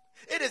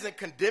 It isn't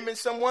condemning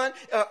someone.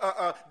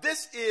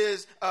 This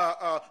is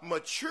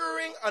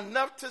maturing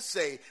enough to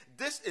say,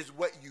 this is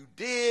what you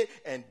did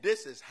and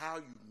this is how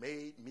you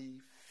made me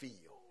feel.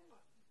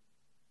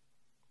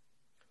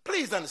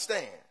 Please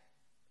understand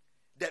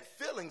that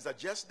feelings are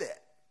just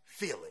that,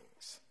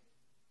 feelings.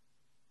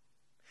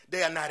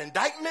 They are not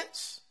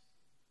indictments.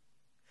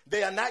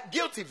 They are not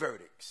guilty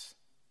verdicts.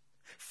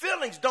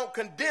 Feelings don't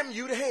condemn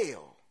you to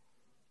hell.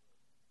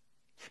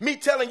 Me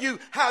telling you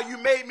how you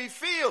made me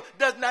feel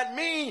does not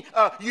mean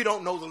you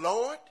don't know the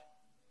Lord.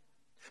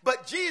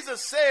 But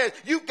Jesus says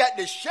you've got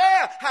to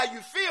share how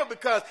you feel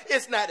because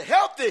it's not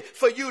healthy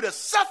for you to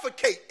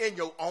suffocate in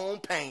your own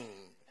pain.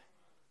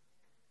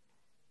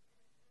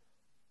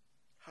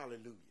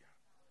 Hallelujah.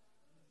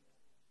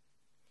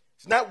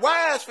 It's not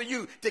wise for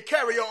you to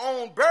carry your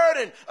own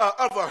burden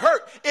of a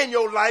hurt in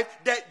your life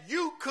that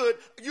you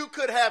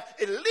could have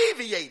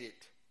alleviated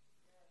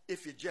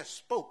if you just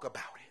spoke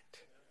about it.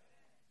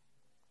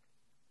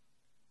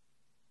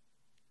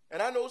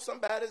 And I know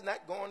somebody's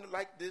not going to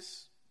like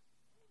this.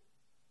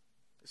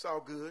 It's all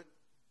good.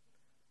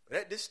 But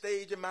at this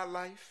stage in my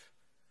life,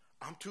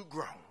 I'm too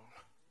grown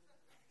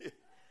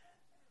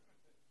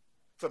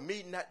for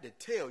me not to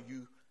tell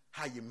you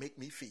how you make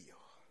me feel.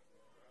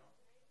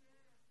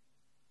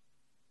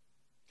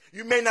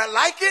 You may not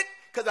like it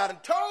because I done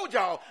told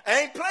y'all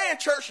I ain't playing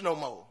church no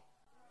more.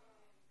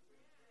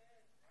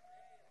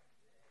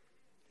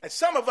 And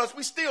some of us,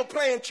 we still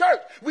playing church.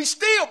 We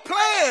still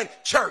playing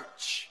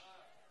church.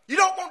 You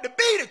don't want to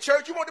be the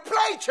church, you want to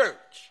play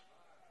church.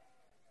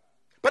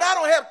 But I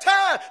don't have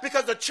time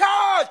because the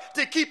charge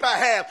to keep I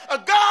have, a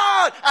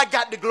God I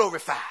got to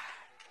glorify.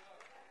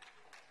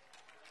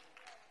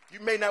 You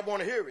may not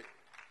want to hear it.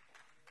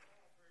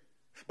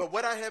 But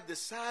what I have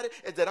decided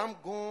is that I'm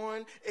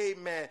going,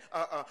 amen,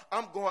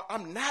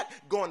 I'm not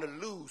going to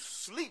lose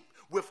sleep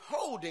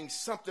withholding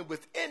something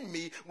within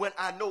me when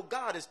I know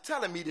God is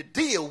telling me to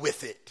deal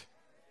with it.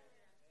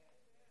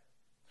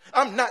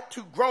 I'm not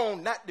too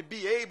grown not to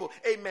be able,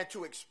 amen,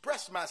 to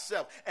express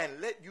myself and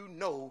let you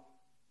know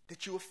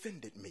that you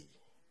offended me.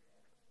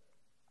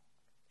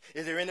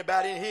 Is there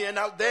anybody in here and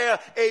out there,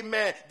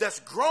 amen,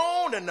 that's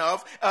grown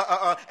enough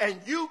and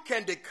you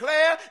can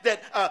declare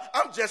that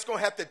I'm just going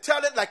to have to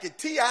tell it like a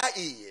T.I.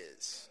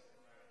 is?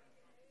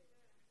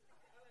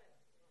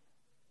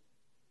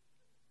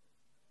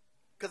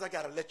 Because I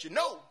got to let you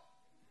know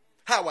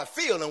how I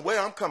feel and where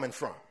I'm coming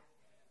from.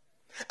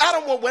 I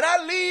don't want, when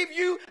I leave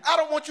you, I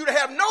don't want you to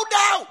have no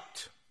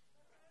doubt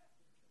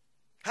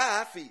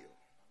how I feel.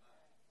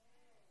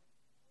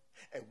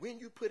 And when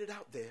you put it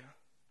out there,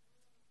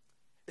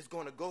 it's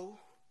going to go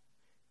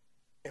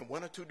in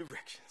one or two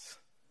directions.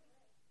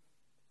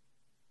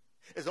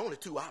 There's only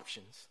two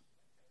options.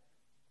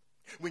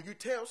 When you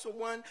tell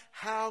someone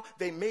how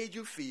they made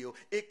you feel,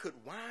 it could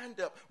wind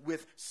up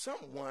with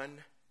someone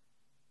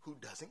who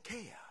doesn't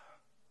care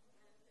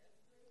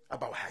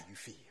about how you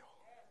feel.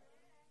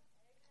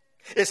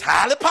 It's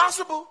highly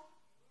possible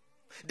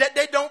that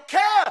they don't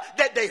care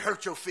that they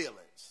hurt your feelings.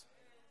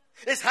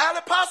 It's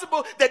highly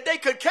possible that they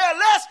could care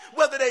less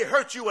whether they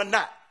hurt you or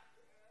not.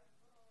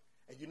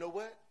 And you know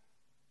what?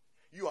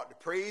 You ought to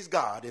praise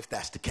God if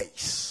that's the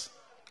case.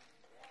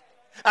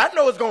 I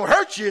know it's going to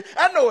hurt you.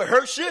 I know it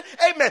hurts you.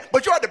 Amen.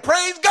 But you ought to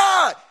praise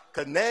God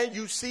because now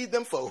you see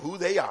them for who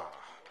they are.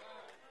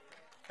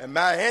 And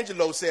Maya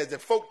Angelou says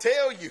if folk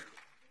tell you,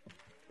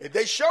 if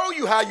they show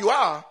you how you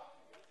are,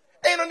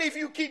 ain't no need for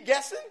you to keep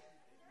guessing.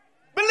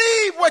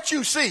 Believe what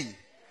you see.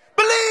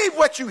 Believe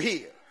what you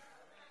hear.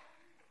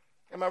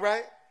 Am I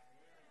right?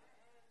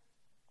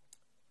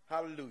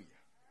 Hallelujah.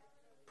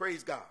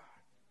 Praise God.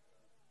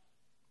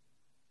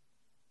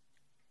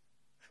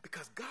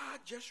 Because God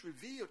just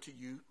revealed to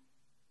you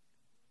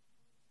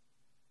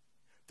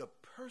the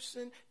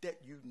person that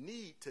you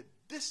need to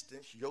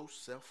distance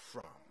yourself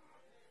from.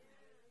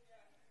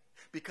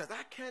 Because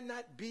I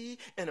cannot be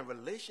in a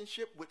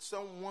relationship with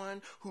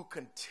someone who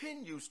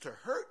continues to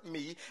hurt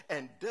me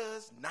and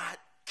does not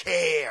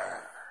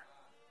care.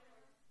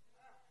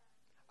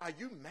 Are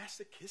you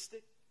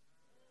masochistic?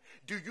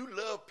 Do you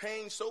love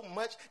pain so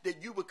much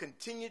that you will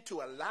continue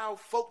to allow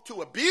folk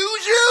to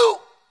abuse you?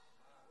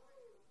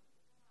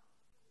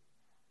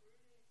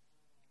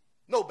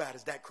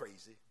 Nobody's that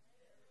crazy.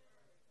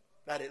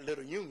 Not at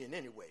Little Union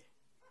anyway.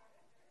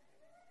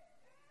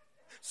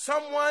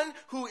 Someone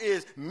who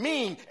is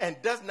mean and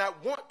does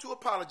not want to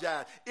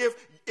apologize.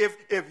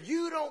 If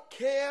you don't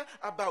care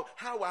about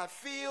how I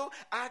feel,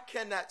 I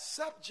cannot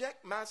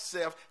subject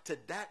myself to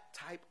that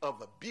type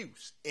of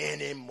abuse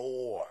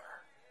anymore.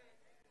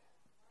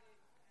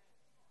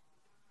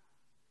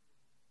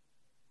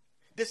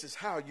 This is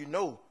how you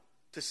know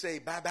to say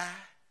bye-bye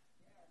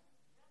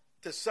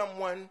to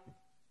someone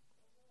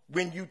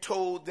when you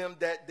told them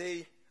that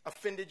they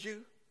offended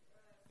you.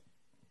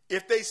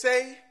 If they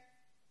say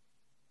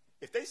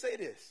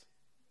this,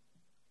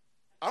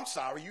 I'm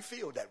sorry you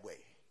feel that way.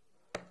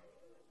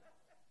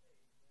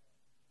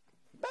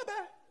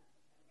 Bye-bye.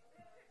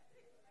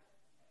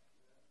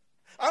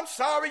 I'm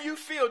sorry you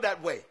feel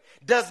that way.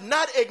 Does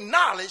not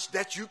acknowledge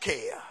that you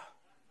care.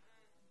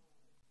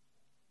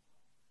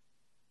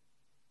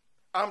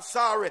 I'm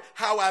sorry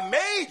how I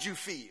made you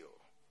feel.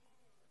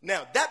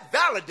 Now that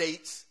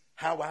validates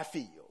how I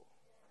feel.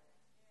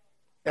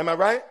 Am I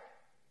right?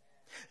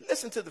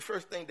 Listen to the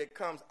first thing that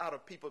comes out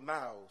of people's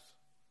mouths.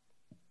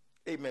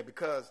 Amen.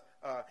 Because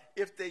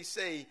if they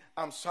say,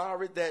 I'm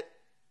sorry that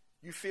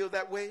you feel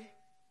that way,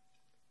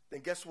 then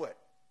guess what?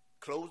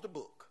 Close the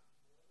book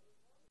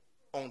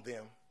on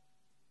them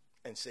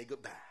and say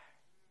goodbye.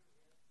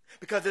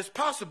 Because it's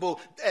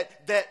possible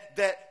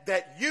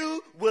that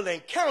you will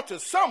encounter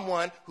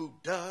someone who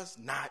does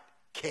not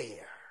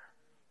care.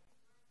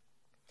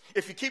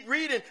 If you keep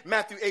reading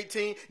Matthew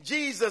 18,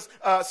 Jesus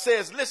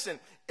says, listen,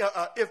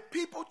 if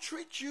people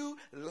treat you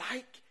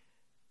like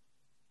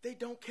they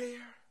don't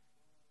care,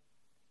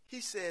 he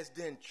says,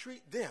 then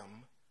treat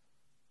them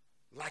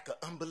like an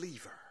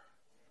unbeliever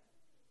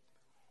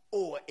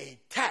or a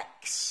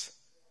tax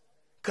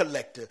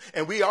collector.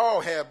 And we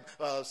all have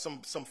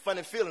some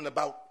funny feeling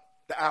about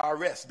the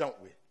IRS, don't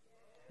we?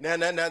 Now,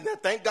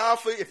 thank God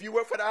for if you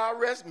work for the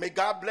IRS, may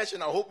God bless you,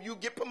 and I hope you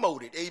get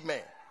promoted.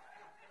 Amen.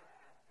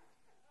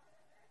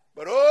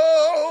 But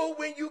oh,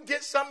 when you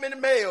get something in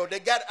the mail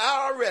that got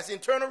IRS,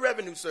 Internal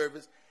Revenue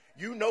Service,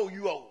 you know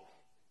you owe.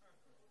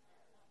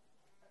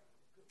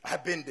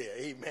 I've been there.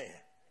 Amen.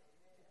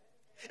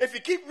 If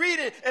you keep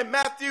reading in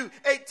Matthew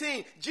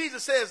 18,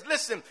 Jesus says,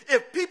 listen,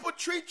 if people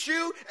treat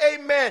you,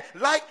 amen,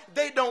 like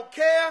they don't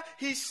care,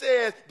 he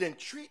says, then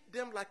treat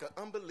them like an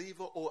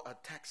unbeliever or a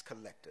tax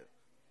collector.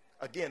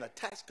 Again, a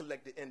tax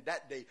collector in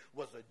that day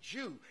was a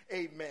Jew,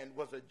 amen,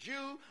 was a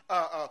Jew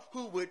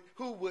who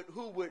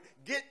would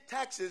get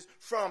taxes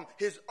from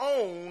his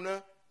own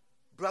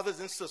brothers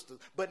and sisters.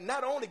 But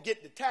not only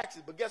get the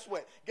taxes, but guess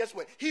what?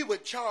 He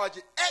would charge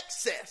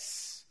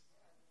excess.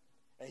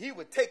 And he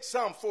would take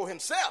some for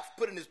himself,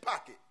 put in his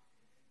pocket,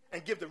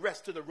 and give the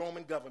rest to the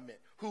Roman government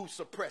who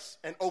suppressed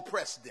and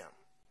oppressed them.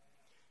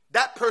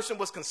 That person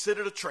was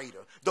considered a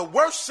traitor. The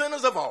worst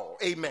sinners of all.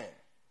 Amen.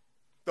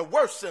 The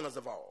worst sinners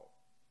of all.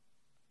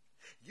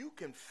 You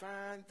can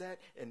find that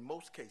in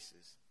most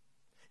cases.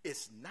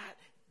 It's not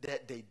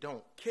that they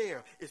don't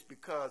care. It's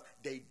because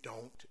they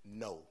don't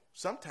know.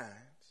 Sometimes.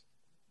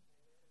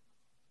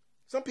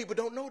 Some people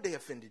don't know they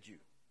offended you.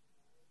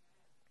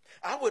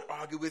 I would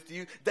argue with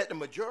you that the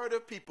majority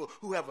of people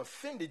who have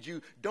offended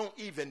you don't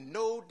even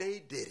know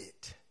they did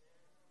it.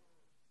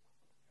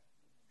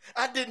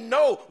 I didn't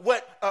know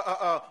what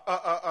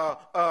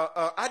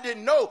I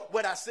didn't know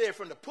what I said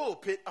from the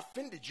pulpit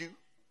offended you.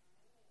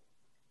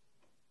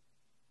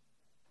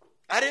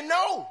 I didn't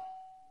know.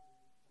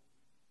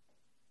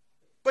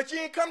 But you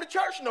ain't come to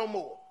church no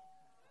more.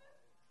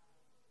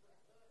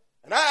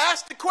 And I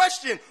asked the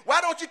question,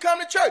 why don't you come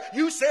to church?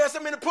 You said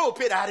something in the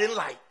pulpit I didn't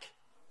like.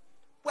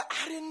 Well,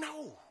 I didn't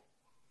know.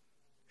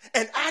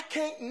 And I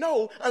can't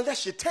know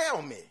unless you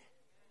tell me.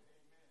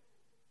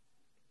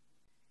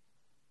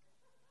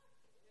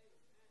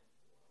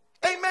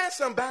 Amen,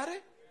 somebody.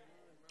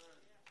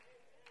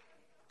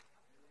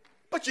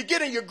 But you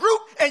get in your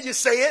group and you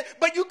say it,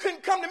 but you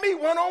couldn't come to me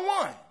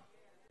one-on-one.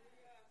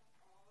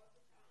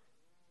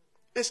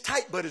 It's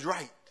tight, but it's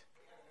right.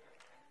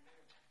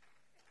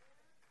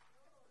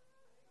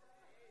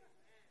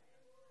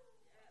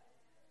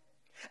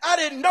 I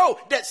didn't know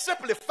that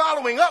simply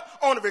following up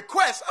on a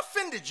request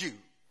offended you.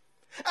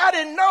 I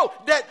didn't know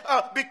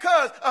that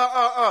because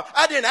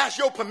I didn't ask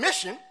your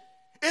permission,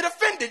 it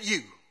offended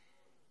you.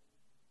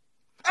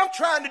 I'm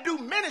trying to do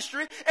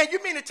ministry, and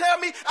you mean to tell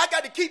me I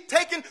got to keep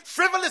taking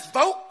frivolous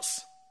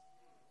votes?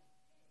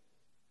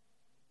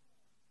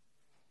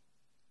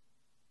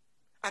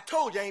 I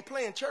told you I ain't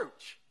playing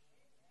church.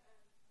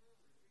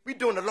 We're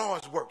doing the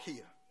Lord's work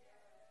here.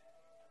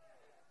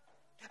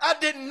 I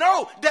didn't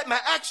know that my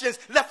actions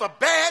left a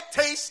bad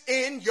taste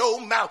in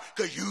your mouth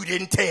because you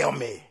didn't tell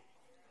me.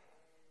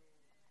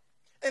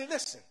 And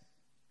listen,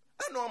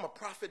 I know I'm a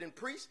prophet and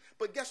priest,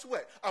 but guess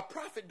what? A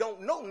prophet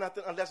don't know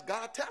nothing unless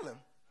God tell him.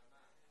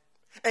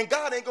 And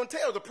God ain't going to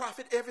tell the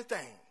prophet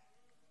everything.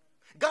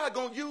 God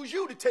going to use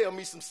you to tell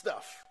me some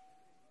stuff.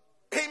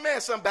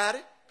 Amen, somebody.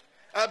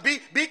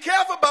 Be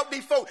careful about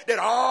these folks that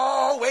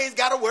always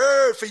got a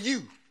word for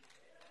you.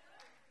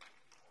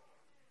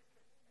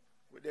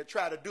 What they'll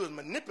try to do is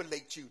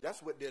manipulate you.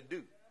 That's what they'll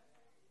do.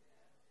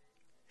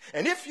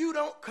 And if you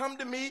don't come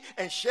to me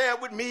and share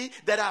with me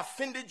that I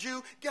offended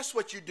you, guess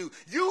what you do?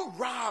 You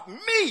rob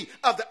me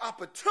of the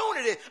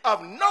opportunity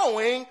of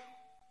knowing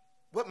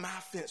what my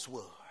offense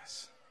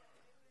was.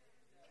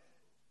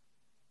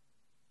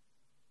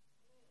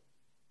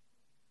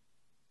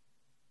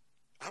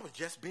 I was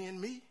just being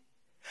me.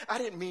 I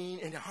didn't mean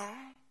any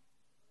harm.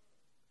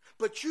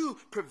 But you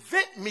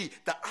prevent me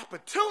the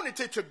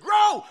opportunity to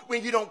grow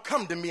when you don't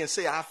come to me and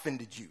say I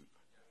offended you.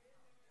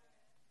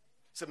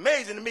 It's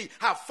amazing to me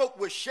how folk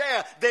will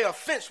share their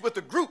offense with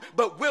the group,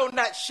 but will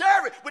not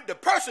share it with the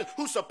person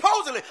who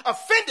supposedly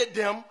offended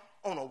them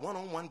on a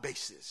one-on-one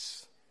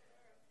basis.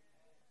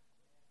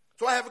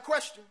 So I have a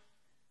question.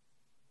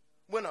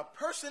 When a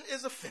person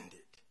is offended,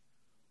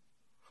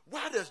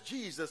 why does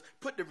Jesus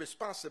put the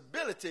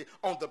responsibility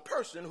on the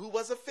person who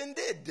was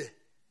offended?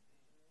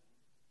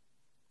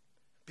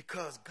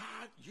 Because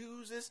God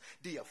uses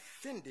the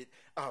offended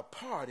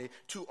party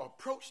to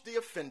approach the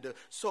offender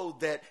so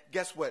that,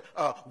 guess what,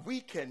 we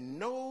can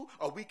know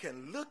or we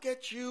can look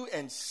at you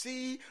and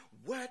see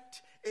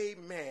what,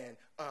 amen,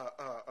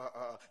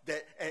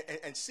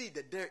 and see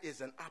that there is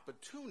an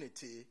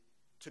opportunity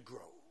to grow.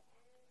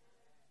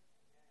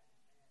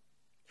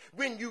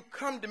 When you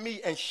come to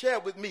me and share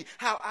with me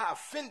how I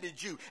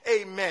offended you,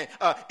 amen,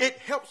 it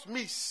helps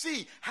me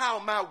see how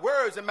my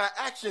words and my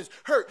actions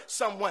hurt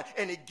someone,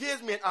 and it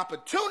gives me an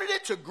opportunity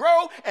to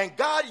grow, and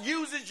God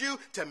uses you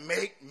to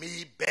make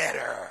me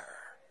better.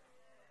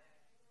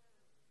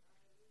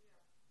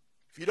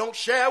 If you don't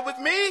share with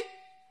me,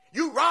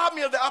 you rob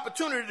me of the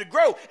opportunity to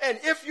grow. And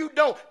if you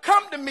don't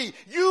come to me,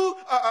 if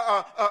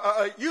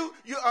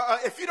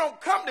you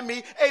don't come to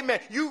me,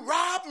 amen, you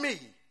rob me.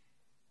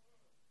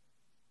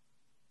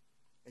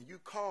 And you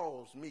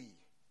cause me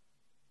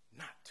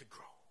not to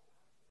grow.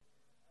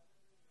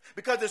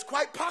 Because it's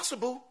quite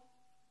possible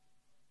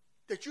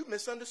that you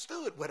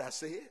misunderstood what I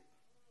said.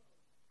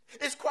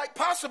 It's quite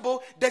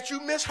possible that you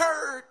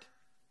misheard,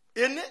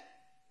 isn't it?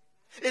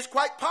 It's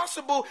quite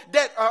possible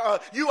that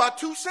you are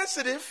too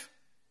sensitive,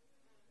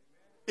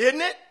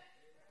 isn't it?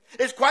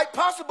 It's quite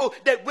possible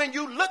that when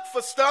you look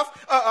for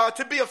stuff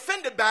to be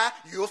offended by,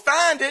 you'll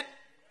find it.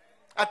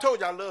 I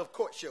told you I love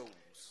court shows.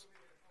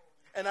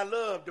 And I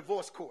love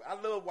divorce court. I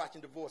love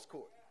watching divorce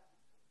court.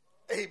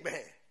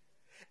 Amen.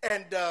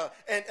 And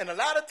a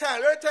lot of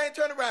times, every time you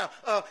turn around,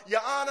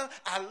 Your Honor,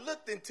 I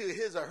looked into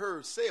his or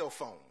her cell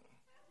phone.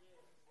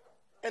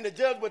 And the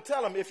judge would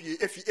tell him,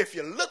 if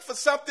you look for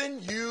something,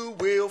 you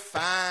will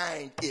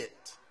find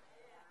it.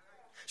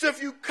 So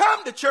if you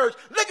come to church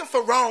looking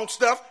for wrong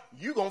stuff,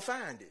 you're going to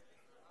find it.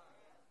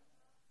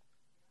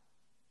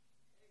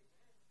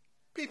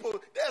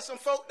 People, there's some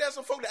folk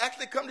that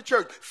actually come to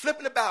church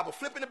flipping the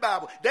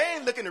Bible. They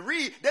ain't looking to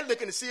read. They're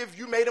looking to see if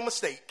you made a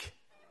mistake.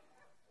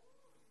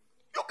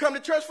 You come to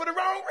church for the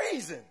wrong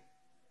reason.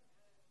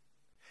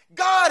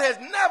 God has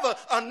never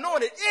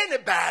anointed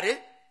anybody,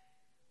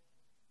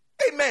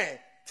 amen,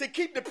 to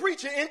keep the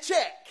preacher in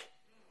check.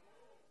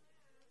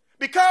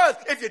 Because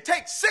if you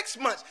take 6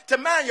 months to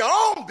mind your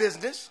own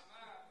business,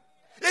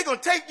 it's going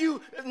to take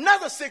you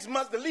another 6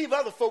 months to leave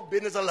other folk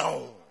business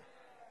alone.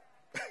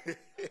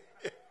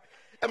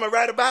 Am I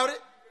right about it?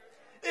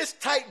 It's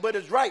tight, but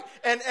it's right.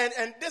 And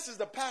this is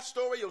the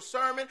pastoral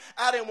sermon.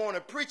 I didn't want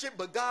to preach it,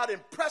 but God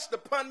impressed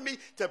upon me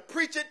to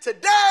preach it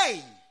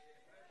today.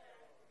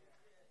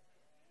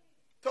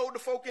 Told the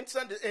folk in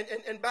Sunday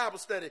in Bible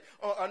study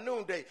on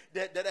noonday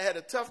that I had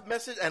a tough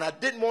message and I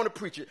didn't want to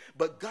preach it.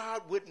 But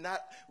God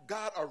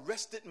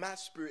arrested my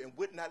spirit and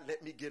would not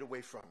let me get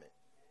away from it.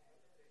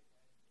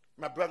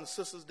 My brothers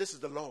and sisters, this is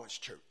the Lord's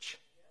church.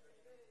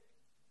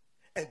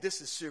 And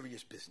this is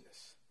serious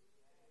business.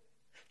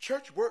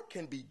 Church work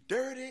can be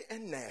dirty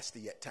and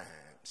nasty at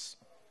times.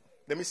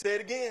 Let me say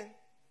it again.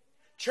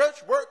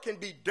 Church work can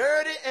be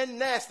dirty and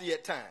nasty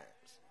at times.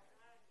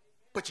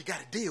 But you got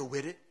to deal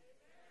with it.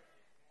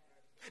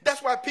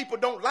 That's why people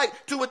don't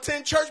like to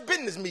attend church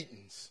business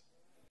meetings.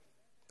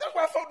 That's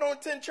why folks don't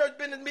attend church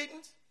business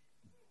meetings.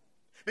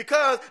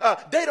 Because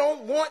they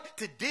don't want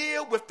to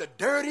deal with the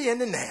dirty and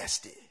the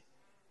nasty.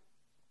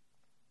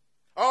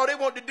 All they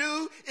want to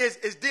do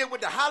is deal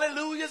with the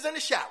hallelujahs and the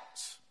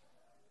shouts.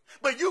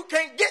 But you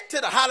can't get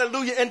to the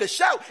hallelujah and the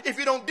shout if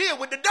you don't deal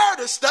with the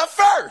dirty stuff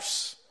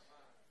first.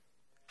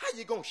 How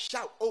you going to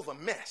shout over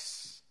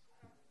mess?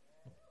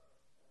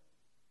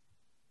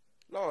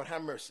 Lord,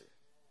 have mercy.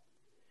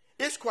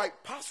 It's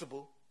quite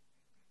possible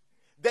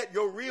that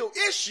your real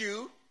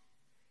issue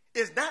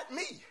is not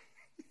me.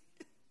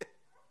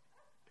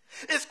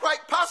 It's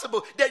quite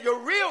possible that your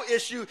real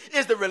issue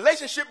is the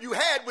relationship you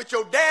had with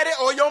your daddy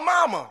or your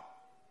mama.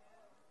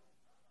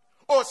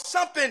 Or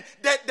something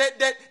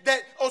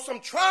or some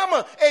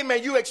trauma,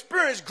 amen, you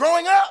experienced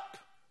growing up.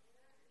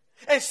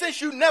 And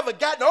since you never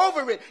gotten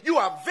over it, you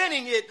are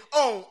venting it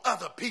on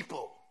other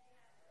people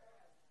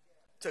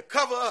to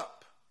cover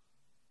up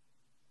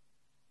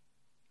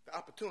the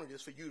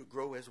opportunities for you to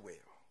grow as well.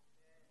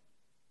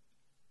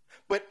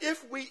 But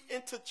if we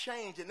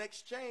interchange and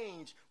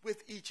exchange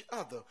with each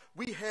other,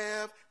 we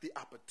have the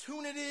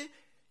opportunity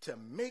to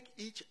make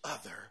each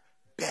other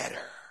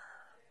better.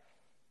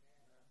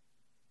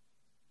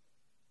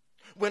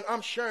 When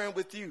I'm sharing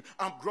with you,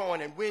 I'm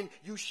growing. And when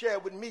you share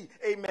with me,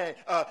 amen,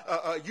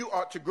 you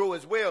ought to grow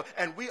as well.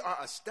 And we are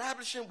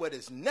establishing what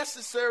is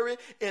necessary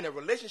in a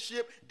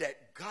relationship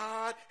that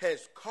God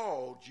has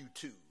called you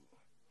to.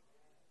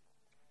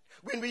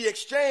 When we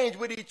exchange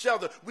with each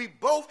other, we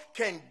both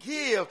can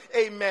give,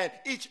 amen,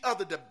 each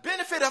other the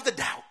benefit of the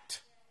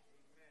doubt.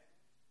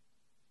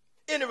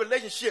 In a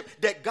relationship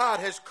that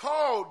God has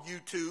called you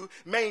to,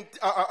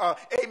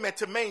 amen,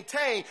 to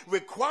maintain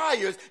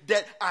requires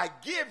that I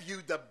give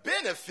you the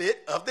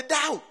benefit of the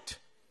doubt.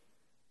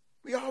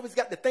 We always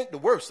got to think the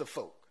worst of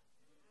folk.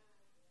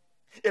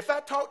 If I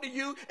talk to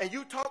you and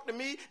you talk to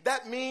me,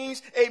 that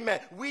means, amen,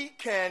 we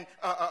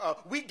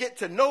get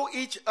to know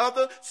each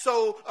other.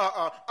 So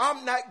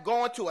I'm not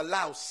going to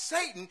allow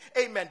Satan,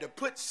 amen, to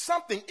put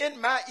something in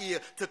my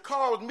ear to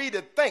cause me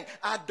to think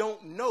I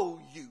don't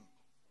know you.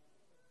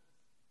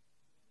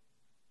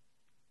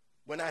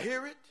 When I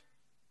hear it,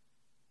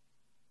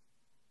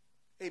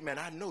 amen,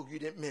 I know you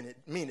didn't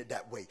mean it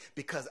that way,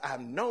 because I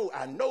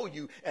know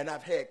you, and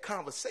I've had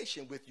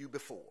conversation with you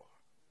before.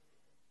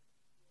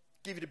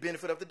 Give you the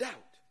benefit of the doubt.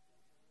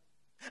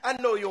 I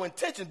know your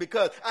intention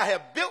because I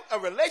have built a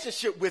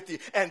relationship with you,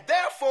 and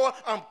therefore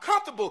I'm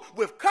comfortable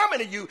with coming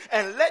to you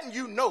and letting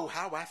you know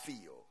how I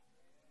feel.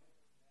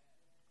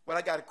 Well,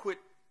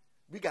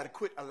 we got to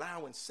quit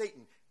allowing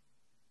Satan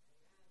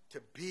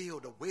to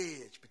build a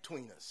wedge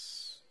between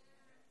us.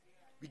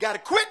 We got to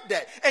quit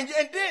that. And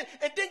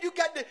then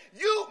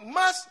you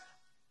must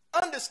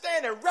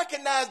understand and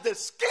recognize the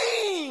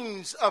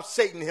schemes of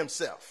Satan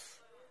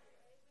himself.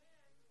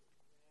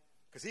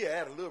 Because he'll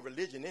add a little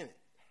religion in it.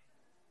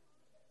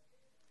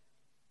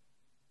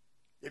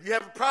 If you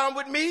have a problem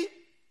with me,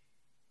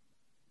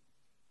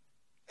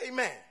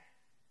 amen,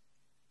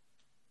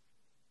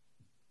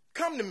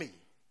 come to me.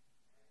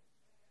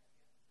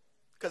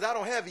 Because I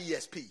don't have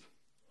ESP.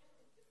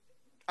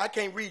 I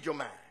can't read your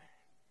mind.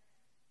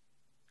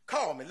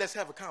 Call me. Let's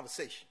have a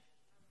conversation.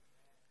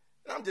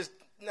 And I'm just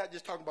not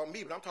just talking about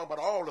me, but I'm talking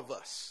about all of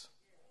us.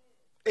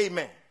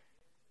 Amen.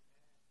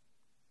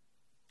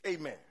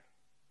 Amen.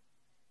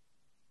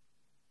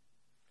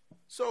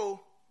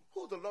 So,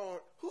 who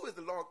is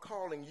the Lord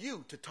calling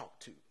you to talk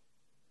to?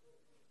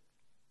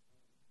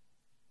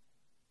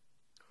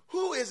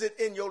 Who is it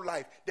in your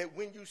life that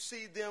when you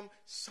see them,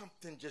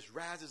 something just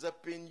rises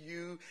up in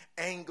you,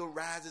 anger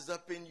rises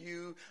up in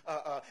you,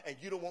 and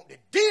you don't want to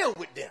deal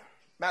with them?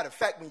 Matter of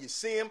fact, when you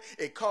see them,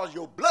 it causes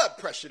your blood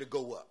pressure to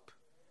go up.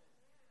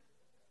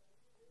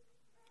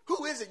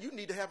 Who is it you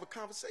need to have a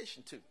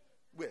conversation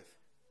with?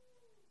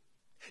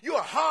 You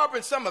are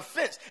harboring some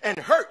offense and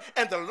hurt,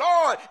 and the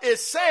Lord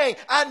is saying,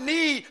 I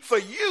need for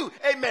you,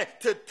 amen,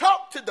 to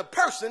talk to the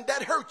person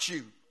that hurt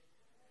you.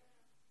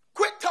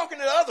 Quit talking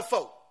to the other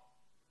folk,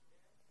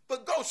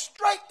 but go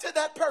straight to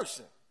that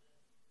person.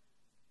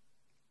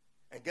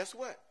 And guess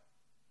what?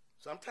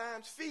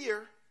 Sometimes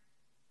fear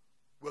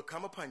will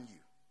come upon you.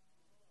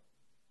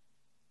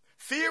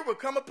 Fear will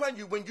come upon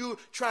you when you're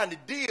trying to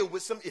deal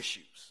with some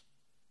issues.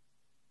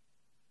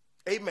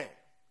 Amen.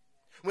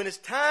 When it's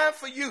time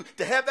for you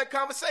to have that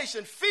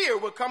conversation, fear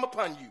will come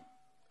upon you.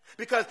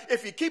 Because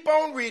if you keep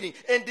on reading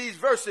in these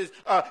verses,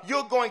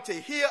 you're going to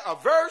hear a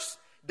verse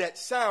that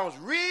sounds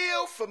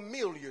real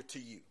familiar to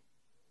you.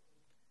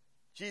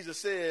 Jesus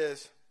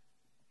says,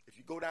 if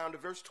you go down to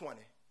verse 20,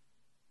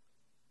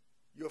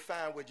 you'll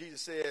find where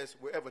Jesus says,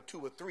 wherever 2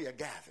 or 3 are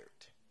gathered.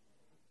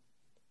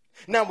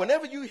 Now,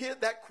 whenever you hear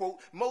that quote,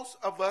 most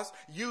of us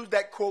use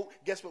that quote,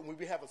 guess what, when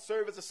we have a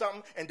service or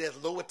something and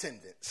there's low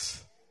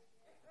attendance.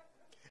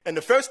 And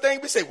the first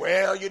thing we say,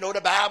 well, you know,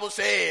 the Bible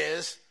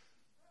says,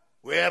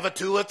 wherever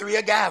 2 or 3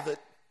 are gathered,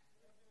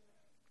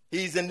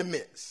 he's in the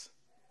midst.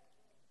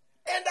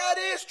 And that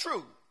is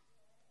true.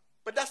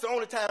 But that's the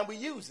only time we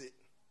use it,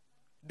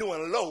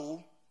 during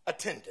low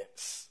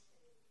attendance.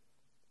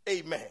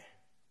 Amen.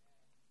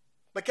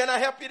 But can I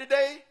help you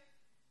today?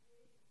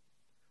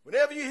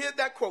 Whenever you hear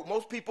that quote,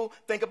 most people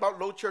think about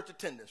low church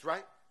attendance,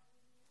 right?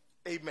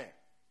 Amen.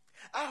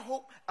 I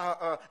hope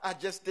I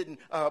just didn't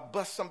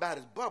bust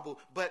somebody's bubble,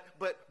 but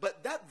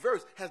that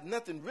verse has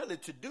nothing really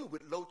to do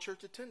with low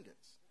church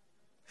attendance.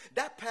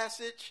 That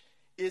passage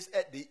is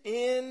at the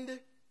end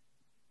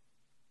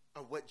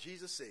of what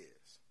Jesus says.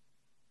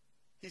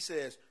 He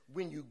says,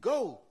 when you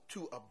go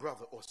to a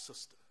brother or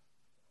sister,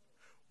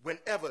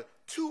 whenever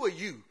two of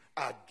you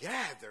are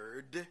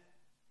gathered,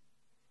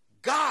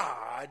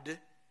 God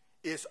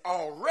is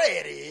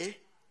already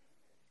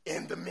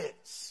in the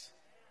midst.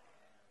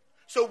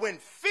 So when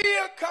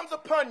fear comes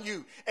upon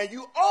you and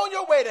you on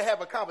your way to have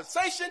a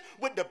conversation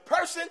with the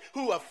person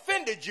who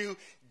offended you,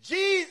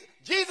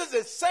 Jesus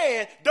is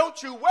saying,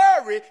 don't you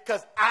worry,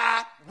 because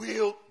I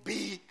will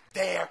be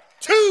there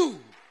too.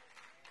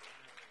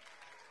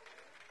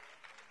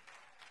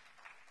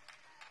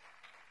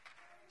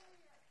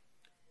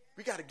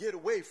 We got to get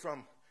away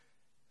from,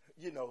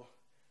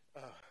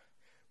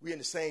 we're in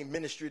the same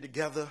ministry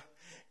together,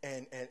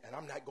 and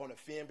I'm not going to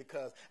offend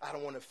because I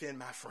don't want to offend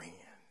my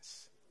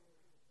friends.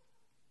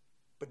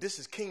 But this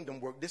is kingdom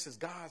work. This is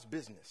God's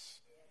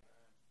business.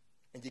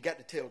 And you got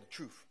to tell the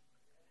truth.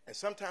 And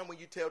sometimes when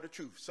you tell the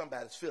truth,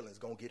 somebody's feelings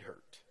going to get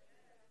hurt.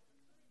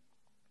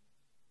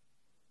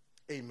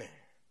 Amen.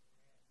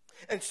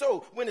 And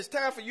so when it's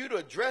time for you to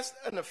address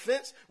an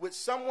offense with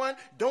someone,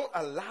 don't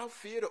allow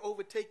fear to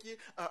overtake you.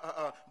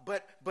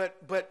 But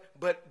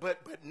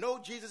no,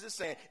 Jesus is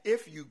saying,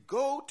 if you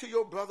go to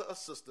your brother or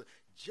sister,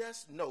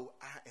 just know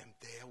I am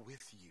there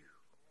with you.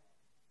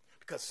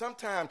 Because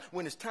sometimes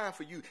when it's time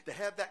for you to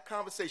have that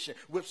conversation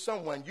with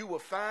someone, you will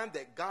find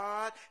that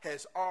God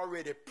has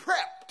already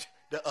prepped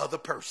the other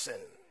person.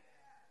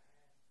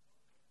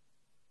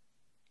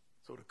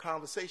 So the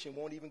conversation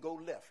won't even go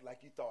left like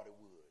you thought it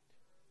would.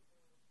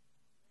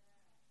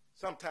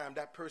 Sometimes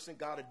that person,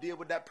 God will deal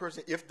with that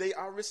person. If they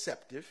are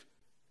receptive,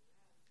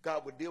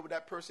 God will deal with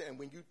that person. And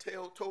when you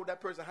told that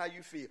person how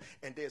you feel,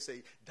 and they'll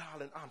say,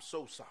 darling, I'm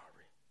so sorry.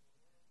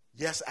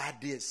 Yes, I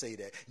did say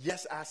that.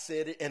 Yes, I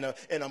said it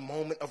in a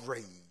moment of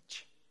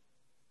rage.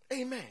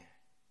 Amen.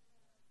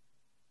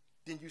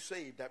 Then you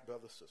save that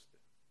brother, sister.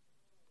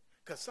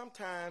 Because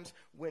sometimes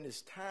when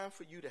it's time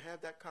for you to have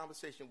that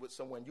conversation with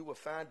someone, you will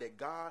find that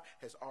God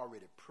has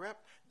already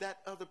prepped that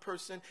other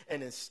person.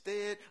 And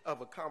instead of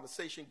a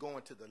conversation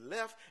going to the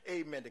left,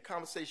 amen, the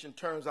conversation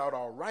turns out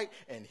all right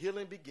and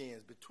healing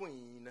begins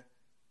between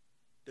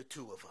the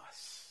two of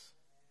us.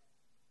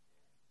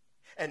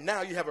 And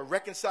now you have a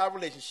reconciled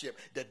relationship.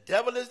 The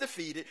devil is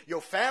defeated. Your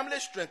family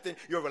is strengthened.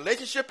 Your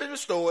relationship is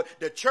restored.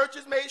 The church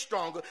is made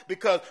stronger,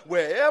 because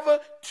wherever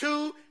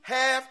two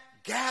have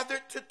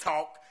gathered to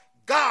talk,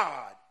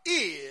 God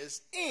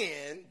is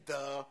in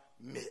the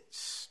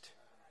midst.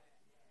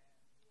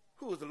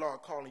 Who is the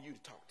Lord calling you to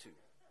talk to?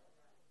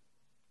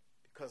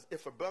 Because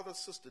if a brother or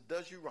sister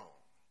does you wrong,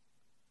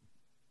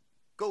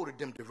 go to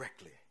them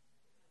directly.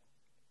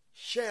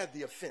 Share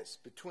the offense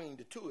between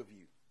the two of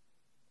you.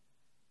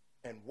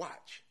 And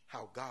watch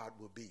how God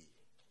will be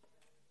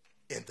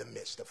in the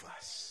midst of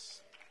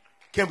us.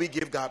 Can we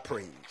give God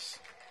praise?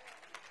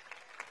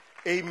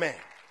 Amen.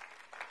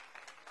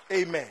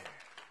 Amen.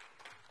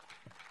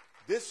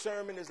 This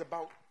sermon is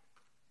about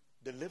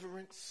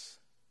deliverance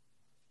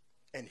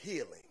and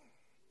healing,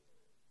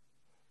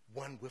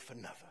 one with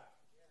another.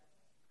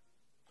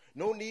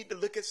 No need to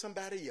look at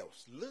somebody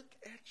else. Look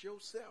at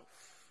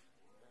yourself.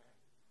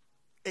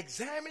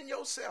 Examine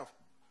yourself.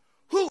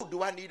 Who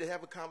do I need to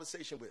have a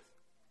conversation with?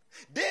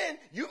 Then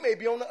you may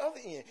be on the other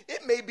end.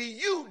 It may be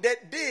you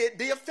that did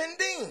the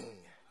offending.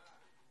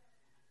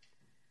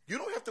 You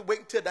don't have to wait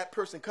until that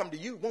person come to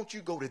you. Won't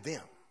you go to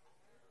them?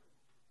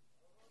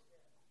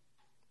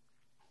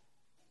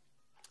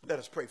 Let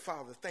us pray.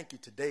 Father, thank you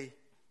today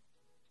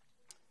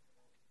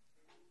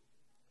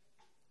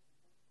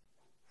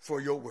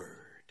for your word.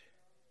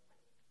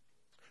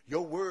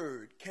 Your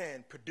word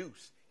can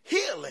produce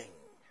healing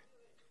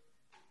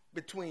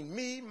between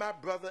me, my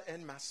brother,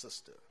 and my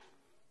sister.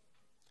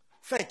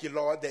 Thank you,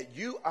 Lord, that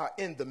you are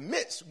in the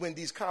midst when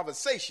these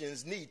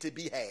conversations need to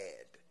be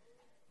had.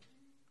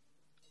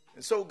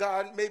 And so,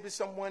 God, maybe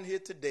someone here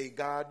today,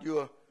 God,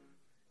 you're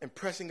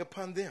impressing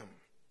upon them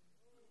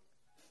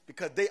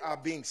because they are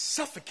being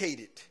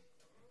suffocated.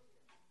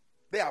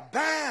 They are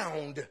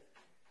bound.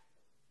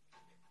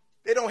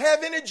 They don't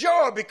have any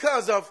joy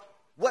because of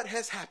what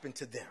has happened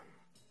to them.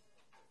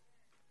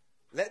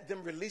 Let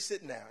them release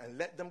it now and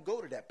let them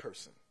go to that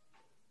person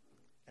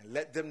and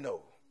let them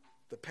know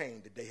the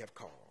pain that they have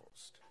caused.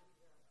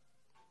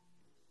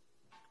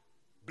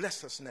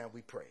 Bless us now,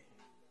 we pray.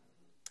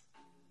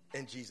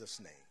 In Jesus'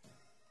 name.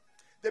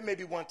 There may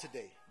be one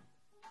today.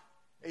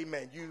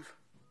 Amen. You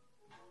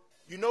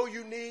know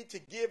you need to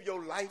give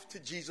your life to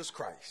Jesus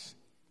Christ.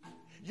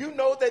 You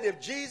know that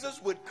if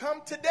Jesus would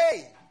come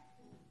today,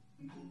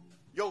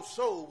 your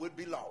soul would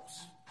be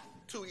lost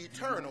to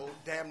eternal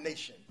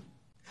damnation.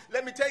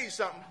 Let me tell you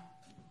something.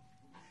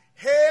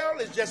 Hell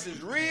is just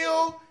as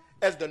real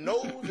as the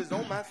nose is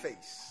on my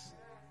face.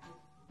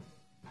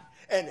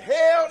 And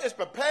hell is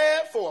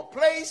prepared for a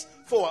place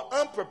for an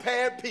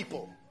unprepared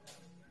people.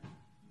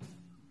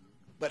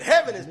 But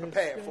heaven is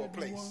prepared for a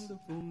place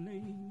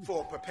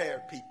for a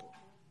prepared people.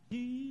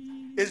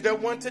 Is there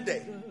one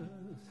today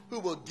who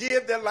will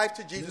give their life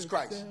to Jesus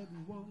Christ?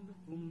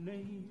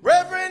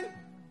 Reverend,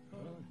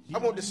 I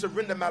want to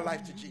surrender my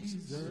life to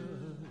Jesus.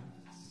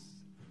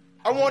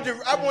 I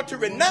want to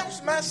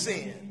renounce my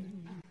sin.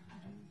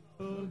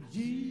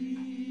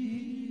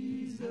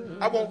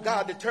 I want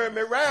God to turn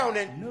me around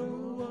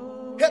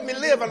and help me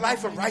live a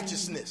life of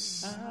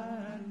righteousness.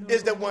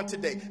 Is there one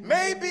today?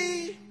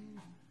 Maybe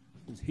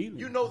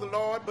you know the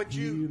Lord, but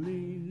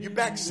you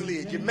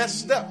backslid, you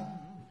messed up,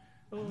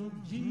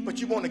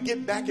 but you want to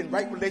get back in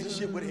right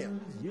relationship with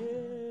him.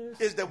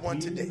 Is there one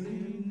today?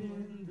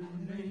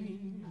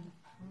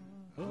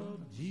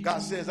 God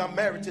says, I'm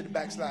married to the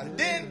backslider.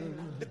 Then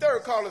the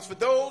third call is for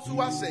those who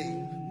are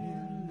saved,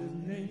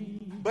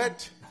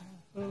 but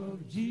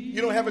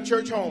you don't have a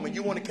church home and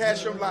you want to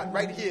cast your lot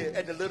right here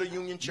at the Little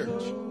Union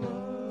Church.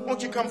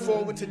 Won't you come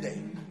forward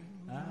today?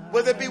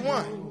 Will there be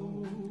one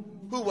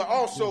who will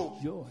also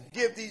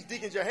give these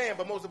deacons your hand,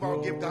 but most of all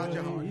give God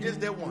your heart? Is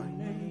there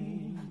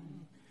one?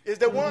 Is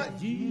there one?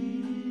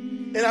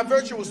 In our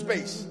virtual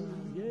space,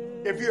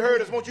 if you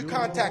heard us, won't you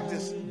contact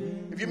us?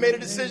 If you made a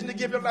decision to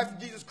give your life to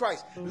Jesus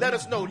Christ, let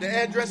us know. The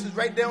address is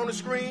right there on the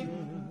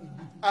screen.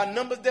 Our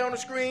number's there on the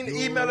screen, the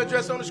email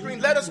address on the screen.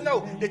 Let us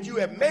know that you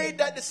have made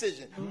that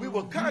decision. We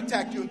will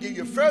contact you and give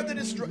you further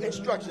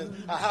instructions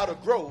on how to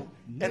grow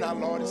in our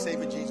Lord and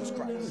Savior Jesus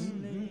Christ.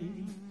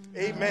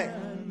 Amen.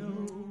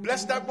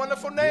 Bless that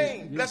wonderful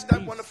name. Bless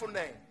that wonderful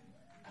name.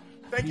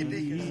 Thank you,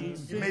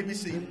 deacons. You may be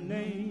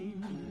seated.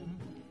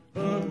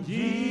 Of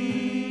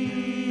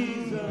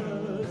Jesus,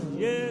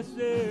 yes,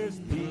 there's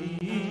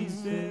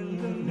peace in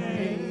the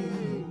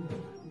name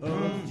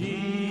of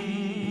Jesus.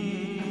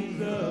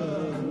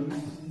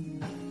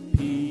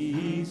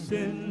 Peace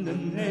in the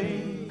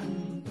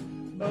name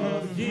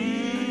of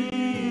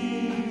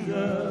Jesus.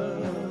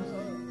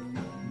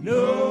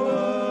 No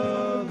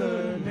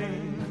other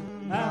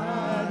name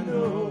I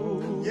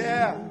know.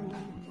 Yeah.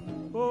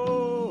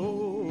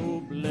 Oh,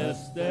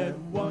 bless that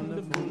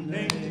wonderful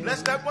name.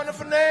 Bless that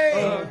wonderful name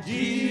of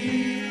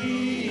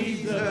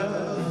Jesus.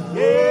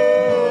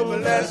 Oh,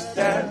 bless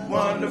that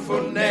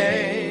wonderful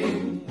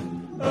name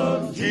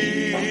of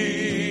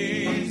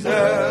Jesus.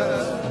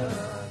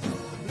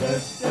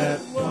 Bless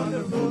that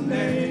wonderful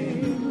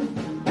name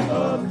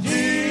of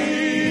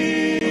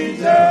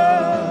Jesus.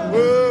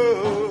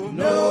 Whoa.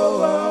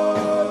 No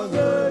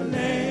other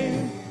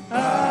name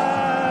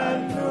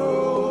I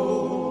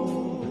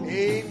know.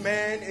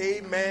 Amen,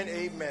 amen,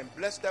 amen.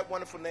 Bless that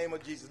wonderful name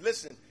of Jesus.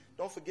 Listen,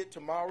 don't forget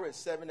tomorrow at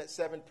 7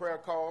 prayer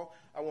call.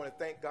 I want to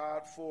thank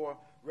God for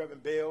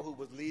Reverend Bell, who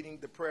was leading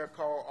the prayer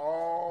call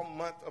all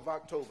month of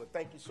October.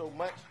 Thank you so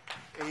much.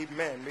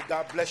 Amen. May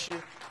God bless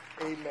you.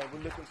 Amen. We're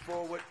looking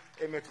forward,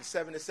 amen, to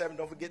 7.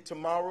 Don't forget,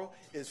 tomorrow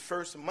is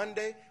First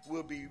Monday.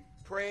 We'll be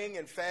praying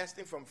and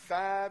fasting from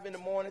 5 in the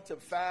morning to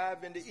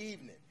 5 in the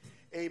evening.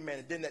 Amen.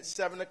 And then at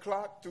 7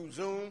 o'clock through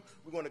Zoom,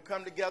 we're going to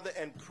come together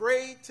and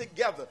pray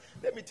together.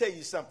 Let me tell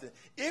you something.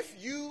 If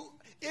you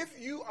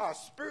are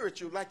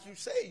spiritual like you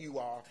say you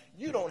are,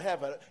 you don't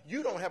have a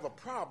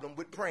problem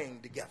with praying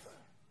together.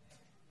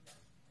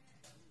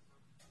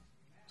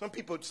 Some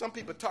people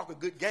talk a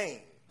good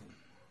game,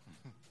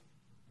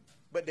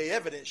 but their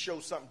evidence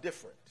shows something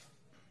different.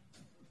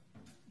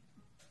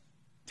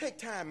 Take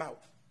time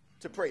out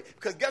to pray.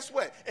 Because guess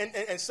what?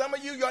 And some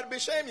of you ought to be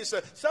ashamed of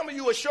yourself. Some of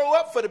you will show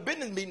up for the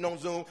business meeting on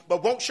Zoom,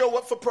 but won't show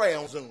up for prayer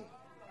on Zoom.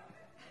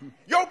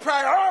 Your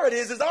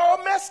priorities is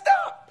all messed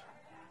up.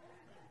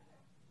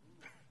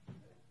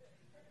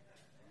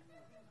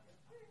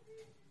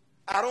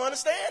 I don't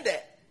understand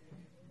that.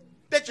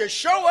 That you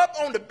show up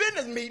on the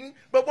business meeting,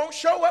 but won't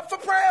show up for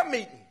prayer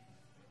meeting.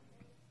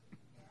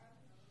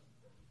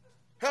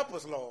 Help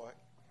us, Lord.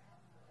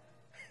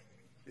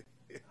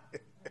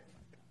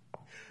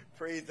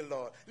 Praise the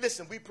Lord.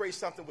 Listen, we pray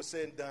something was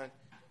said and done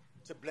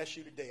to bless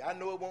you today. I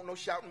know it won't no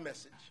shouting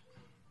message,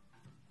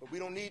 but we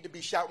don't need to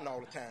be shouting all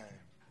the time.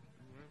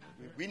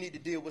 We need to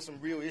deal with some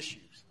real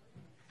issues.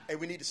 And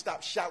we need to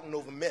stop shouting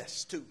over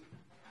mess, too.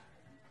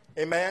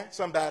 Amen,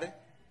 somebody?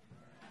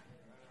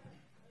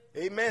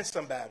 Amen,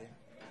 somebody.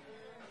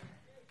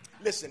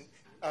 Listen,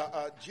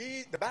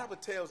 the Bible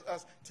tells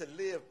us to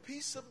live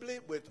peaceably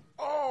with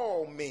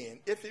all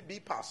men, if it be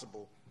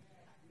possible,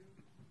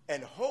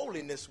 and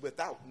holiness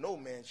without no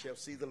man shall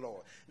see the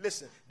Lord.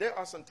 Listen, there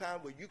are some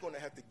times where you're going to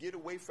have to get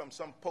away from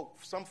some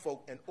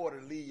folk in order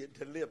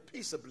to live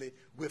peaceably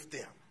with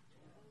them.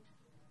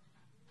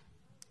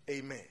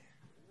 Amen.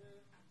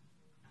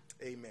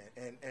 Amen.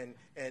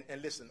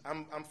 And listen,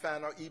 I'm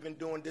finding out even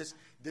during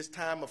this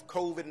time of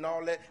COVID and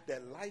all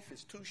that life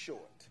is too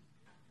short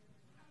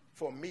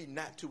for me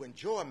not to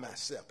enjoy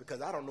myself,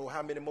 because I don't know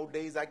how many more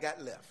days I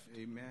got left.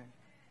 Amen.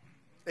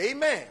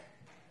 Amen.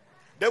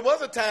 There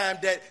was a time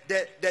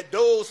that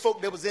those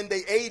folk that was in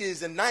their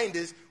 80s and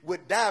 90s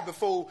would die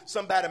before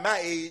somebody my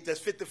age that's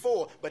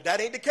 54, but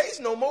that ain't the case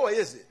no more,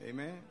 is it?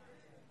 Amen.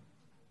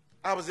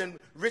 I was in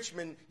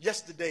Richmond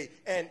yesterday,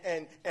 and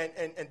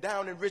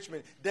down in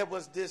Richmond, there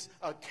was this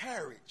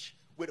carriage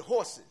with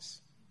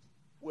horses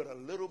with a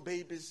little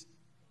baby's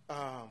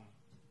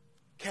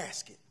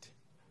casket.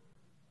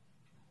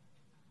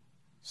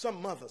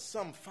 Some mother,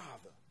 some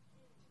father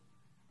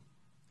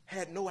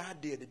had no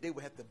idea that they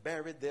would have to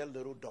bury their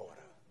little daughter.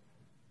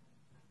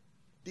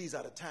 These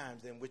are the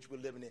times in which we're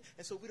living in.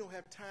 And so we don't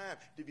have time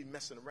to be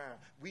messing around.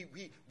 We've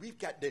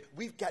got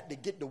to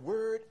get the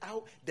word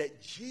out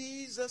that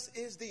Jesus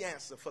is the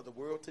answer for the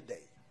world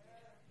today.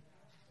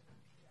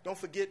 Don't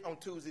forget on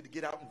Tuesday to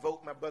get out and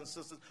vote, my brothers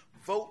and sisters.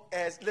 Vote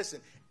listen,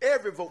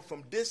 every vote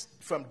from this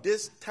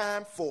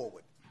time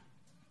forward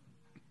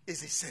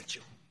is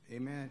essential.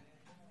 Amen.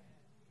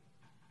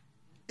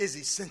 Is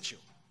essential.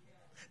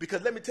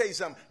 Because let me tell you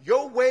something.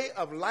 Your way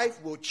of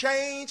life will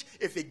change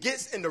if it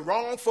gets in the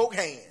wrong folk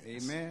hands.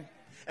 Amen.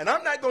 And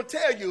I'm not going to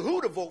tell you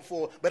who to vote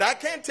for, but I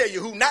can tell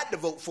you who not to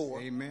vote for.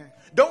 Amen.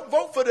 Don't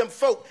vote for them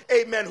folk,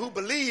 amen, who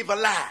believe a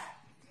lie.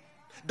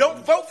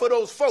 Don't vote for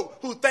those folk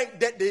who think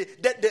that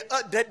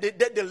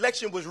the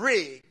election was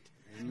rigged.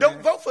 Amen.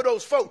 Don't vote for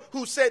those folk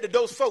who said that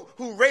those folk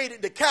who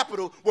raided the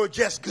Capitol were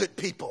just good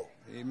people.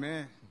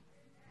 Amen.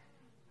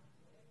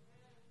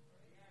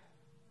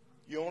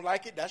 You don't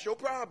like it, that's your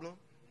problem.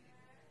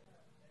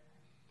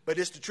 But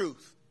it's the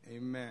truth.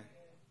 Amen.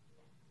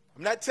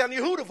 I'm not telling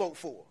you who to vote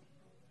for.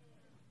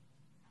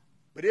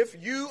 But if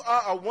you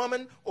are a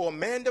woman or a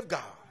man of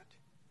God,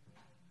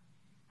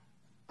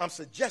 I'm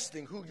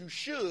suggesting who you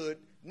should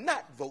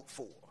not vote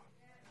for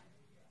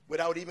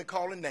without even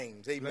calling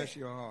names. Amen. Bless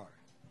your heart.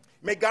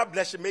 May God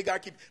bless you. May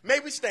God keep you.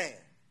 May we stand.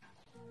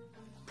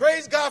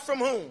 Praise God, from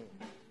whom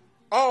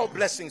all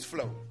blessings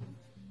flow.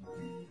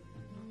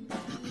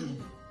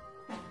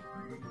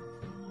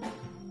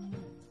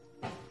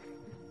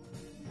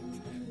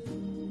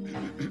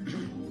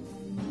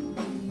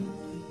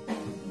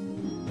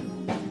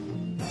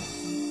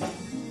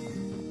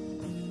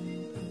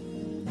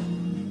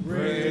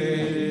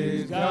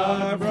 Praise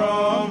God,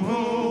 from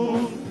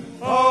whom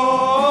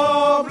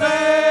all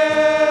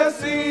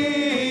blessings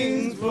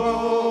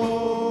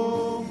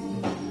flow.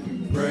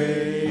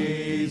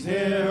 Praise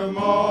him,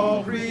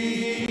 all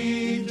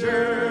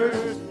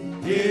creatures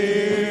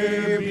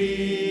here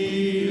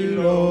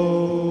below.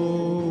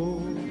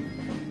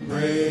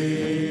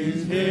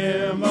 Praise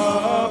him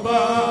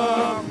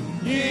above,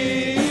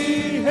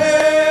 ye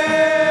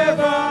heavenly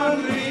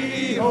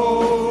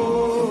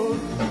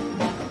hosts.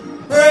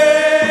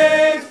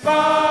 Praise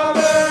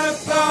Father,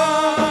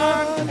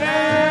 Son,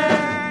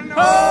 and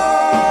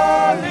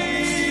Holy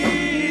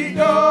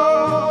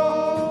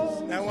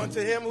Ghost. Now unto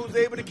him who's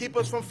able to keep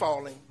us from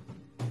falling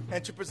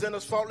and to present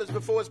us faultless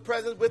before his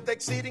presence with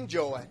exceeding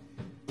joy.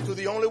 To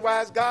the only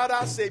wise God,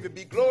 our Savior,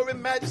 be glory,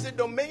 majesty,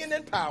 dominion,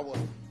 and power,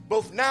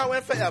 both now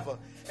and forever.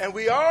 And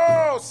we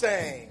all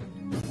sing.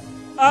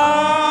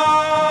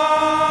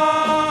 Amen.